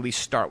good site to at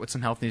least start with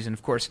some health news and,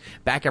 of course,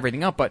 back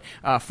everything up. But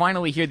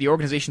finally here, the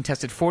organization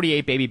tested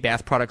 48 baby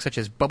bath products such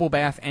as bubble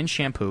bath and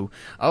shampoo.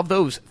 Of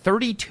those,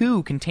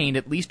 32 contained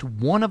at least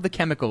one of the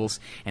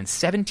chemicals, and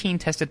 17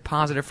 tested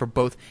positive for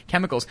both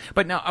chemicals.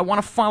 But now I want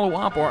to follow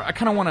up, or I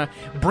kind of want to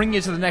bring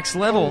you to the next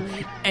level.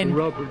 And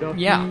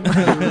yeah.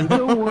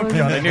 God,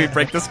 I knew you'd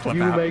break this clip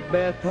out. Make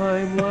bath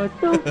time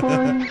lots of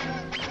fun.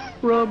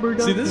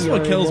 See, this is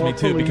what kills me,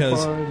 too,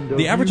 because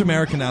the average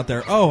American out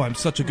there, I'm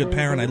such a good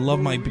parent, I love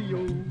my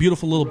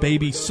beautiful little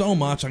baby so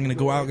much, I'm going to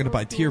go out, I'm going to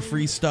buy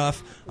tear-free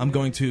stuff, I'm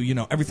going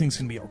to, everything's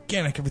going to be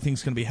organic,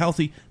 everything's going to be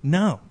healthy.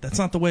 No, that's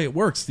not the way it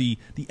works. The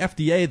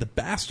FDA, the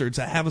bastards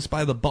that have us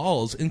by the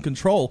balls in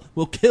control,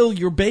 will kill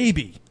your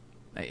baby.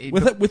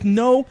 With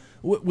no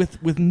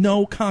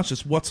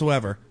conscience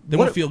whatsoever. They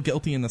won't feel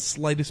guilty in the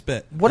slightest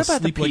bit. What They'll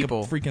about the sleep like a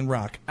people? freaking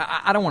rock.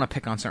 I don't want to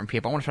pick on certain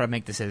people. I want to try to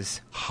make this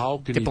as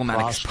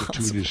diplomatic as possible. How can he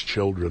prostitute his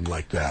children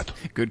like that?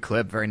 Good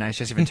clip. Very nice,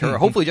 Jesse Ventura.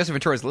 Hopefully Jesse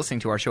Ventura is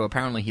listening to our show.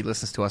 Apparently he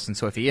listens to us, and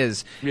so if he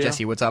is,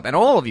 Jesse, what's up? And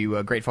all of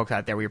you great folks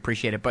out there, we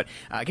appreciate it. But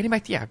getting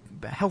back to,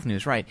 health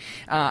news, right.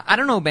 I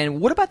don't know,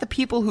 Ben, what about the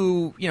people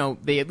who,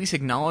 they at least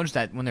acknowledge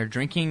that when they're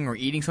drinking or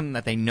eating something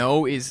that they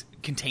know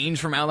contains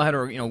formaldehyde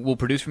or, will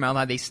produce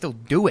formaldehyde, they still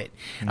do it.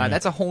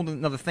 That's a whole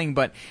other thing,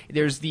 but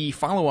there's the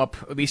follow-up,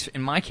 at least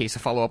in my case, a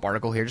follow-up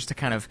article here just to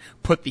kind of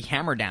put the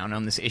hammer down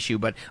on this issue,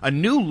 but a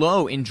new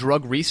low in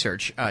drug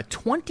research,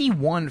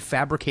 21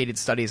 fabricated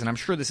studies, and I'm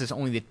sure this is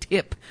only the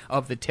tip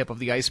of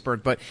the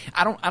iceberg, but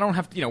I don't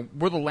have to,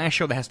 we're the last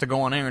show that has to go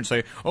on air and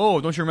say,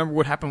 don't you remember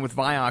what happened with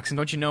Vioxx, and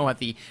don't you know that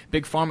the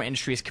big pharma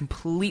industry is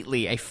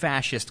completely a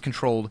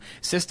fascist-controlled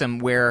system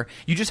where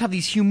you just have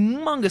these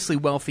humongously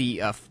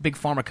wealthy big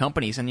pharma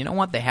companies, and you know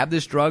what? They have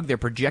this drug, their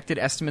projected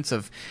estimates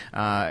of,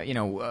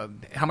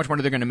 how much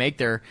money they're going to make,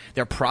 their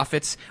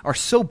profits are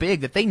so big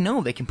that they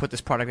know they can put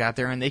this product out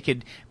there and they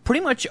could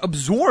pretty much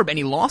absorb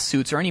any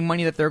lawsuits or any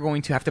money that they're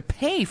going to have to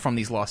pay from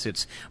these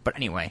lawsuits. But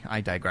anyway,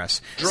 I digress.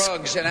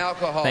 Drugs and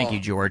alcohol. Thank you,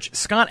 George.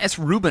 Scott S.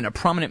 Rubin, a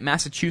prominent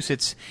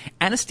Massachusetts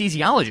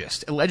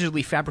anesthesiologist,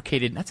 allegedly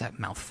fabricated, that's a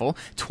mouthful,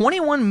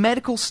 21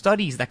 medical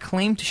studies that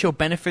claim to show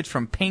benefits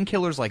from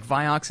painkillers like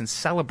Vioxx and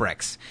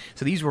Celebrex.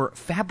 So these were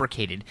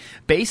fabricated.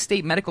 Bay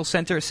State Medical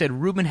Center said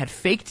Rubin had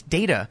faked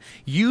data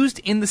used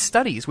in the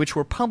studies, which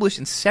were published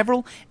in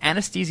several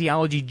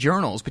anesthesiology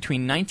journals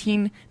between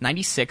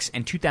 1996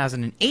 and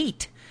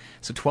 2008.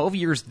 So 12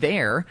 years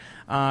there.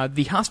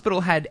 The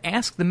hospital had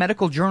asked the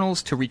medical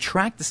journals to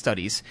retract the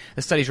studies.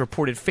 The studies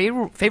reported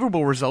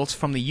favorable results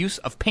from the use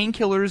of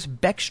painkillers,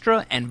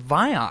 Bextra, and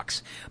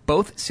Vioxx,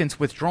 both since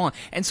withdrawn.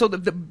 And so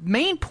the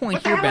main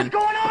point here, Ben,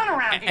 going on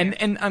around here?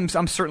 and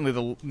I'm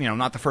certainly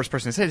not the first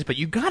person to say this, but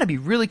you got to be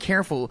really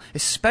careful,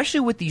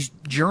 especially with these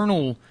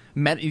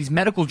these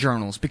medical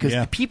journals, because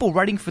the people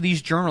writing for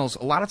these journals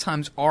a lot of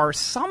times are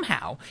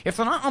somehow, if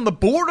they're not on the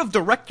board of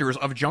directors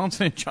of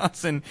Johnson &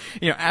 Johnson,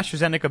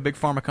 AstraZeneca, big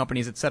pharma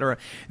companies, etc.,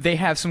 they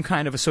have some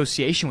kind of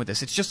association with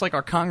this. It's just like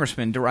our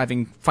congressman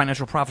deriving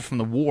financial profit from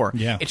the war.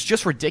 Yeah. It's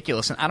just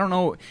ridiculous, and I don't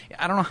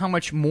know how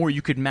much more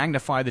you could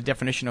magnify the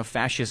definition of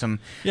fascism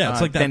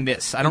it's like than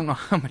this. I don't know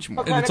how much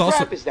more. And it's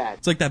also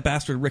it's like that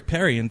bastard Rick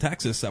Perry in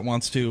Texas that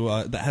wants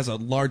to that has a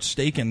large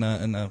stake in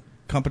a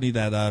company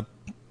that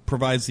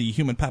provides the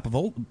human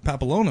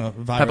papilloma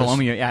virus.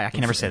 Papilloma, yeah, I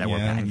can never say that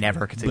word. I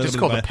never could say. It's just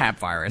called the pap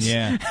virus.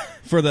 Yeah,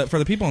 for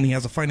the people, and he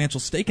has a financial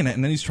stake in it,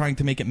 and then he's trying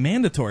to make it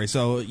mandatory.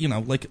 So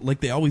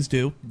like they always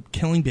do,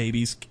 killing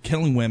babies,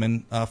 killing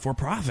women for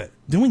profit,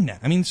 doing that.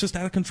 I mean, it's just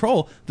out of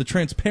control. The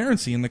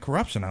transparency and the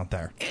corruption out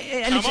there.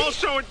 And I'm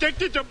also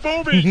addicted to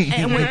boobies.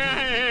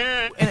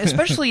 And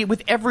especially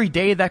with every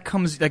day that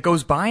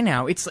goes by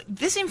now, it's like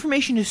this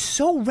information is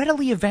so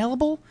readily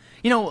available.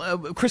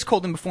 Chris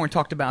called in before and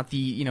talked about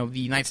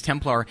the Knights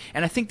Templar,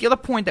 and I think the other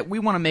point that we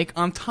want to make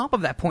on top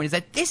of that point is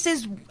that this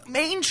is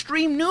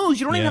mainstream news.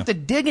 You don't even have to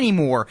dig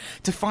anymore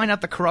to find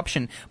out the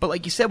corruption. But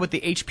like you said, with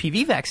the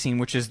HPV vaccine,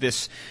 which is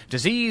this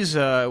disease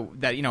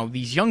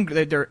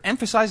that they're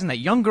emphasizing that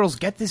young girls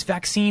get this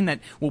vaccine that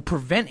will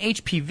prevent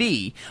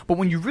HPV. But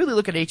when you really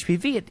look at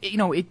HPV,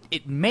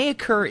 it may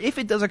occur. If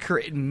it does occur,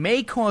 it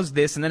may cause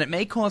this, and then it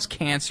may cause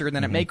cancer, and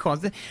then it may cause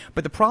this.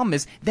 But the problem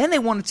is, then they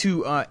wanted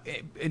to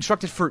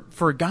instruct it for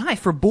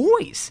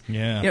boys.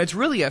 Yeah. It's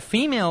really a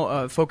female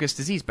focused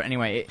disease. But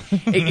anyway,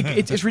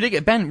 it's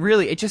ridiculous. Ben,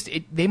 really,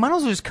 they might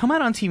as well just come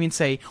out on TV and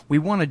say, we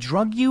want to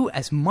drug you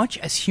as much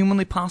as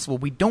humanly possible.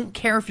 We don't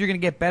care if you're going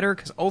to get better,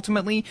 because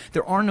ultimately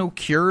there are no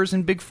cures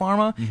in big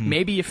pharma.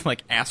 Maybe if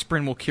like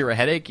aspirin will cure a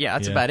headache,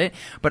 that's about it.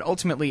 But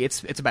ultimately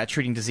it's about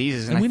treating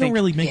diseases. And we don't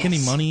really make any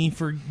money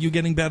for you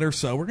getting better,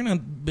 so we're going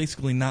to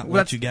basically not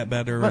let you get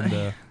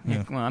better.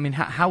 Well, I mean,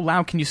 how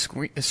loud can you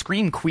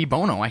scream cui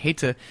bono? I hate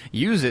to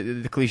use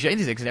it, the cliche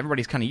these days, because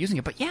everybody's kind of using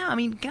it. But yeah, I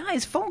mean,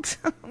 guys, folks,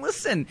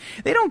 listen,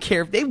 they don't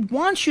care. They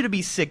want you to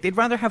be sick. They'd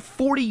rather have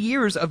 40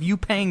 years of you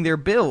paying their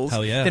bills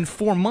than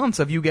 4 months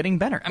of you getting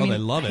better. I mean, they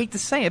love it. I hate to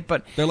say it,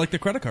 but they're like the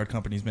credit card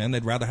companies, man.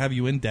 They'd rather have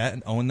you in debt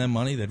and owing them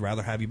money. They'd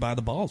rather have you buy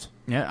the balls.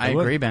 Yeah, I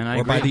agree, Ben. I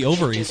agree. Or buy the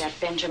ovaries. Do that,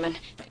 Benjamin.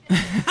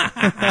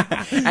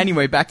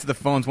 Anyway, back to the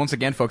phones once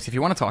again, folks. If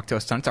you want to talk to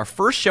us, it's our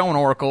first show in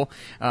Oracle.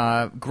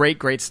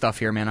 Great stuff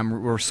here,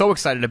 man. We're so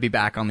excited to be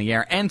back on the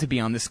air and to be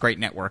on this great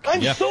network.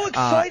 I'm so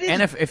excited.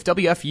 And if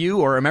WFU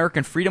or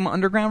American Freedom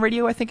Underground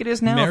Radio, I think it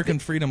is now. American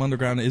Freedom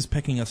Underground is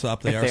picking us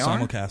up. They are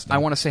simulcasting. I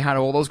want to say hi to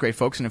all those great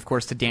folks, and of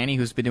course to Danny,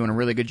 who's been doing a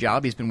really good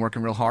job. He's been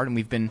working real hard, and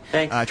we've been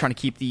trying to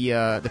keep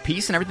the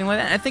peace and everything like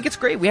that. And I think it's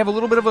great. We have a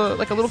little bit of a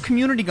little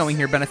community going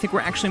here, Ben. I think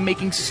we're actually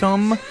making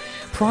some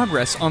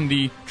progress on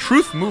the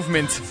truth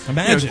movement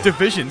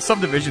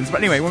subdivisions. But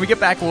anyway, when we get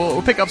back,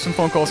 we'll pick up some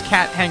phone calls.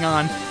 Kat, hang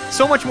on.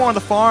 So much more on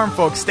the farm,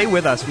 folks. Stay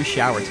with us. We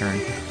shall return.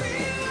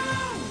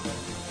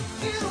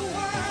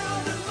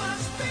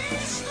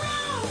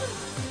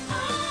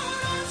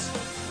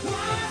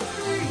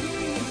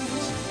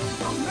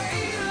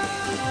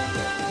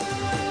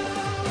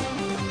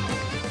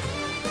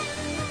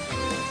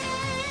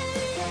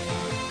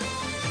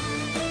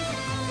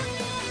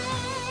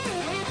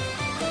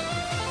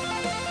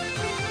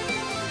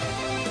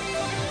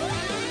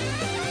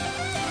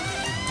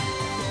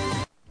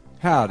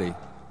 Howdy.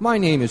 My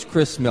name is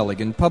Chris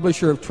Milligan,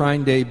 publisher of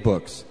Trine Day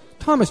Books.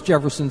 Thomas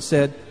Jefferson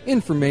said,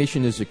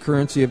 information is the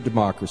currency of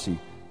democracy.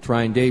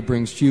 Trine Day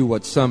brings to you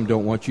what some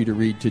don't want you to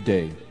read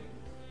today.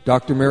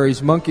 Dr.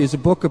 Mary's Monkey is a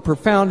book of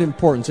profound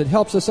importance. It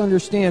helps us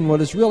understand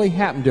what has really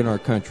happened in our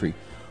country.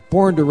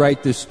 Born to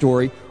write this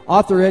story,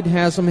 author Ed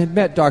Haslam had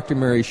met Dr.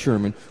 Mary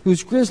Sherman,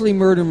 whose grisly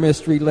murder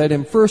mystery led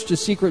him first to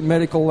secret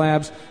medical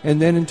labs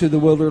and then into the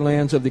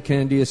wilderlands of the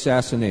Kennedy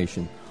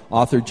assassination.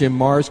 Author Jim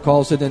Marrs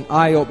calls it an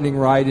eye-opening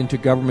ride into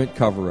government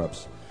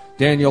cover-ups.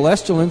 Daniel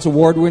Estulin's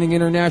award-winning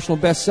international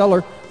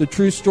bestseller, The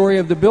True Story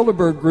of the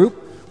Bilderberg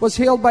Group, was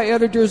hailed by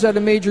editors at a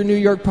major New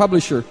York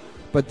publisher,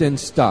 but then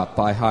stopped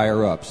by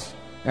higher-ups.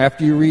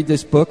 After you read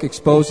this book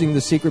exposing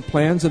the secret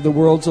plans of the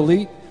world's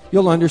elite,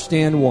 you'll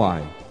understand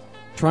why.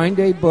 Trine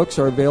Day books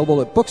are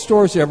available at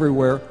bookstores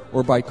everywhere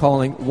or by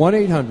calling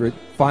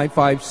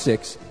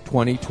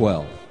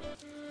 1-800-556-2012.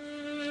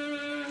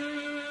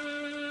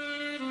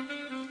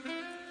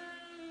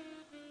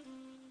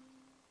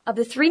 Of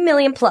the 3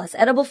 million plus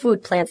edible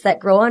food plants that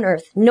grow on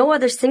Earth, no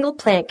other single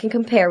plant can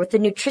compare with the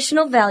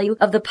nutritional value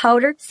of the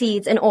powder,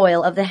 seeds, and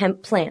oil of the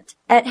hemp plant.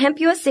 At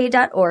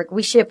hempusa.org,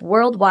 we ship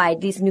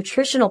worldwide these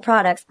nutritional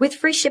products with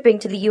free shipping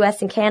to the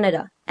U.S. and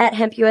Canada. At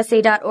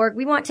hempusa.org,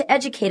 we want to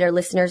educate our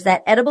listeners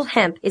that edible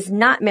hemp is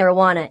not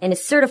marijuana and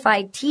is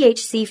certified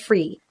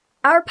THC-free.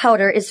 Our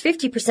powder is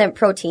 50%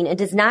 protein and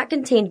does not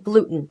contain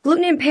gluten.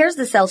 Gluten impairs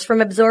the cells from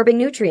absorbing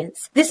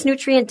nutrients. This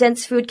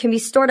nutrient-dense food can be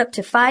stored up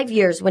to 5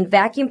 years when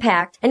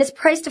vacuum-packed and is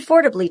priced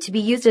affordably to be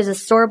used as a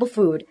storable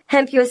food.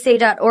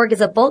 HempUSA.org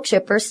is a bulk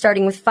shipper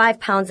starting with 5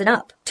 pounds and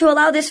up. To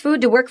allow this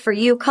food to work for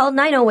you, call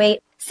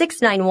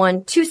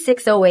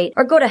 908-691-2608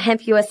 or go to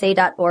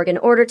HempUSA.org and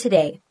order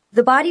today.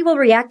 The body will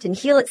react and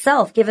heal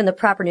itself given the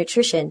proper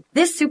nutrition.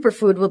 This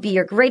superfood will be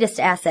your greatest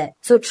asset.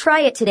 So try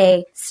it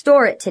today,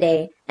 store it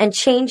today, and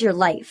change your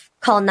life.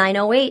 Call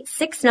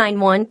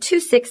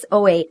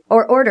 908-691-2608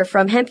 or order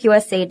from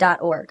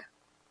HempUSA.org.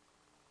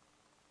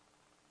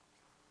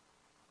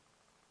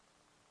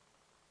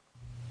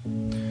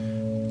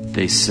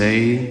 They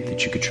say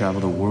that you could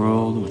travel the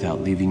world without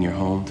leaving your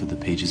home through the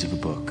pages of a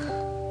book.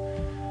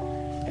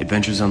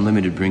 Adventures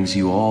Unlimited brings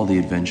you all the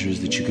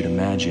adventures that you could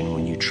imagine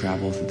when you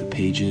travel through the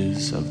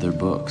pages of their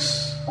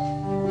books.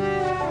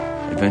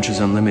 Adventures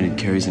Unlimited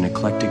carries an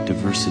eclectic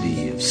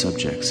diversity of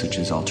subjects such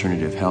as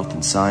alternative health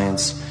and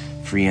science,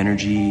 free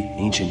energy,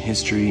 ancient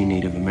history,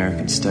 Native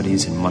American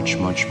studies, and much,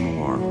 much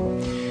more.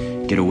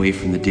 Get away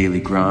from the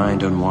daily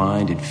grind,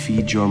 unwind, and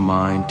feed your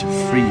mind to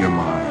free your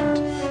mind.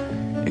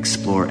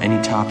 Explore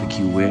any topic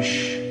you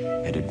wish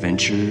at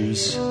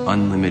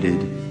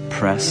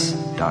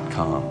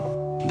adventuresunlimitedpress.com.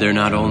 They're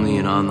not only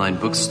an online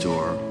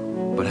bookstore,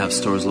 but have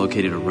stores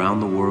located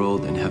around the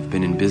world and have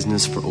been in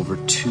business for over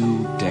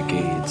 2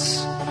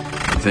 decades.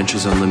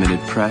 Adventures Unlimited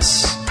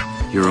Press,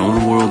 your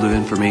own world of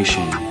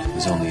information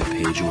is only a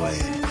page away.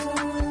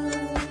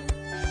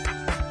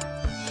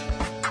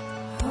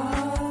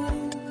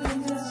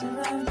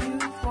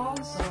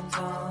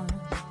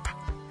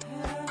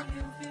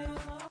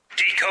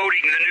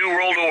 Decoding the New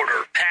World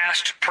Order,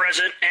 past,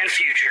 present, and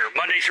future,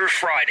 Monday through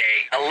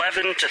Friday,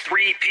 11 to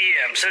 3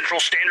 p.m. Central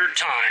Standard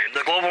Time,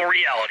 The Global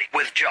Reality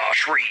with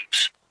Josh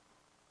Reeves.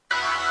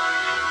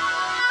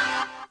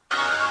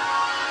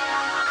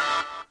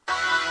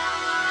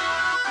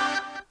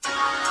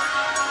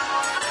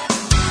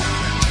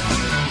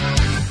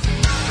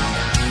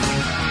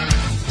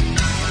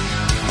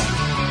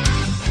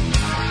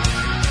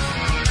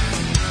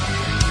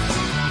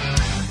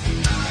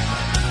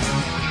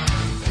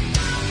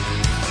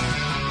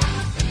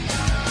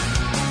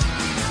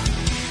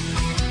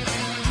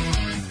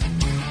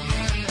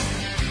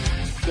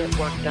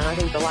 Work done. I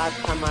think the last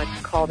time I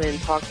called in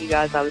and talked to you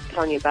guys, I was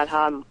telling you about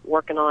how I'm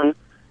working on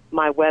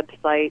my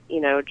website,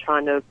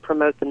 trying to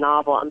promote the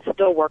novel. I'm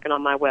still working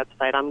on my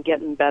website. I'm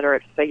getting better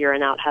at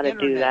figuring out how to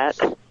do that.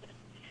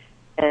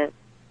 And,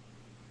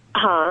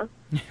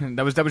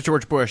 That was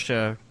George Bush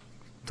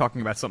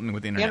talking about something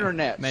with the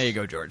internet. There you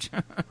go, George.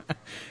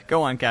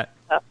 Go on, Kat.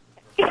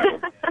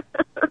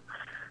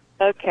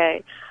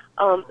 Okay.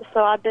 So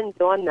I've been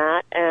doing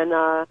that, and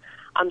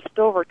I'm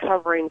still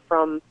recovering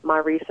from my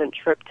recent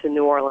trip to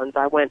New Orleans.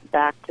 I went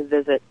back to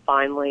visit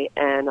finally,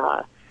 and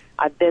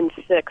I've been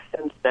sick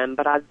since then,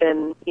 but I've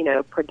been,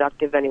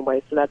 productive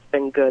anyway, so that's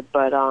been good.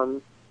 But I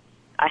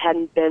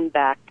hadn't been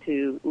back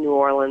to New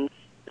Orleans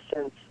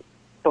since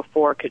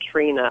before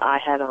Katrina. I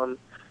had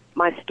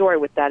my story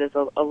with that is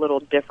a little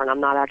different.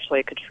 I'm not actually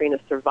a Katrina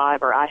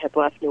survivor. I had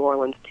left New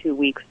Orleans 2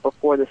 weeks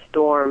before the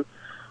storm,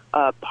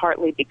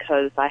 partly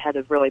because I had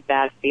a really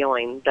bad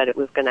feeling that it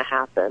was going to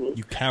happen.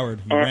 You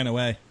coward. You ran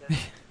away.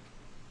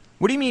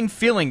 What do you mean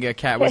feeling,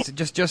 Kat? Was it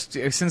just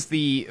since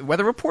the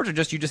weather report, or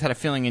just you just had a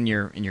feeling in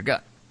your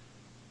gut?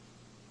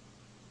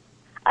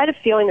 I had a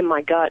feeling in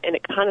my gut, and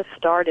it kind of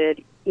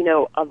started,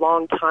 a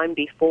long time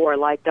before.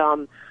 Like,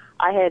 I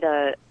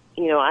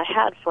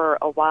had for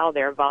a while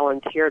there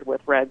volunteered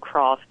with Red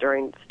Cross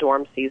during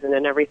storm season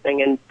and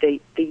everything, and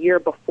the year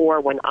before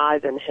when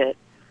Ivan hit,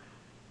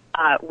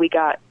 we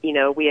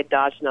had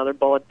dodged another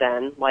bullet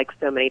then, like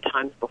so many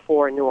times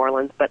before in New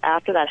Orleans. But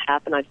after that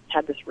happened, I just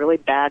had this really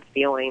bad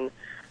feeling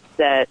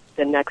that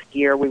the next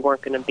year we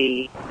weren't going to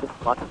be this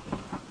lucky.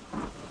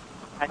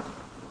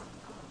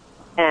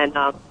 And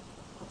the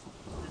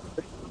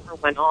summer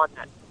went on,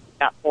 that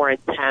got more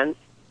intense.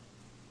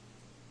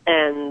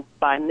 And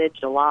by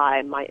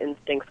mid-July, my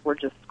instincts were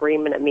just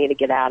screaming at me to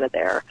get out of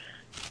there.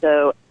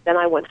 So then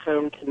I went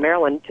home to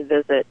Maryland to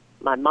visit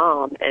my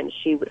mom, and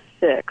she was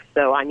sick,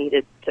 so I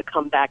needed to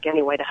come back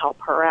anyway to help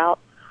her out.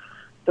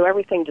 So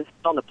everything just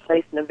fell into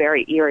place in a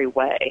very eerie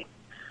way.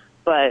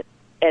 But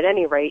at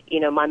any rate,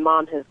 my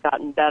mom has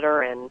gotten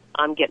better, and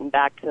I'm getting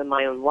back to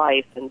my own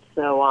life, and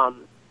so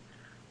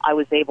I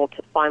was able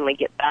to finally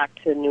get back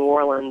to New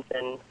Orleans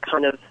and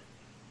kind of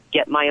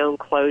get my own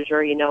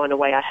closure, in a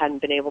way I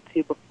hadn't been able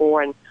to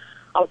before, and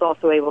I was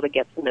also able to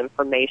get some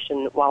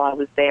information while I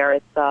was there.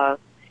 It's,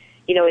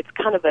 it's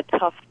kind of a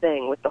tough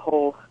thing with the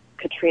whole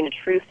Katrina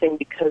truth thing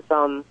because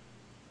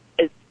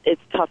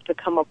it's tough to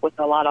come up with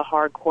a lot of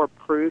hardcore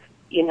proof,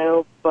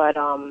 but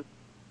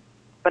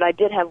I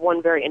did have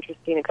one very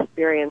interesting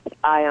experience.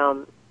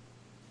 I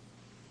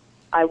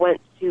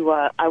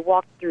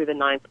walked through the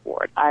Ninth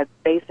Ward. I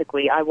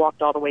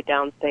walked all the way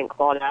down St.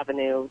 Claude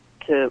Avenue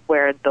to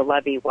where the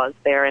levee was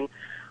there, and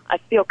I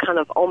feel kind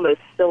of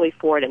almost silly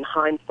for it in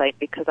hindsight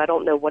because I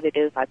don't know what it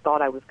is I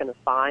thought I was going to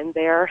find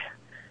there.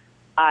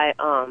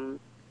 can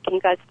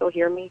you guys still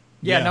hear me?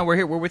 Yeah, no, we're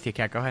here. We're with you,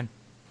 Kat. Go ahead.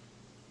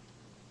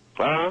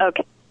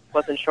 Okay,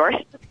 wasn't sure.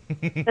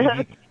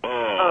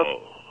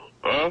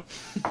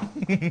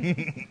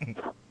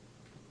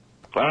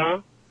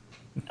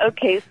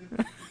 Okay.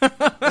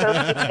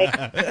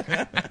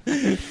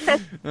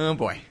 Oh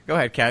boy, go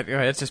ahead, Kat. Go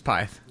ahead. It's just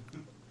Pyth.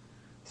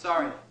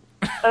 Sorry.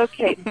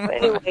 Okay. So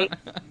anyway,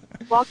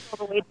 I walked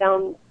all the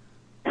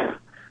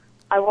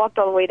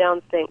way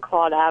down St.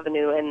 Claude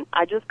Avenue, and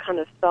I just kind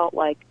of felt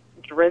like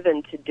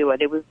driven to do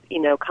it. It was,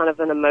 kind of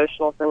an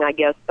emotional thing, I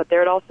guess. But there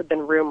had also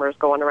been rumors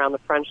going around the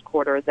French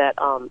Quarter that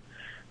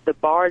the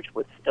barge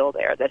was still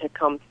there that had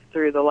come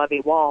through the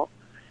levee wall.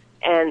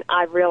 And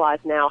I realize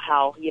now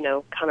how,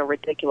 kind of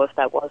ridiculous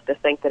that was to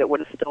think that it would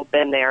have still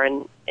been there.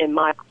 And in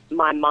my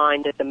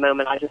mind at the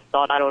moment, I just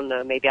thought, I don't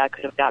know, maybe I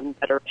could have gotten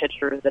better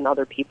pictures than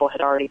other people had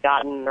already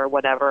gotten or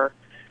whatever.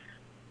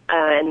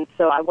 And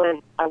so I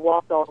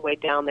walked all the way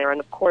down there,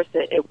 and of course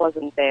it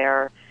wasn't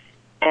there.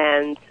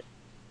 And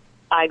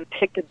I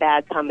picked a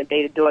bad time of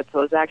day to do it, so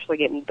it was actually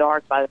getting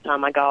dark by the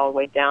time I got all the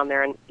way down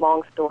there. And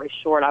long story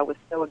short, I was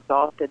so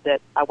exhausted that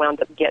I wound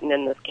up getting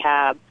in this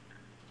cab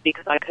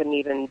because I couldn't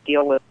even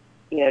deal with,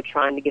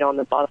 trying to get on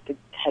the bus to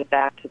head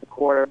back to the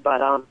quarter.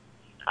 But I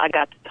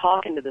got to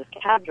talking to this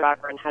cab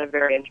driver and had a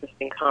very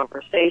interesting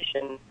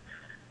conversation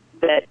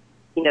that,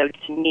 to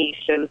me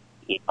shows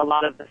a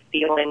lot of the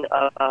feeling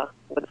of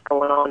what's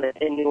going on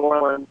in New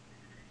Orleans.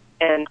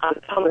 And I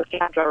was telling this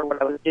cab driver what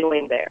I was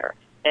doing there.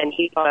 And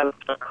he thought I was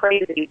kind of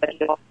crazy, but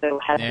he also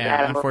had...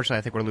 Yeah, unfortunately,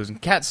 I think we're losing.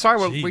 Kat,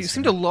 sorry, we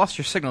seem to have lost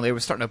your signal. It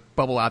was starting to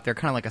bubble out there,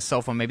 kind of like a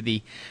cell phone.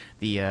 Maybe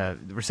the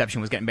reception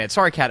was getting bad.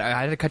 Sorry, Kat,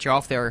 I had to cut you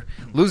off there.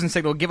 Losing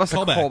signal. Give us a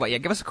call back. Yeah,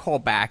 give us a call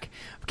back.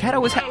 Kat, I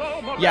was...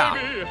 Yeah.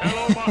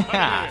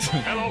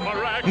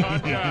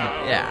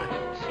 Yeah.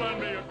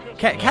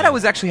 Kat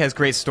always actually has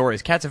great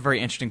stories. Kat's a very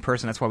interesting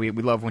person. That's why we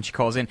love when she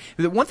calls in.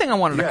 The one thing I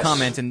wanted to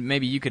comment, and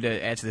maybe you could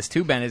add to this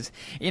too, Ben, is,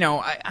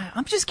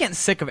 I'm just getting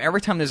sick of every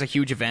time there's a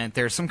huge event,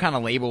 there's some kind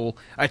of label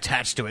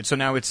attached to it. So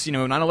now it's,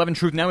 9/11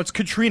 truth, now it's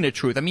Katrina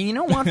truth. I mean, you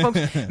know what, folks?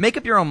 Make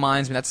up your own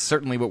minds. I mean, that's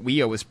certainly what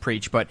we always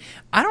preach. But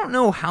I don't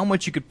know how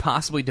much you could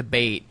possibly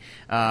debate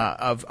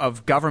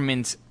of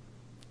government.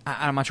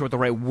 I'm not sure what the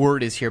right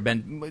word is here,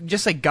 Ben.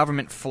 Just like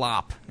government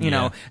flop.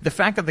 The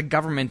fact that the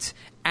government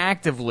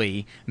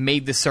actively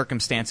made the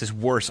circumstances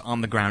worse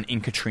on the ground in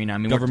Katrina. I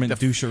mean, government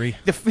douchery.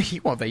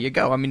 Well, there you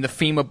go. I mean, the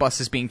FEMA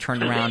buses being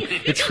turned around,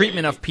 the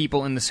treatment of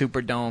people in the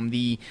Superdome,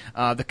 the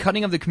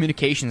cutting of the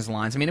communications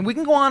lines. I mean, we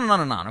can go on and on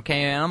and on,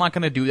 okay? And I'm not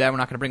going to do that. We're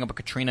not going to bring up a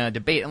Katrina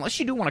debate. Unless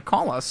you do want to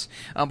call us,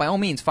 by all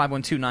means,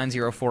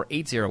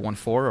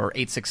 512-904-8014 or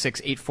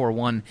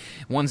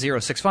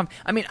 866-841-1065.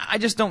 I mean, I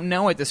just don't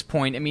know at this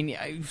point. I mean,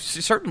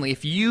 certainly,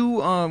 if you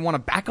want to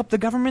back up the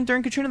government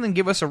during Katrina, then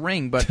give us a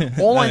ring. But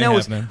all I know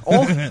is...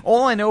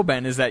 All I know,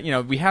 Ben, is that,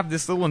 we have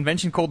this little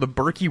invention called the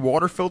Berkey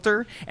water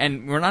filter,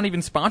 and we're not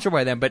even sponsored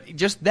by them, but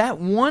just that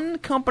one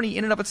company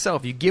in and of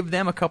itself, you give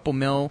them a couple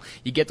mil,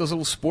 you get those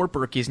little sport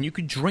Berkeys, and you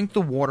could drink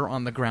the water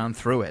on the ground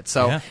through it.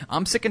 So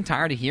I'm sick and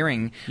tired of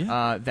hearing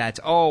that,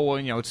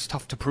 it's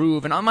tough to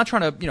prove, and I'm not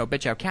trying to,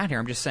 bitch out Kat here,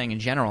 I'm just saying in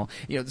general,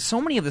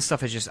 so many of this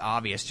stuff is just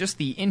obvious, just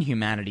the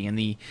inhumanity and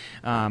the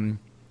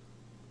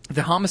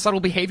homicidal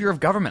behavior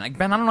of government. Like,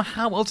 Ben, I don't know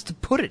how else to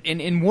put it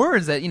in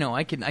words that,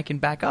 I can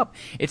back up.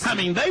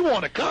 They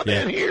want to come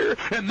in here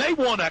and they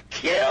want to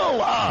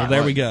kill us. Well,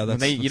 there we go.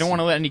 You don't want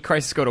to let any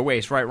crisis go to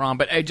waste, right, Ron?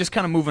 But just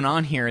kind of moving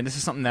on here, and this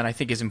is something that I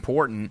think is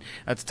important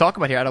to talk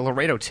about here out of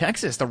Laredo,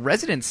 Texas. The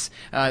residents,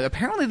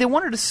 apparently they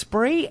wanted to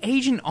spray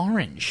Agent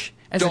Orange.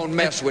 Don't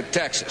mess with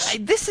Texas.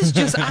 This is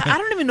just, I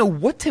don't even know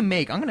what to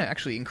make. I'm going to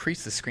actually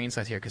increase the screen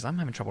size here because I'm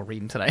having trouble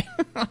reading today.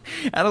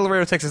 Out of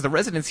Laredo, Texas, the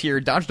residents here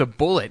dodged a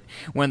bullet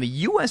when the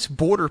U.S.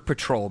 Border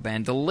Patrol,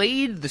 Ben,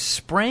 delayed the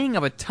spraying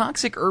of a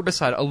toxic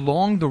herbicide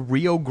along the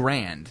Rio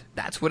Grande.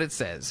 That's what it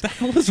says. What the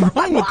hell is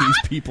wrong with these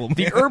people, man?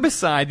 The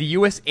herbicide, the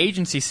U.S.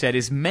 agency said,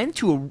 is meant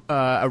to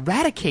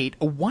eradicate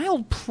a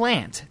wild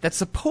plant that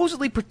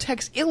supposedly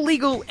protects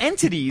illegal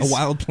entities. A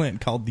wild plant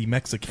called the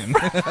Mexican.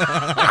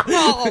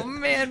 Oh,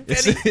 man,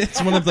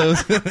 It's one of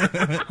those.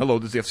 Hello,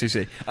 this is the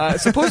FCC.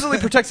 Supposedly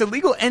protects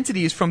illegal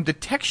entities from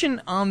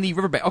detection on the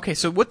riverbank. Okay,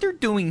 so what they're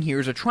doing here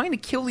is they're trying to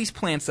kill these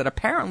plants that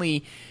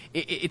apparently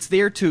it's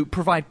there to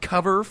provide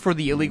cover for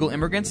the illegal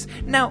immigrants.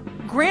 Now,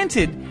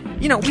 granted,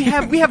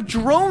 we have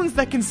drones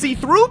that can see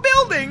through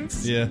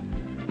buildings. Yeah.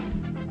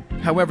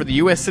 However, the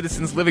U.S.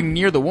 citizens living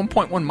near the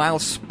 1.1 mile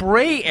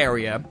spray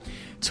area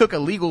took a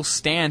legal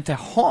stand to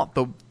halt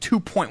the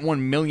 $2.1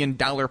 million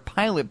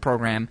pilot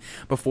program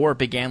before it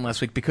began last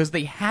week because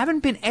they haven't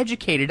been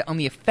educated on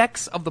the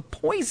effects of the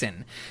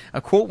poison.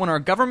 A quote, when our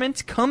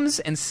government comes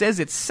and says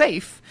it's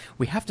safe,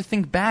 we have to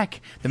think back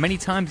the many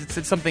times it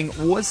said something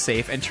was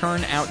safe and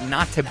turned out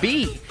not to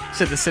be,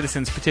 said the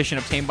citizens petition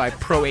obtained by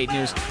Pro 8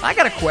 News. I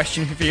got a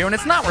question for you, and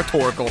it's not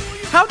rhetorical.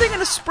 How are they going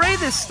to spray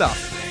this stuff?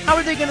 How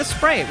are they going to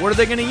spray it? What are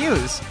they going to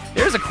use?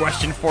 There's a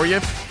question for you.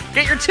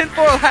 Get your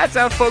tinfoil hats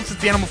out, folks.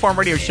 It's the Animal Farm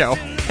Radio Show,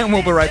 and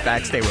we'll be right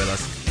back. Stay with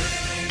us.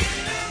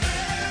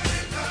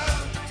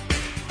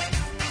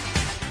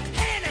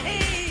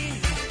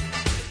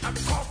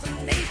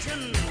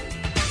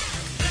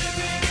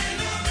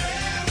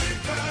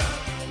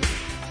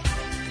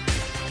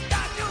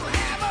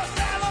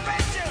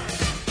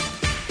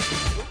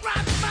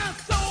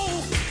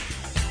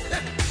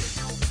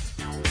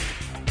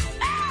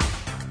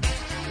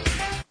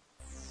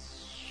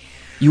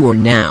 You are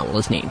now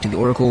listening to the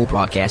Oracle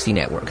Broadcasting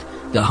Network,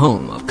 the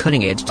home of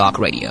cutting-edge talk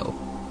radio.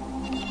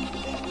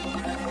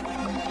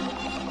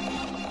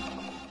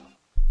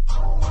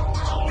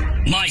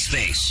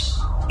 MySpace.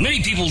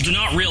 Many people do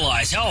not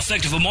realize how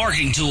effective a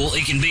marketing tool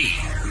it can be.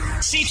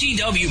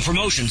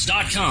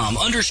 CTWPromotions.com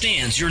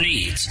understands your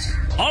needs.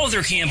 All of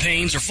their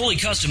campaigns are fully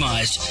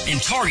customized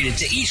and targeted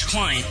to each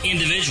client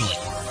individually.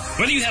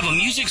 Whether you have a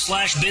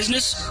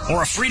music/business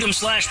or a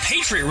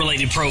freedom/patriot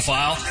related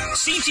profile,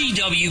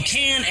 CTW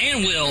can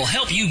and will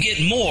help you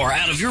get more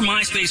out of your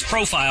MySpace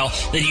profile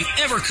than you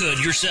ever could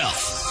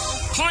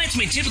yourself. Clients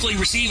may typically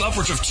receive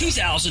upwards of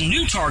 2,000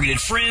 new targeted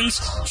friends,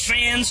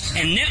 fans,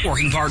 and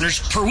networking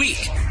partners per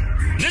week.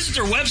 Visit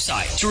their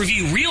website to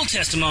review real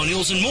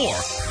testimonials and more.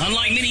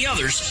 Unlike many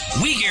others,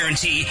 we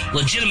guarantee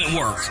legitimate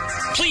work.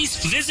 Please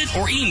visit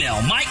or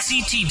email Mike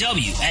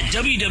CTW at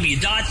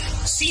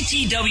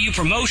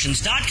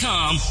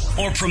www.ctwpromotions.com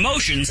or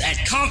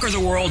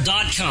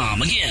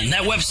promotions@conquertheworld.com. Again,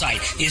 that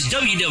website is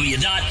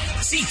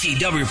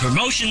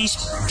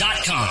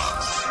www.ctwpromotions.com.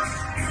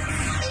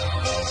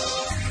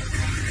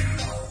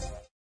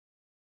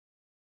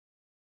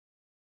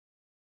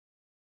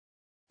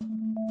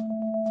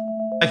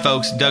 Hi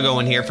folks, Doug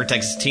Owen here for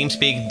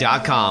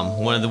TexasTeamSpeak.com,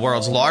 one of the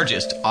world's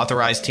largest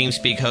authorized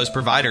TeamSpeak host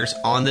providers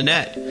on the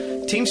net.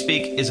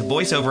 TeamSpeak is a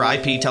voice-over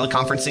IP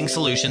teleconferencing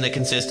solution that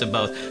consists of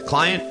both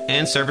client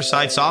and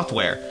server-side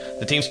software.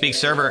 The TeamSpeak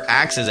server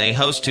acts as a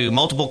host to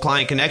multiple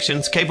client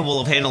connections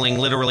capable of handling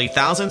literally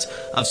thousands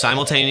of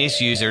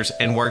simultaneous users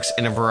and works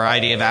in a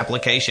variety of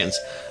applications,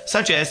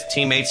 such as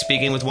teammates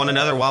speaking with one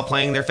another while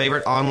playing their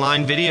favorite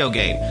online video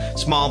game,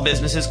 small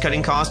businesses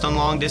cutting costs on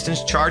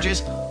long-distance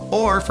charges,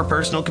 or for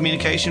personal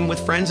communication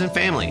with friends and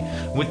family.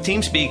 With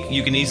TeamSpeak,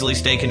 you can easily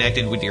stay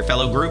connected with your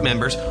fellow group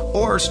members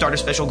or start a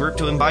special group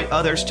to invite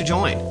others to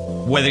join.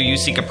 Whether you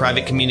seek a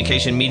private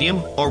communication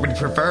medium or would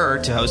prefer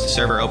to host a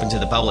server open to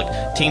the public,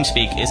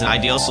 TeamSpeak is an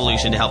ideal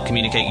solution to help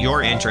communicate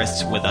your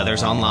interests with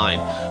others online.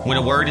 When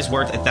a word is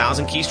worth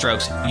 1,000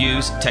 keystrokes,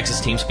 use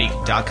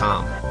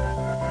TexasTeamSpeak.com.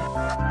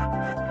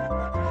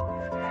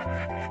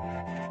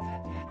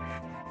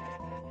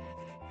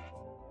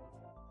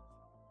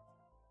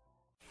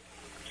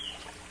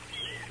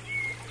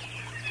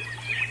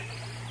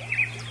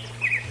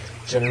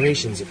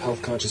 Generations of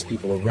health-conscious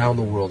people around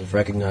the world have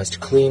recognized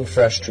clean,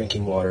 fresh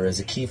drinking water as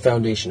a key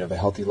foundation of a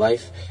healthy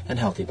life and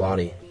healthy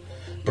body.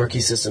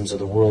 Berkey systems are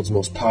the world's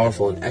most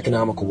powerful and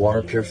economical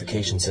water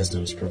purification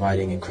systems,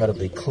 providing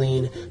incredibly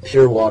clean,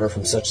 pure water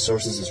from such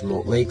sources as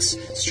remote lakes,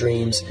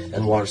 streams,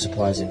 and water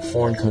supplies in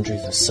foreign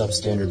countries with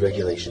substandard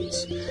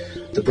regulations.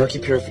 The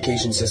Berkey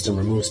purification system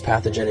removes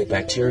pathogenic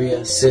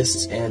bacteria,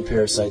 cysts, and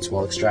parasites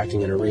while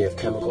extracting an array of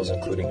chemicals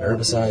including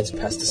herbicides,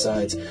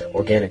 pesticides,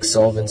 organic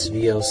solvents,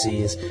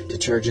 VOCs,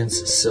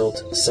 detergents,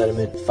 silt,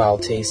 sediment, foul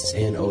tastes,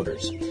 and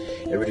odors.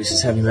 It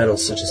reduces heavy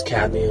metals such as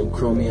cadmium,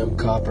 chromium,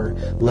 copper,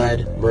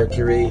 lead,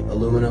 mercury,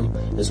 aluminum,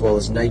 as well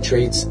as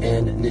nitrates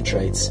and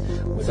nitrites,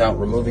 without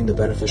removing the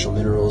beneficial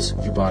minerals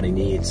your body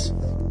needs.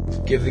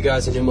 Give the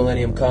guys at New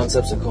Millennium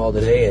Concepts a call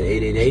today at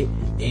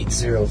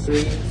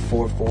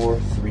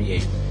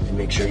 888-803-4438. And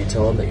make sure you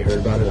tell them that you heard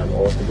about it on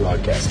Oracle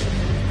Broadcasting.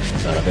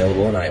 Not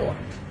available in Iowa.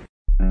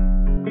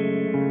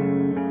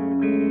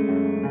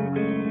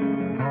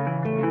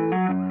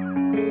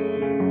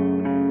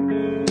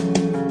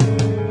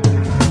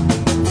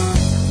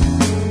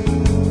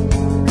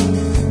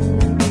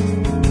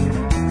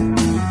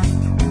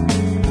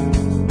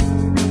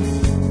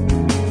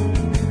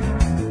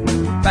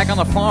 Back on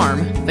the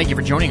farm. Thank you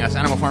for joining us.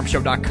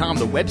 AnimalFarmShow.com,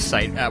 the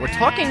website. We're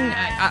talking,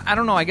 I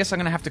don't know, I guess I'm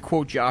going to have to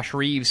quote Josh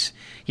Reeves.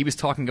 He was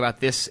talking about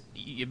this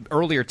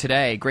earlier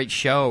today. Great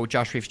show.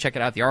 Josh Reeves, check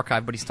it out, the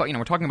archive. But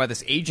we're talking about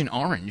this Agent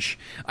Orange.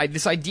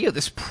 This idea,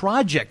 this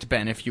project,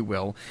 Ben, if you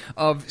will,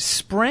 of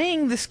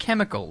spraying this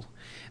chemical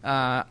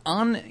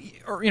on,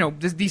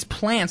 these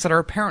plants that are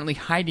apparently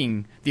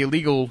hiding the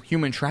illegal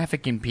human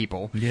trafficking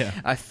people. Yeah.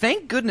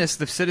 Thank goodness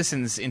the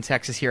citizens in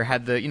Texas here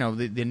had the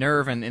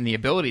nerve and the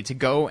ability to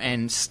go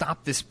and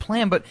stop this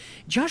plan. But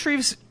Josh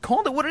Reeves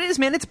called it what it is,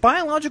 man. It's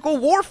biological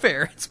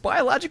warfare. It's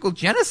biological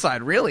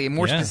genocide, really. And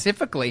more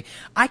specifically,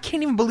 I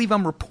can't even believe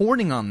I'm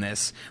reporting on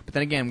this. But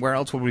then again, where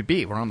else would we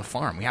be? We're on the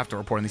farm. We have to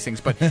report on these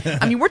things. But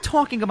I mean, we're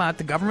talking about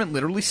the government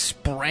literally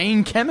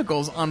spraying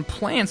chemicals on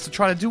plants to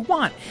try to do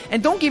what?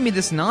 And don't give me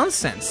this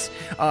nonsense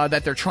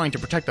that they're trying to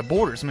protect the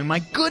borders. I mean, my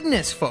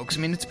goodness, folks. I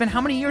mean, it's been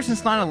how many years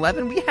since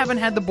 9/11? We haven't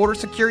had the border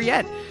secure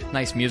yet.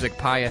 Nice music,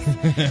 Pyeth.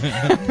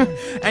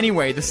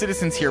 Anyway, the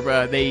citizens here,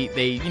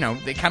 they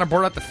kind of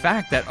brought up the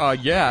fact that,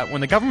 when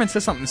the government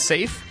says something's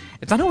safe,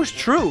 it's not always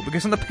true,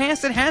 because in the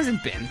past it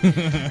hasn't been.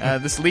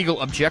 This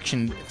legal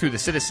objection through the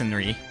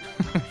citizenry,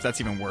 if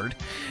that's even a word,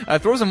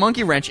 throws a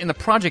monkey wrench in the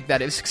project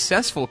that, if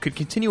successful, could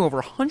continue over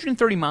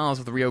 130 miles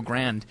of the Rio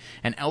Grande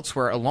and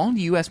elsewhere along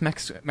the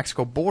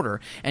U.S.-Mexico border.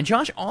 And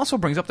Josh also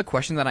brings up the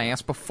question that I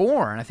asked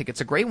before, and I think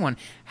it's a great one.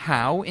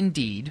 How,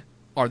 indeed,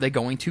 are they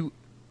going to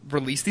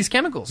release these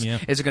chemicals? Yeah.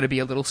 Is it going to be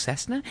a little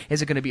Cessna?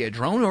 Is it going to be a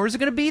drone? Or is it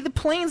going to be the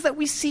planes that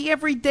we see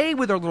every day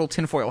with our little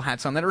tinfoil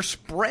hats on that are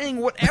spraying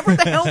whatever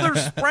the hell they're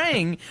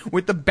spraying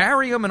with the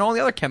barium and all the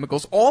other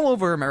chemicals all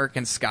over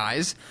American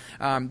skies?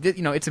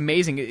 It's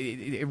amazing.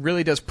 It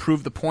really does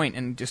prove the point,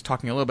 and just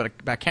talking a little bit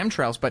about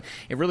chemtrails, but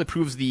it really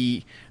proves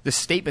the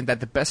statement that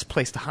the best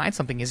place to hide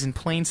something is in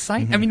plain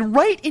sight. I mean,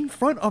 right in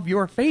front of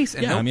your face.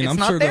 And I'm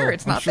not sure there.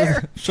 It's not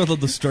there. I'm sure they'll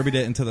distribute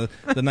it into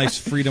the nice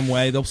freedom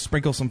way. They'll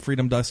sprinkle some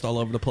freedom dust all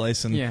over the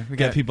place and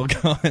get people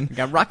going. We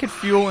got rocket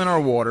fuel in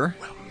our water.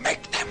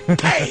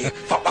 Pay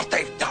for what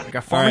they've done. We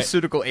got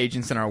pharmaceutical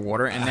agents in our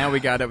water, and now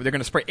they're going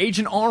to spray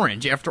Agent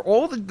Orange after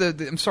all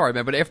the I'm sorry,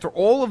 man, but after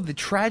all of the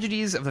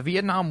tragedies of the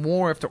Vietnam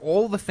War, after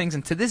all the things,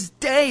 and to this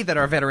day that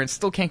our veterans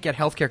still can't get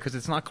health care because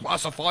it's not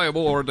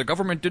classifiable or the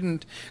government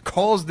didn't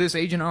cause this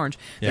Agent Orange.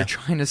 They're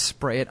trying to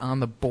spray it on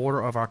the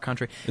border of our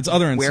country. It's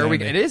utter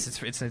insanity. It is.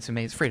 It's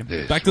amazing.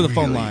 Freedom. Back to the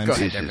phone lines. Go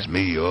ahead, This is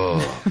me.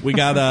 We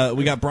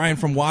got Brian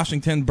from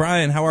Washington.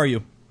 Brian, how are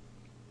you?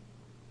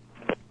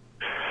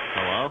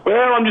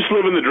 Well, I'm just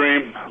living the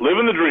dream.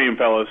 Living the dream,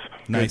 fellas.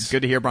 Nice.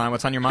 Good to hear, Brian.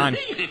 What's on your mind?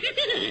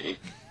 Hey,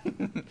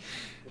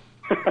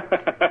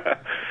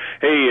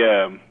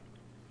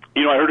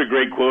 I heard a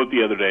great quote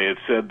the other day. It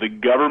said, "The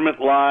government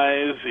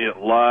lies, it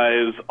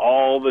lies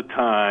all the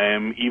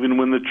time, even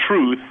when the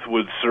truth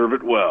would serve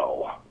it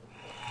well."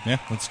 Yeah,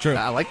 that's true.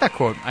 I like that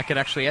quote. I could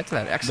actually add to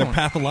that. Excellent.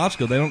 They're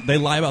pathological. They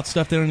lie about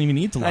stuff they don't even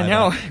need to lie I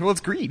know. about. Well, it's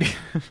greed.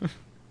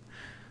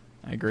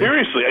 I agree.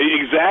 Seriously,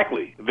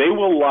 exactly. They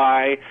will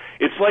lie.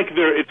 It's like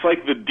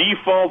the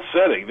default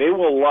setting. They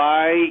will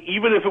lie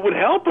even if it would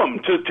help them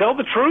to tell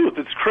the truth.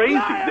 It's crazy.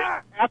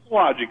 They're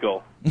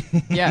pathological.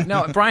 Yeah,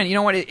 no, Brian, you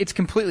know what? It's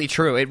completely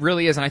true. It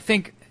really is, and I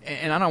think,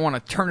 and I don't want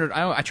to turn it.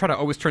 I try to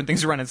always turn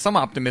things around in some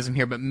optimism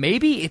here, but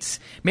maybe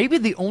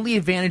the only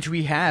advantage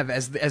we have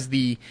as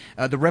the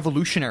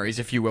revolutionaries,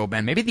 if you will,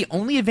 Ben. Maybe the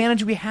only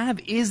advantage we have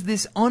is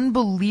this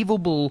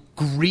unbelievable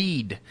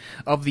greed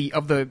of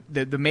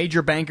the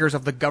major bankers,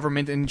 of the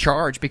government in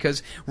charge.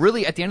 Because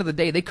really, at the end of the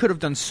day, they could have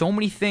done so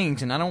many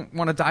things, and I don't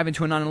want to dive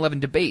into a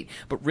 9/11 debate,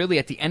 but really,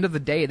 at the end of the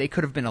day, they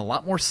could have been a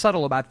lot more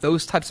subtle about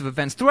those types of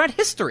events throughout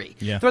history,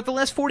 throughout the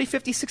last 40,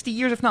 50, 60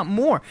 years, if not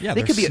more. Yeah,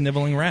 they're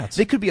sniveling rats.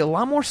 They could be a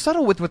lot more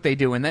subtle with what they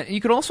do, and that you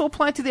could also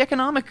apply it to the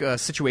economic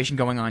situation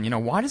going on.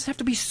 Why does it have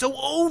to be so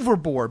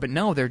overboard? But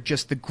no, they're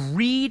just the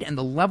greed, and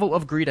the level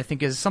of greed, I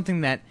think, is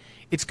something that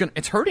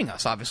it's hurting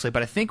us, obviously,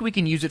 but I think we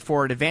can use it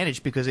for an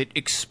advantage because it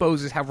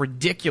exposes how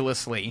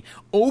ridiculously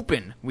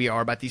open we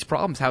are about these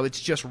problems, how it's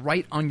just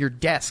right on your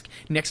desk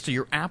next to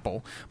your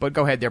Apple. But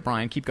go ahead there,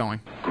 Brian. Keep going.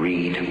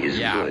 Greed is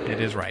good.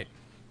 It is right.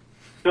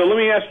 So let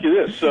me ask you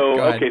this. So,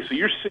 Go ahead. okay, so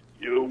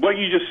what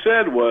you just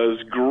said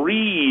was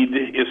greed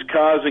is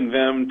causing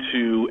them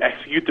to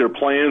execute their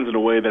plans in a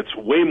way that's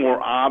way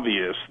more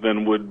obvious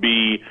than would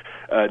be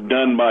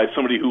done by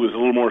somebody who is a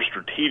little more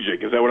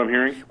strategic. Is that what I'm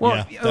hearing?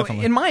 Well,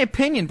 in my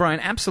opinion, Brian,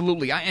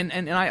 absolutely.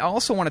 And I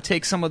also want to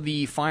take some of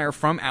the fire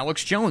from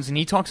Alex Jones, and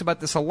he talks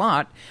about this a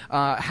lot.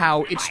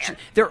 How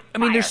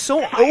they're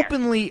so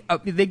openly.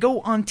 They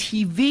go on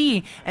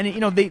TV, and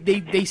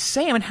they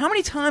say. I mean, how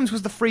many times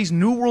was the phrase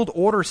 "New World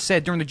Order"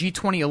 said during the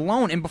G20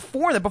 alone? And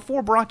before that,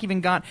 before Barack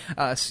even got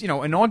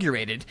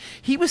inaugurated,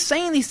 he was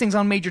saying these things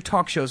on major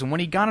talk shows. And when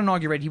he got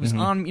inaugurated, he was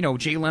on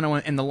Jay Leno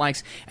and the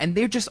likes, and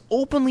they're just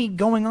openly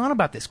going on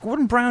about this.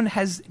 Gordon Brown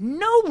has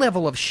no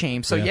level of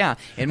shame. So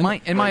in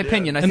my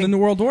opinion, I think the New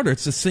World Order,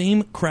 it's the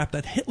same crap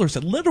that Hitler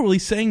said. Literally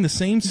saying the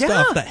same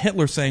stuff that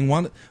Hitler saying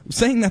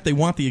that they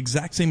want the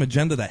exact same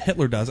agenda that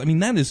Hitler does. I mean,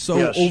 that is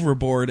so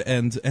overboard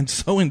and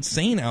so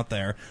insane out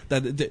there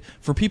that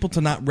for people to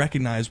not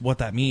recognize what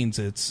that means,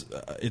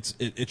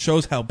 it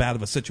shows how bad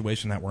of a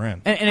situation that we're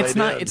in. And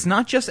it's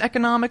not just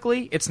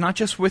economically. It's not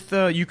just with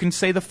you can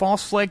say the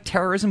false flag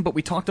terrorism, but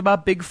we talked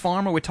about big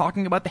pharma. We're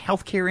talking about the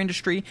healthcare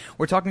industry.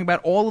 We're talking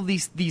about all of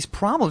these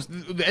problems.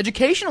 The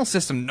educational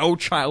system, no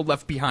child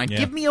left behind.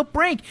 Give me a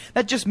break.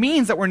 That just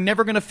means that we're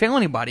never going to fail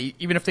anybody,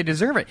 even if they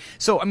deserve it.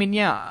 So, I mean,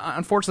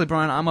 unfortunately,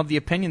 Brian, I'm of the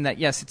opinion that,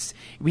 yes,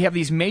 we have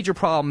these major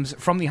problems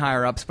from the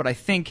higher-ups, but I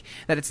think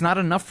that it's not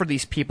enough for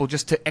these people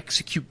just to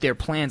execute their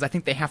plans. I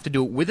think they have to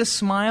do it with a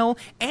smile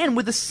and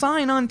with a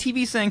sign on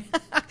TV saying,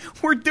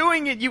 we're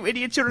doing it, you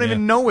idiots. You don't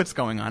even know what's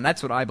going on.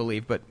 That's what I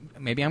believe, but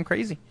maybe I'm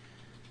crazy.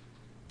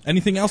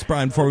 Anything else,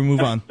 Brian, before we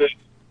move on?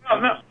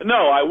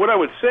 No. What I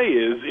would say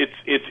is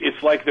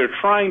it's like they're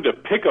trying to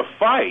pick a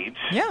fight.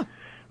 Yeah.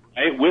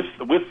 Right,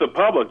 with the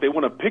public, they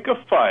want to pick a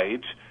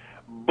fight,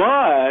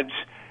 but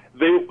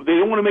they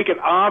don't want to make it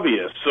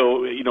obvious.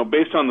 So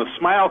based on the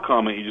smile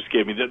comment you just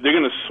gave me, that they're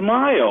going to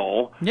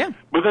smile. Yeah.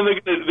 But then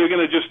they're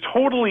going to just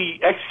totally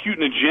execute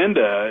an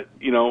agenda,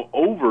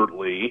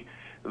 overtly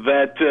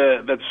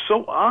that's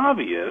so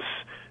obvious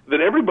that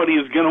everybody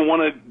is going to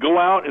want to go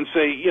out and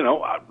say,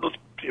 let's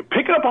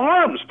pick up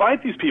arms,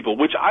 fight these people,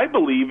 which I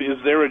believe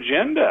is their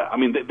agenda. I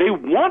mean, they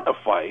want a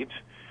fight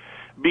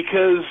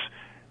because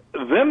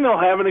then they'll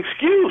have an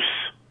excuse.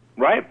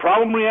 Right?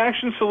 Problem,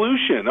 reaction,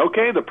 solution.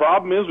 Okay, the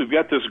problem is we've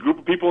got this group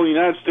of people in the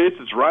United States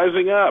that's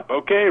rising up.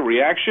 Okay,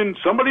 reaction,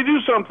 somebody do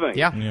something.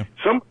 Yeah.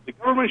 The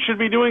government should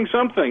be doing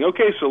something.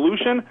 Okay,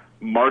 solution,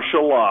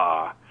 martial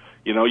law.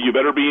 You know, you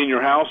better be in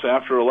your house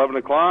after 11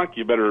 o'clock.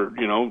 You better,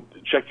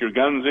 check your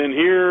guns in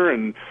here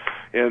and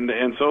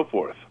so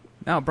forth.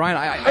 Now, Brian,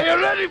 Are you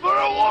ready for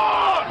a war?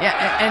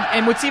 Yeah,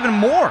 and what's even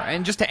more,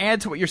 and just to add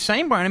to what you're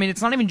saying, Brian, I mean,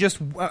 it's not even just,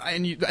 I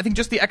think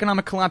just the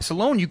economic collapse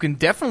alone you can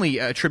definitely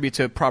attribute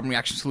to problem,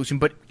 reaction, solution,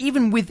 but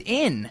even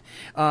within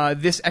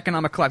this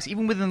economic collapse,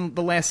 even within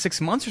the last 6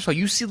 months or so,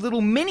 you see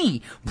little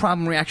mini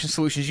problem, reaction,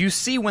 solutions. You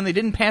see when they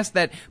didn't pass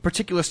that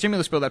particular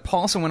stimulus bill that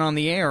Paulson went on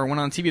the air or went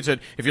on TV and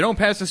said, if you don't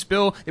pass this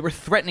bill, they were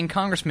threatening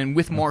congressmen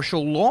with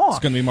martial law. It's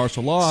going to be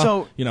martial law,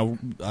 so,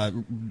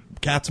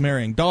 cats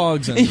marrying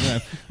dogs,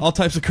 and all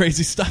types of crazy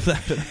stuff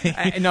happening.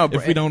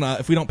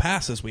 If we don't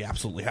pass this, we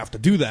absolutely have to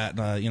do that.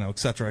 Et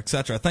cetera, et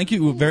cetera. Thank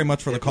you very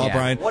much for the call,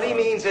 Brian. What he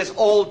means is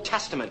Old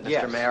Testament,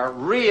 Mr. Mayor.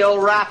 Real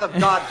wrath of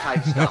God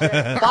type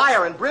stuff.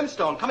 Fire and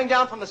brimstone coming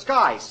down from the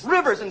skies.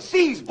 Rivers and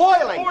seas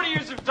boiling. 40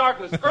 years of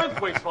darkness,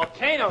 earthquakes,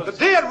 volcanoes. The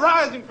dead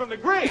rising from the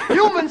grave.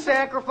 Human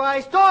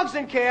sacrifice, dogs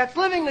and cats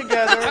living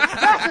together.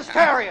 Mass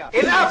hysteria.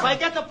 Enough, I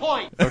get the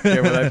point. Okay,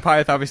 well,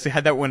 Pyeth obviously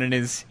had that one in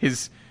his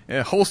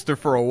holster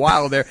for a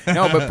while there.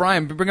 No, but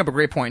Brian, bring up a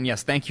great point. And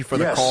yes, thank you for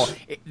the call.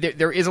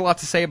 There is a lot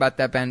to say about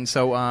that, Ben.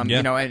 So, and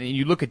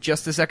you look at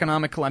just this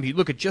economic collapse, you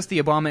look at just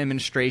the Obama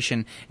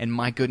administration, and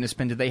my goodness,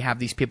 Ben, do they have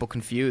these people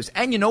confused?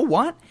 And you know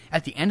what?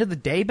 At the end of the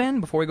day, Ben,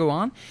 before we go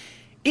on,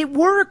 it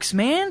works,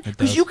 man,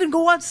 because you can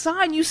go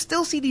outside and you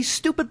still see these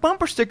stupid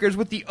bumper stickers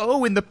with the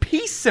O and the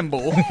peace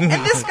symbol,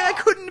 and this guy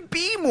couldn't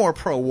be more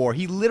pro-war.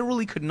 He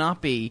literally could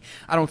not be,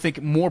 I don't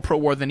think, more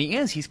pro-war than he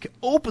is. He's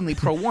openly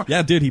pro-war.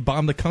 Yeah, dude, he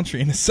bombed the country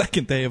in his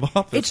second day of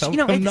office. How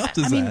nuts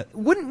is that?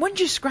 Wouldn't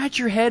you scratch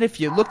your head if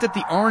you looked at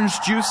the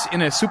orange juice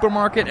in a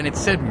supermarket and it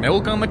said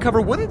milk on the cover?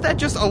 Wouldn't that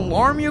just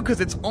alarm you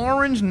because it's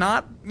orange,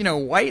 not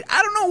white?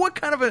 I don't know what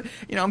kind of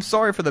I'm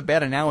sorry for the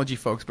bad analogy,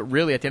 folks, but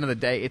really at the end of the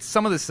day,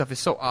 some of this stuff is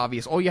so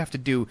obvious. All you have to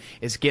do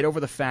is get over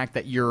the fact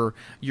that your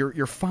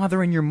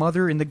father and your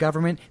mother in the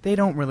government, they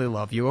don't really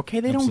love you,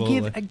 okay? They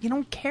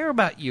don't care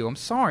about you. I'm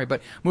sorry,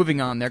 but moving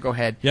on there, go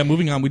ahead. Yeah,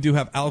 moving on, we do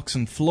have Alex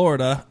in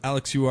Florida.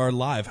 Alex, you are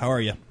live. How are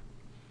you?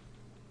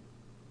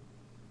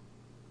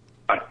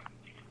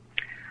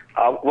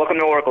 Welcome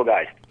to Oracle,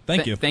 guys.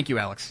 Thank you. Thank you,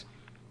 Alex.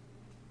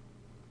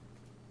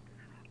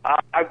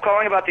 I'm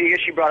calling about the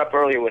issue brought up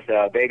earlier with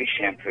baby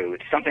shampoo.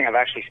 It's something I've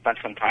actually spent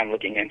some time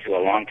looking into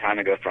a long time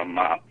ago from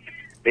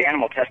the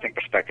animal testing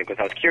perspective, because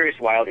I was curious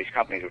why all these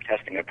companies were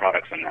testing their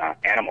products on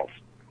animals.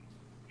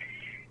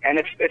 And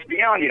it's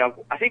beyond,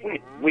 I think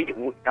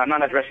I'm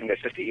not addressing this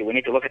just to you. We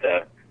need to look at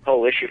the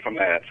whole issue from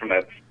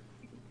a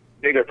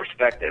bigger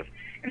perspective.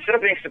 Instead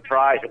of being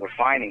surprised that we're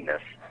finding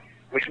this,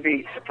 we should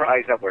be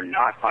surprised that we're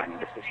not finding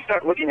this. If you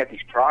start looking at these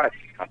products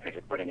these companies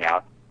are putting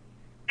out,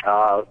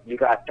 you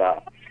got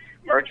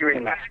mercury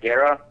in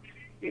mascara,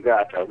 you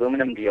got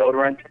aluminum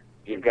deodorant,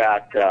 you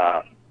got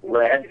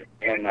lead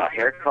in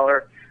hair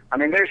color. I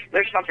mean, there's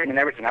something in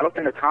everything. I looked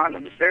into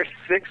condoms. There's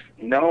 6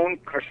 known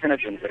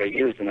carcinogens that are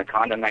used in the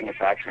condom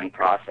manufacturing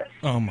process.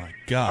 Oh, my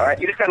God. All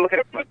right? You just got to look at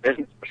it from a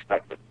business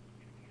perspective.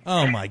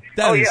 Oh, my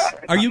God.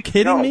 Are you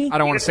kidding me? I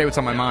don't want to say what's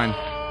on my mind.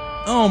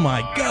 Oh, my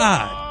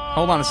God.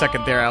 Hold on a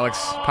second there, Alex.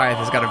 Pyeth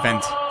has got a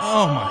vent.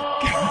 Oh, my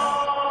God.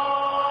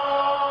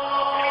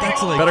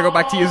 That's like... Better go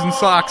back to using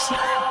socks.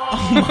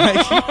 Oh, my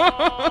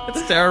God.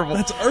 That's terrible.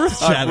 That's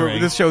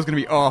earth-shattering. This show's going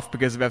to be off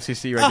because of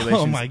FCC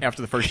regulations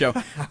after the first show.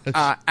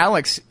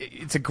 Alex,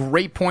 it's a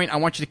great point. I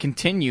want you to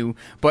continue.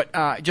 But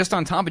just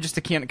on top of just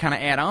to kind of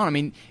add on, I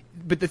mean,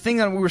 but the thing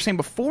that we were saying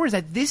before is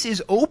that this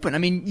is open. I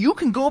mean, you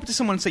can go up to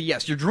someone and say,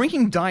 yes, you're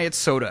drinking diet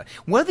soda.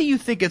 Whether you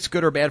think it's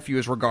good or bad for you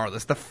is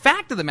regardless. The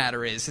fact of the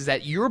matter is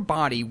that your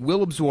body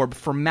will absorb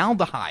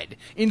formaldehyde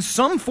in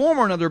some form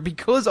or another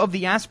because of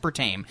the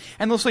aspartame.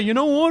 And they'll say, you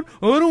know what?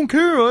 I don't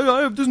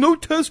care. There's no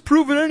test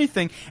proving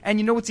anything. And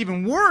you know what's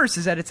even worse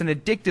is that it's an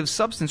addictive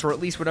substance, or at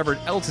least whatever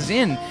else is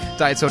in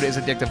diet soda is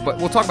addictive. But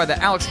we'll talk about that.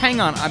 Alex, hang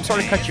on. I'm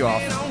sorry to cut you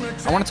off.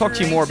 I want to talk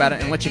to you more about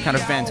it and let you kind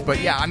of vent.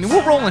 But yeah, I mean,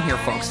 we're rolling here,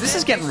 folks. This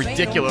is getting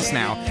ridiculous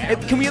now.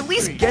 Can we at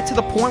least get to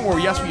the point where,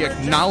 yes, we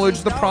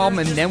acknowledge the problem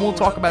and then we'll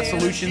talk about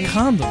solutions?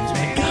 Condoms,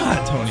 my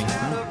God,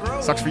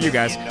 Tony. Sucks for you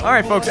guys. All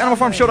right, folks,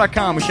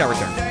 AnimalFarmShow.com. We shall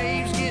return.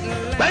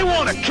 They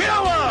want to kill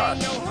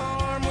us!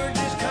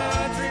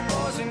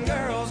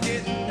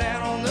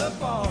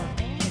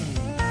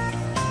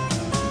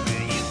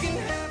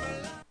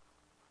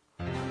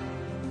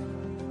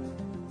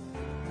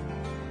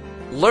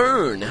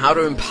 Learn how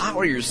to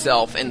empower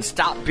yourself and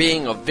stop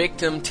being a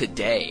victim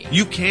today.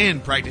 You can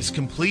practice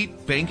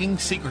complete banking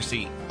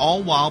secrecy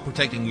all while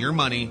protecting your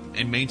money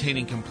and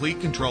maintaining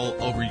complete control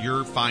over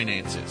your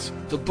finances.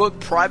 The book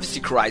Privacy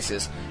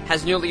Crisis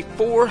has nearly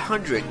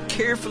 400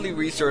 carefully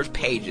researched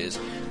pages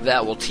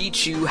that will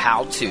teach you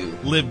how to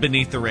live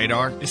beneath the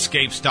radar,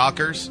 escape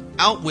stalkers,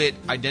 outwit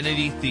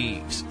identity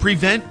thieves,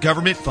 prevent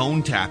government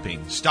phone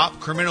tapping, stop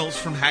criminals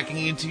from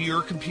hacking into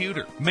your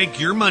computer,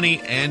 make your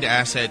money and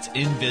assets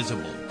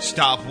invisible,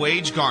 stop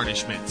wage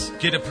garnishments,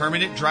 get a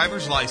permanent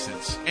driver's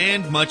license,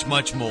 and much,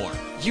 much more.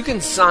 You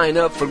can sign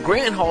up for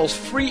Grant Hall's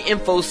free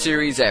info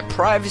series at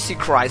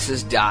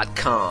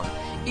privacycrisis.com.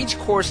 Each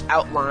course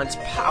outlines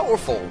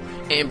powerful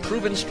and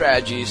proven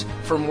strategies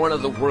from one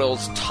of the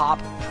world's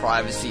top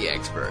privacy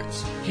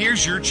experts.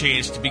 Here's your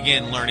chance to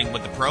begin learning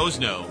what the pros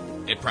know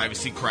at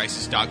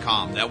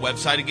privacycrisis.com. That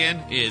website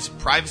again is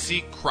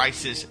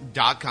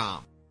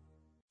privacycrisis.com.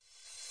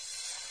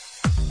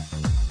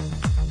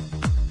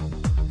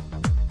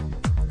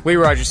 Lee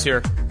Rogers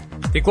here.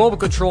 The global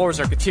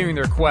controllers are continuing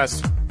their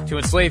quest to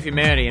enslave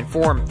humanity and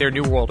form their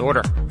new world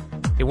order.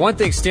 The one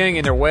thing standing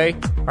in their way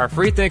are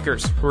free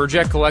thinkers who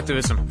reject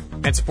collectivism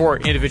and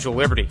support individual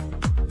liberty.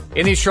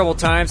 In these troubled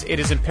times, it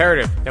is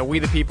imperative that we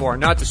the people are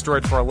not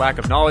destroyed for a lack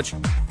of knowledge,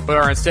 but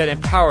are instead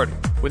empowered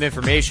with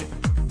information.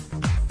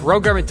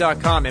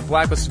 RogueGovernment.com and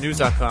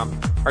BlacklistedNews.com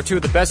are two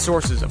of the best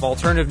sources of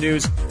alternative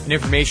news and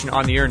information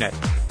on the internet.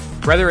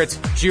 Whether it's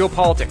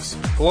geopolitics,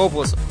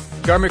 globalism,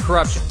 government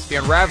corruption, the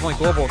unraveling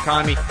global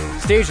economy,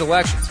 staged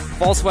elections,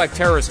 false flag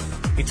terrorism,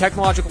 the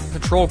technological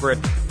control grid,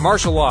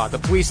 martial law, the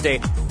police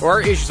state, or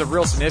issues of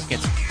real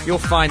significance, you'll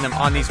find them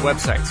on these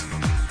websites.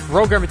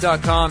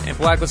 RogueGovernment.com and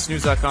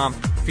BlacklistedNews.com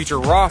feature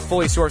raw,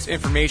 fully sourced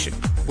information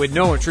with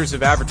no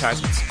intrusive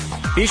advertisements.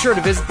 Be sure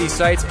to visit these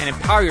sites and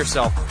empower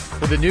yourself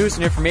with the news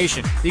and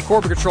information the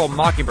corporate-controlled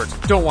mockingbirds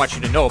don't want you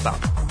to know about.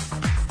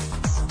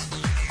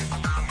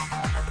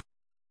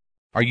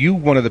 Are you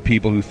one of the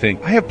people who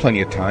think, I have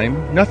plenty of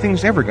time,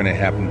 nothing's ever going to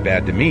happen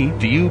bad to me?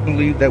 Do you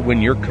believe that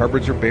when your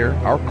cupboards are bare,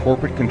 our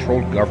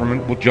corporate-controlled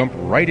government will jump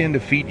right in to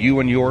feed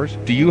you and yours?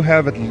 Do you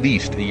have at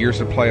least a year's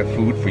supply of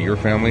food for your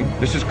family?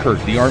 This is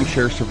Kurt, the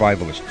armchair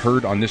survivalist,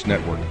 heard on this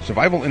network.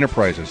 Survival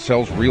Enterprises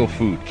sells real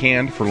food,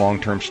 canned for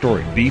long-term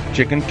storage. Beef,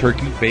 chicken,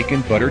 turkey,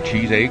 bacon, butter,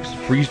 cheese, eggs,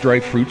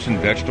 freeze-dried fruits and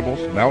vegetables,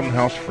 Mountain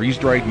House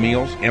freeze-dried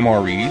meals,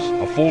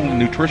 MREs, a full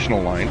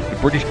nutritional line, the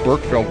British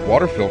Berkefeld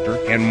water filter,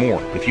 and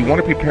more. If you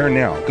want to prepare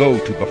now, go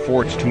to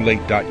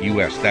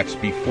beforeitstoolate.us. That's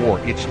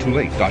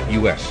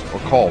beforeitstoolate.us. Or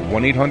call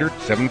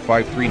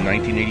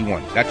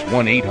 1-800-753-1981. That's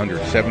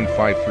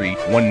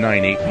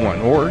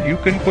 1-800-753-1981. Or you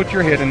can put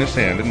your head in the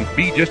sand and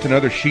be just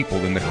another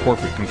sheeple in the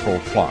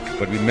corporate-controlled flock.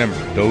 But remember,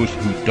 those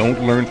who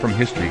don't learn from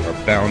history are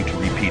bound to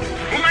repeat it.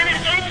 Meine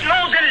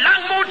endlose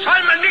Langmut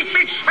soll man nicht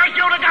mit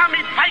Schwäche oder gar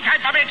mit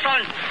Feigheit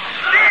verwechseln.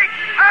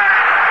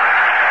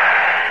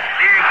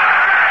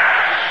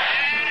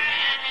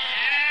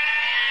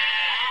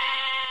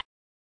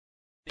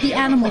 The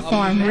Animal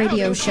Farm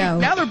radio show.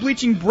 Now they're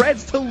bleaching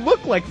breads to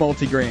look like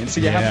multigrain, so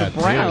you have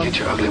the brown. Get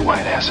your ugly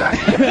white ass out.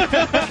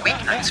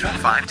 Weeknights from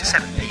 5 to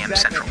 7 p.m.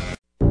 Central.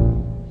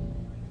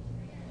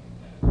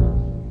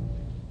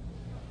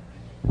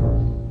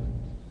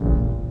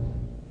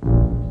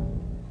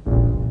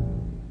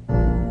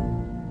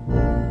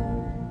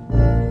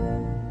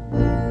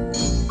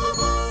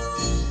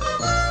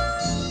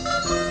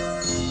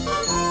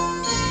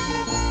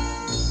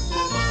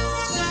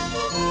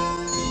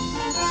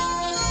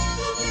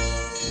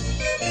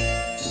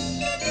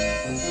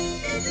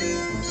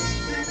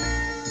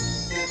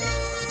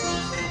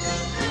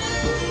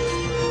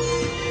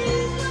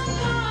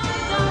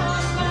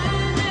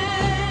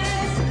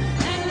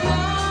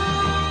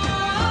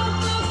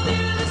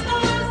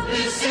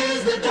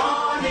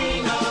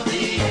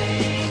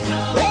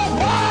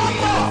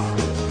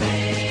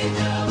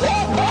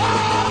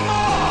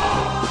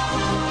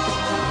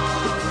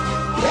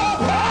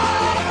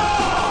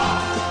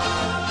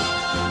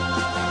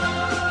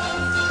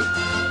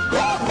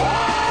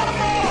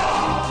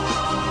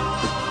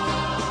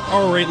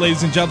 All right,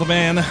 ladies and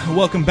gentlemen,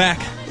 welcome back.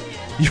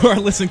 You are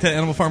listening to the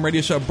Animal Farm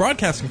Radio Show,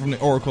 broadcasting from the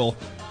Oracle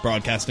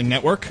Broadcasting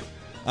Network.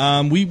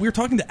 We were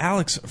talking to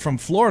Alex from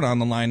Florida on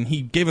the line.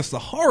 He gave us the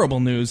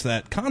horrible news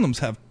that condoms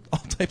have all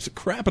types of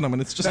crap in them,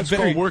 and it's just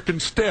very working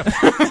stiff.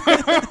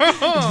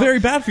 It's very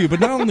bad for you.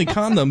 But not only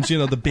condoms, you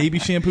know, the baby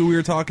shampoo we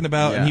were talking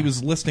about, and he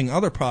was listing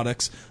other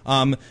products.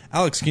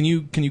 Alex, can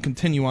you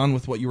continue on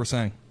with what you were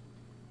saying?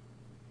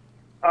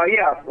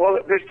 Yeah. Well,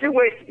 there's two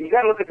ways. You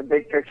got to look at the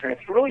big picture, and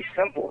it's really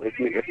simple if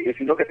you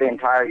look at the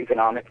entire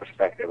economic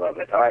perspective of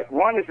it. All right.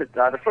 One is that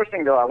the first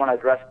thing, though, I want to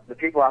address the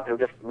people out there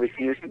who just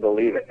refuse to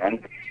believe it,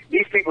 and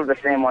these people are the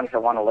same ones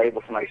that want to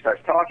label somebody who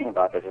starts talking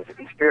about this as a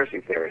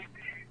conspiracy theorist,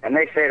 and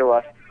they say to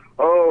us,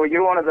 "Oh,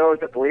 you're one of those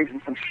that believes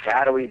in some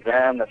shadowy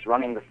them that's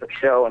running the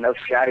show, and those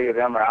shadowy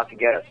them are out to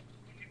get us."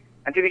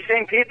 And to these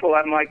same people,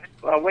 I'm like,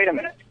 wait a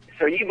minute.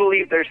 So you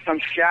believe there's some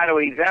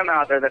shadowy them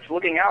out there that's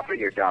looking out for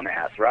your dumb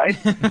ass, right?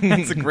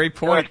 That's a great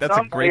point. That's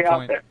a great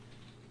point.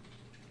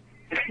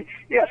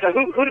 Yeah, so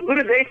who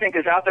do they think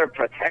is out there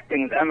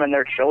protecting them and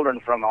their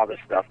children from all this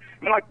stuff?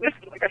 I mean,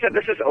 like I said,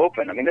 this is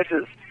open. I mean, this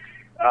is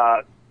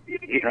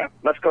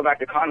let's go back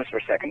to condoms for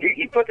a second.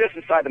 You put this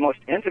inside the most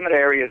intimate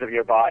areas of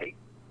your body.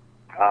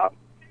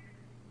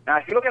 Now,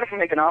 if you look at it from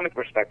an economic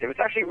perspective, it's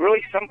actually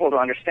really simple to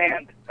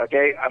understand,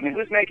 okay? I mean,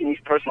 who's making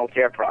these personal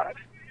care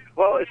products?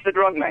 Well, it's the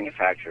drug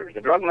manufacturers.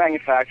 The drug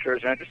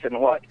manufacturers are interested in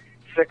what?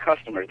 Sick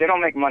customers. They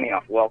don't make money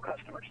off well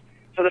customers.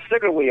 So the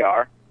sicker we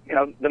are,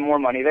 the more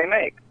money they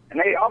make. And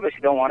they obviously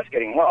don't want us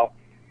getting well.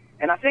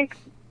 And I think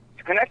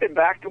to connect it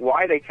back to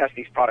why they test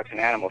these products in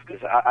animals,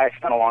 because I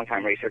spent a long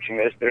time researching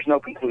this, there's no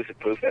conclusive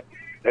proof that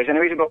there's any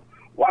reason, but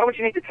why would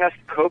you need to test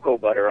cocoa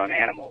butter on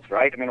animals,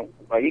 right? I mean,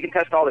 you can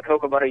test all the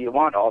cocoa butter you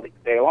want all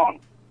day long.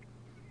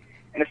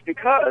 And it's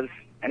because,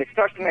 and it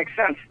starts to make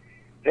sense,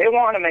 they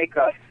want to make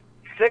us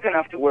sick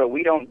enough to where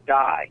we don't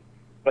die,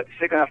 but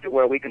sick enough to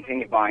where we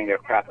continue buying their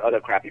other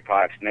crappy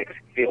products to make us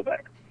feel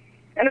better.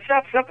 And it's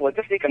that simple. It's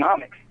just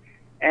economics.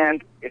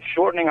 And it's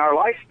shortening our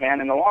lifespan.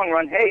 In the long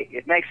run, hey,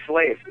 it makes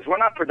slaves, because we're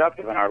not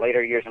productive in our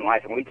later years in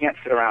life, and we can't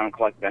sit around and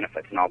collect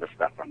benefits and all this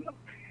stuff from them.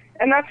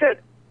 And that's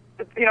it.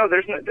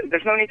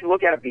 There's no need to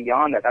look at it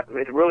beyond that.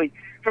 It's really,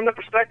 from the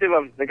perspective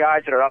of the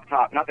guys that are up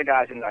top, not the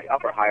guys in the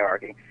upper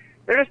hierarchy,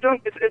 they're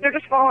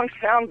just following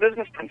sound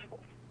business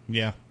principles.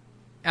 Yeah.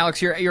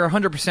 Alex, you're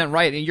 100%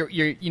 right, and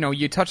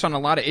you touched on a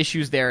lot of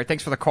issues there.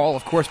 Thanks for the call,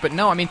 of course, but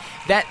no, I mean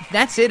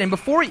that's it. And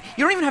before you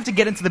don't even have to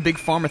get into the big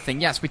pharma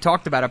thing. Yes, we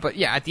talked about it, but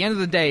yeah, at the end of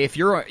the day, if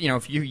you're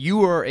if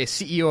you are a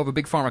CEO of a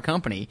big pharma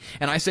company,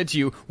 and I said to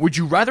you, would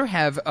you rather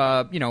have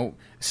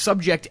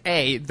subject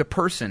A, the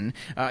person,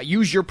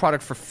 use your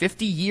product for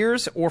 50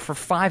 years or for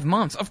 5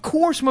 months? Of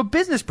course, from a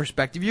business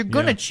perspective, you're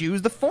going to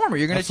choose the former.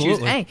 You're going to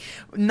choose A.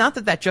 Not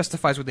that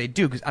justifies what they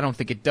do, because I don't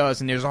think it does.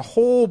 And there's a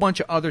whole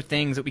bunch of other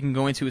things that we can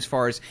go into as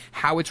far as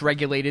how it's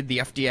regulated, the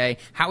FDA,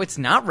 how it's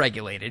not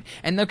regulated.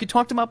 And like we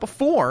talked about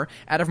before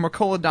out of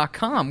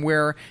Mercola.com,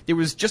 where there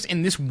was just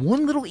in this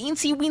one little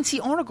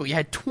eensy-weensy article, you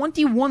had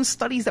 21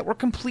 studies that were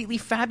completely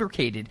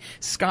fabricated.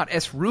 Scott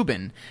S.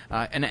 Rubin,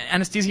 an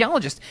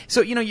anesthesiologist. So,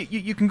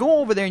 you can go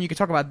over there and you can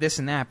talk about this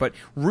and that, but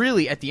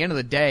really at the end of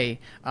the day,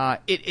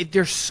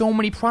 there's so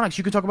many products.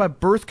 You can talk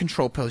about birth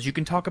control pills. You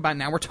can talk about,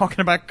 now we're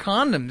talking about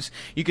condoms.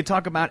 You could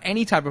talk about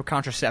any type of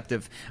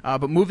contraceptive,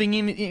 but moving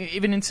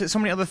even into so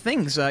many other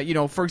things.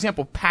 For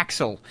example,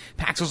 Paxil.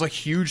 Paxil's a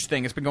huge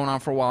thing. It's been going on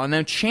for a while. And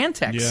then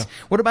Chantix. Yeah.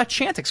 What about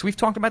Chantix? We've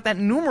talked about that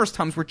numerous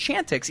times where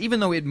Chantix,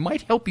 even though it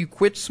might help you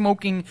quit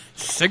smoking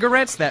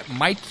cigarettes that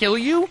might kill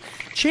you,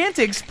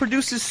 Chantix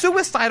produces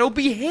suicidal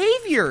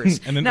behaviors.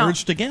 And an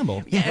urge to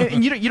gamble. Yeah,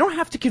 and you don't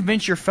have to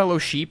convince your fellow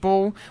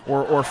sheeple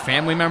or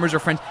family members or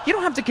friends. You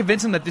don't have to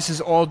convince them that this is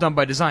all done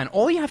by design.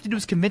 All you have to do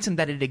is convince them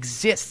that it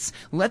exists.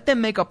 Let them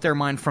make up their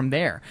mind from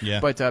there. Yeah.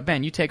 But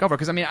Ben, you take over,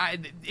 because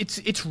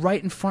it's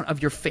right in front of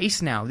your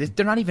face now.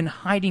 They're not even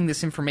hiding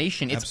this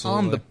information. It's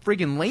on the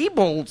friggin'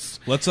 labels.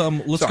 Let's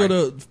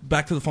go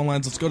back to the phone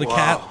lines. Let's go to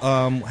Kat.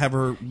 Have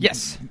her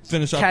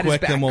finish up Kat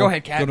quick. Then we'll go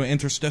ahead, Kat. Go to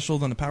interstitial,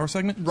 then the power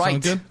segment. Right.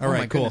 Sound good? All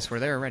right. My Cool. goodness, we're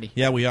there already.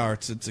 Yeah, we are.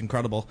 It's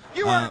incredible.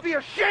 You ought to be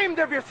ashamed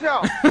of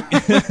yourself.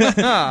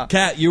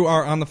 Kat, you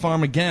are on the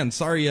farm again.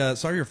 Sorry,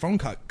 your phone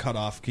cut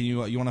off. Can you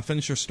want to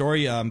finish your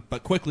story?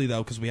 But quickly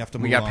though, because we have to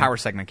move on. We got power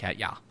segment, Kat.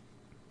 Yeah.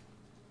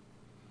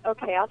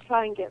 Okay, I'll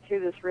try and get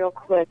through this real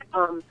quick.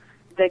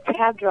 The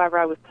cab driver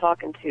I was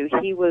talking to,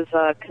 he was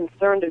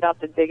concerned about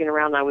the digging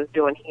around I was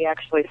doing. He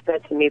actually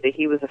said to me that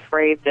he was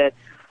afraid that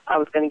I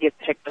was going to get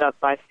picked up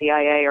by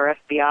CIA or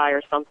FBI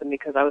or something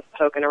because I was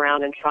poking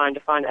around and trying to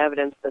find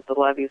evidence that the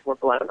levees were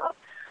blown up.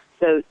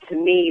 So to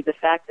me, the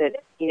fact that,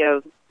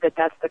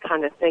 that's the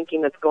kind of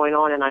thinking that's going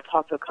on, and I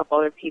talked to a couple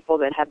other people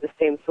that had the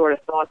same sort of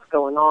thoughts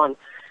going on,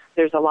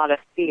 there's a lot of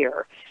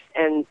fear.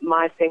 And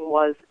my thing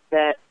was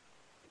that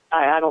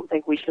I don't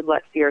think we should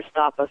let fear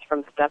stop us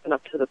from stepping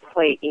up to the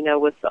plate,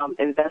 with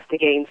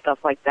investigating stuff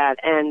like that.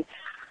 And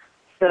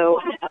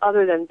so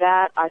other than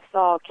that, I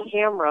saw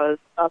cameras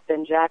up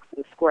in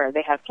Jackson Square.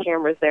 They have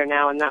cameras there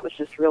now, and that was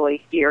just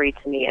really eerie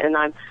to me. And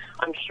I'm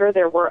sure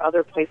there were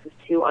other places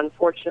too.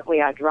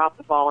 Unfortunately, I dropped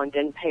the ball and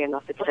didn't pay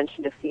enough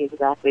attention to see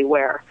exactly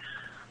where.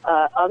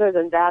 Other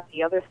than that,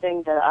 the other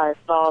thing that I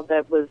saw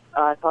that was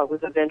I thought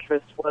was of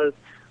interest was,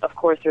 of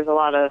course, there's a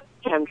lot of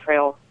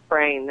chemtrail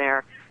spraying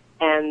there.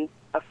 And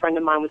a friend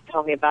of mine was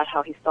telling me about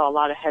how he saw a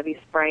lot of heavy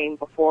spraying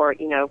before, it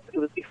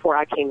was before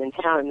I came in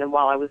town, and then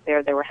while I was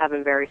there, they were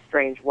having very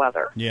strange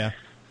weather. Yeah.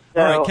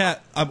 So, all right,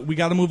 Kat, we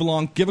got to move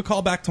along. Give a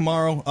call back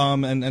tomorrow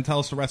and tell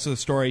us the rest of the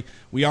story.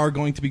 We are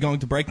going to be going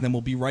to break, and then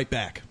we'll be right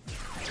back.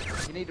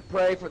 You need to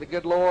pray for the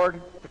good Lord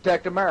to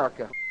protect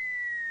America.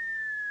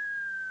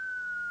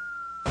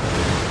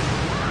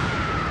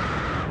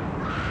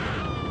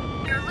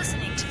 You're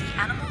listening to the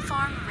Animal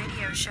Farm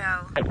Radio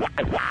Show.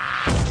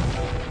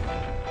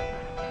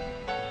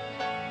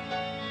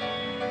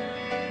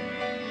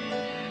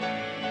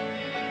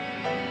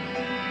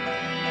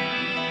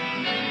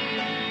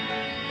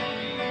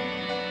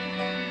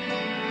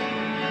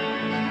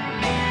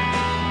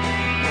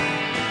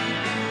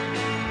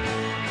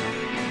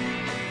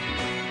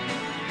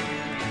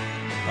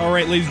 All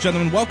right, ladies and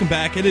gentlemen, welcome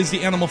back. It is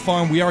the Animal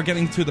Farm. We are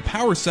getting to the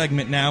power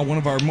segment now, one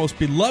of our most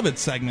beloved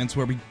segments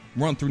where we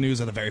run through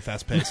news at a very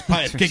fast pace.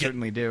 Pius, We kick it.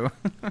 certainly do.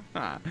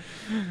 Yeah,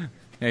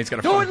 he's got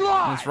a Do phone. it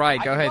live. That's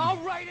right. Go ahead. I'll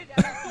write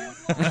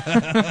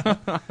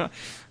it.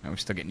 We're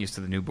still getting used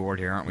to the new board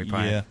here, aren't we,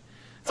 Pi? Yeah.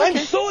 I'm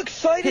so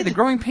excited. Hey, the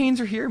growing pains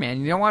are here,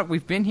 man. You know what?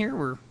 We've been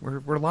here.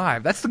 We're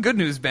live. That's the good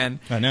news, Ben.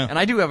 I know. And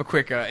I do have a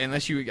quick. I'll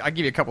give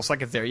you a couple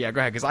seconds there. Yeah,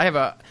 go ahead. Because I have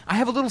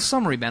a little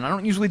summary, Ben. I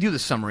don't usually do the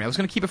summary. I was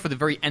going to keep it for the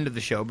very end of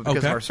the show, but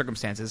because of our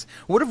circumstances.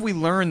 What have we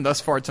learned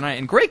thus far tonight?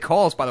 And great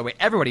calls, by the way.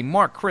 Everybody,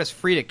 Mark, Chris,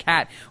 Frida,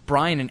 Kat,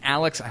 Brian, and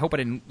Alex. I hope I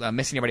didn't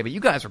miss anybody, but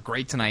you guys are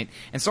great tonight.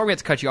 And sorry we had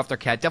to cut you off there,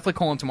 Kat. Definitely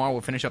call in tomorrow. We'll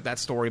finish up that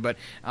story. But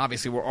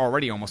obviously we're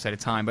already almost out of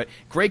time. But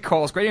great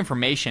calls, great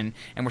information,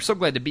 and we're so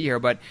glad to be here.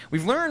 But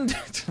we've learned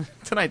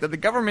tonight that the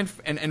government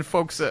and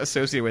folks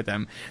associated with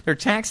them, they're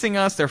taxing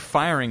us, they're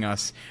firing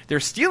us, they're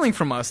stealing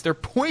from us, they're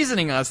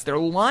poisoning us, they're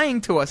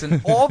lying to us,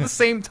 and all at the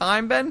same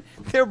time, Ben,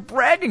 they're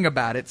bragging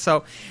about it.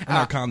 So, And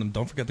our condom.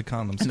 Don't forget the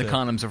condoms. and the too.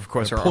 condoms, of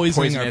course, They're are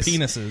poisoning our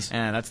poisonous. penises.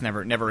 And that's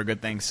never a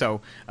good thing. So,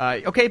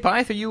 okay,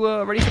 Pyth, are you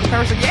ready for the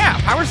power segment? Yeah,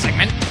 power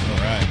segment. All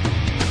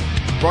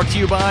right. Brought to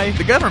you by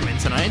the government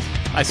tonight,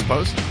 I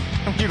suppose.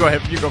 You go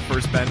ahead. You go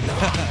first, Ben.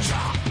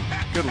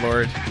 Good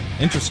Lord.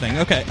 Interesting.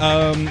 Okay.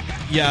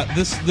 Yeah.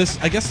 This.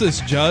 I guess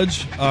this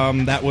judge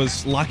that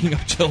was locking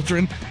up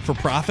children for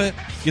profit.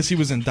 I guess he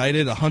was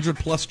indicted.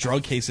 100+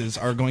 drug cases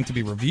are going to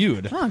be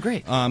reviewed. Oh,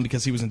 great.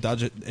 Because he was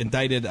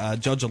indicted.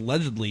 Judge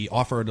allegedly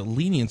offered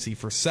leniency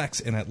for sex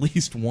in at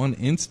least one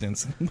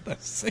instance. What a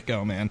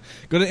sicko, man.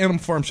 Go to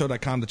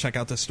animalfarmshow.com to check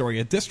out this story.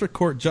 A district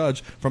court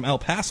judge from El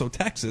Paso,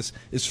 Texas,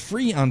 is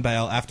free on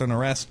bail after an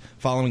arrest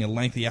following a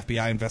lengthy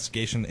FBI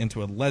investigation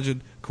into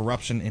alleged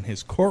corruption in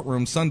his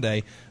courtroom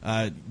Sunday.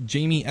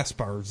 Jamie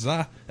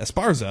Esparza,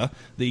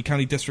 the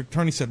county district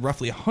attorney, said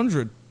roughly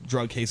 100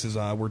 drug cases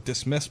were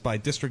dismissed by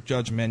District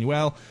Judge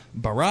Manuel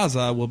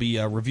Barraza, will be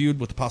reviewed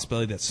with the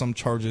possibility that some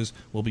charges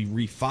will be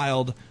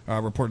refiled,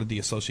 reported the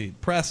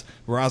Associated Press.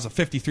 Barraza,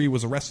 53,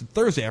 was arrested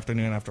Thursday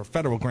afternoon after a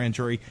federal grand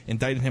jury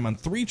indicted him on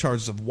 3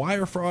 charges of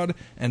wire fraud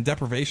and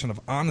deprivation of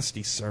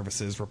honesty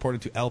services,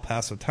 reported to El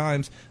Paso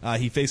Times.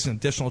 He faced an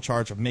additional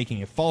charge of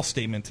making a false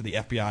statement to the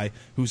FBI,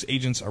 whose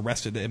agents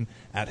arrested him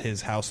at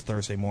his house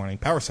Thursday morning.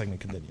 Power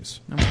segment continues.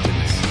 Oh, my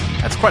goodness.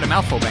 That's quite a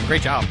mouthful, Ben.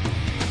 Great job.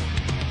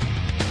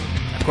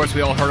 Of course,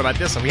 we all heard about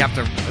this, so we have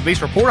to at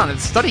least report on it.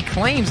 The study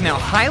claims now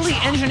highly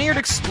engineered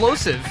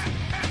explosive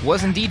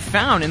was indeed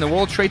found in the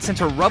World Trade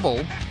Center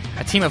rubble.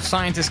 A team of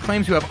scientists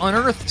claims to have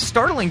unearthed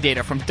startling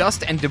data from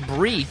dust and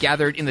debris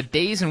gathered in the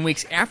days and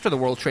weeks after the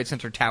World Trade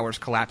Center towers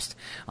collapsed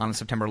on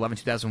September 11,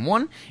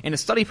 2001. In a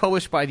study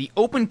published by the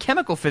Open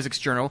Chemical Physics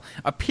Journal,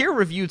 a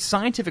peer-reviewed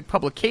scientific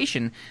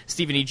publication,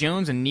 Stephen E.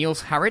 Jones and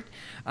Niels Harrit,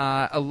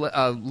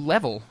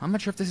 level, I'm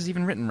not sure if this is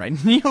even written right,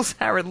 Niels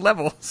Harrit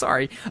level,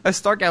 a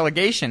stark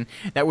allegation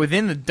that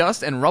within the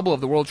dust and rubble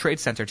of the World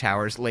Trade Center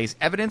towers lays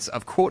evidence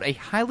of, quote, a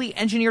highly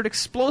engineered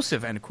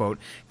explosive, end quote,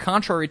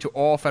 contrary to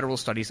all federal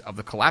studies of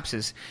the collapses.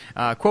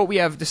 Quote, we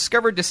have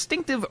discovered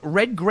distinctive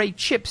red-gray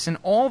chips in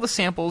all the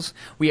samples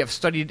we have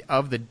studied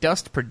of the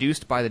dust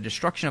produced by the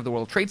destruction of the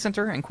World Trade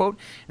Center, end quote.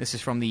 This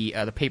is from the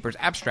paper's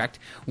abstract.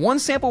 One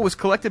sample was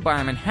collected by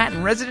a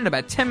Manhattan resident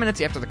about 10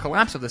 minutes after the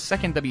collapse of the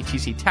second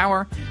WTC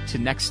tower to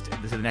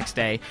the next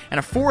day, and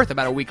a fourth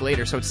about a week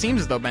later. So it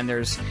seems as though, Ben,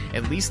 there's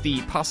at least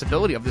the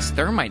possibility of this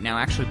thermite now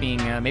actually being,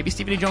 maybe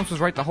Stephen E. Jones was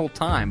right the whole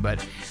time, but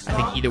I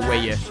think either way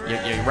you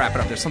wrap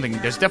it up.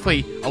 There's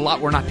definitely a lot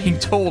we're not being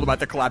told about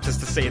the collapses,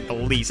 to say at the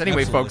least.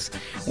 Anyway, folks,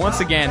 once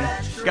again,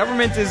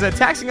 government is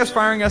taxing us,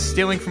 firing us,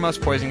 stealing from us,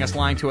 poisoning us,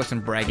 lying to us,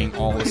 and bragging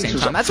all at the same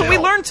time. That's what we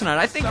learned tonight.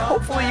 I think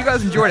hopefully you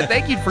guys enjoyed it.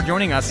 Thank you for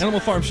joining us.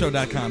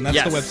 AnimalFarmShow.com.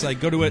 That's the website.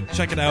 Go to it,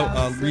 check it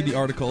out, read the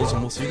articles,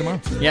 and we'll see you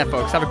tomorrow. Yeah,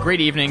 folks, have a great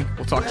evening.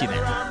 We'll talk to you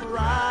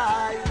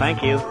then.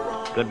 Thank you.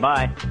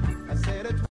 Goodbye.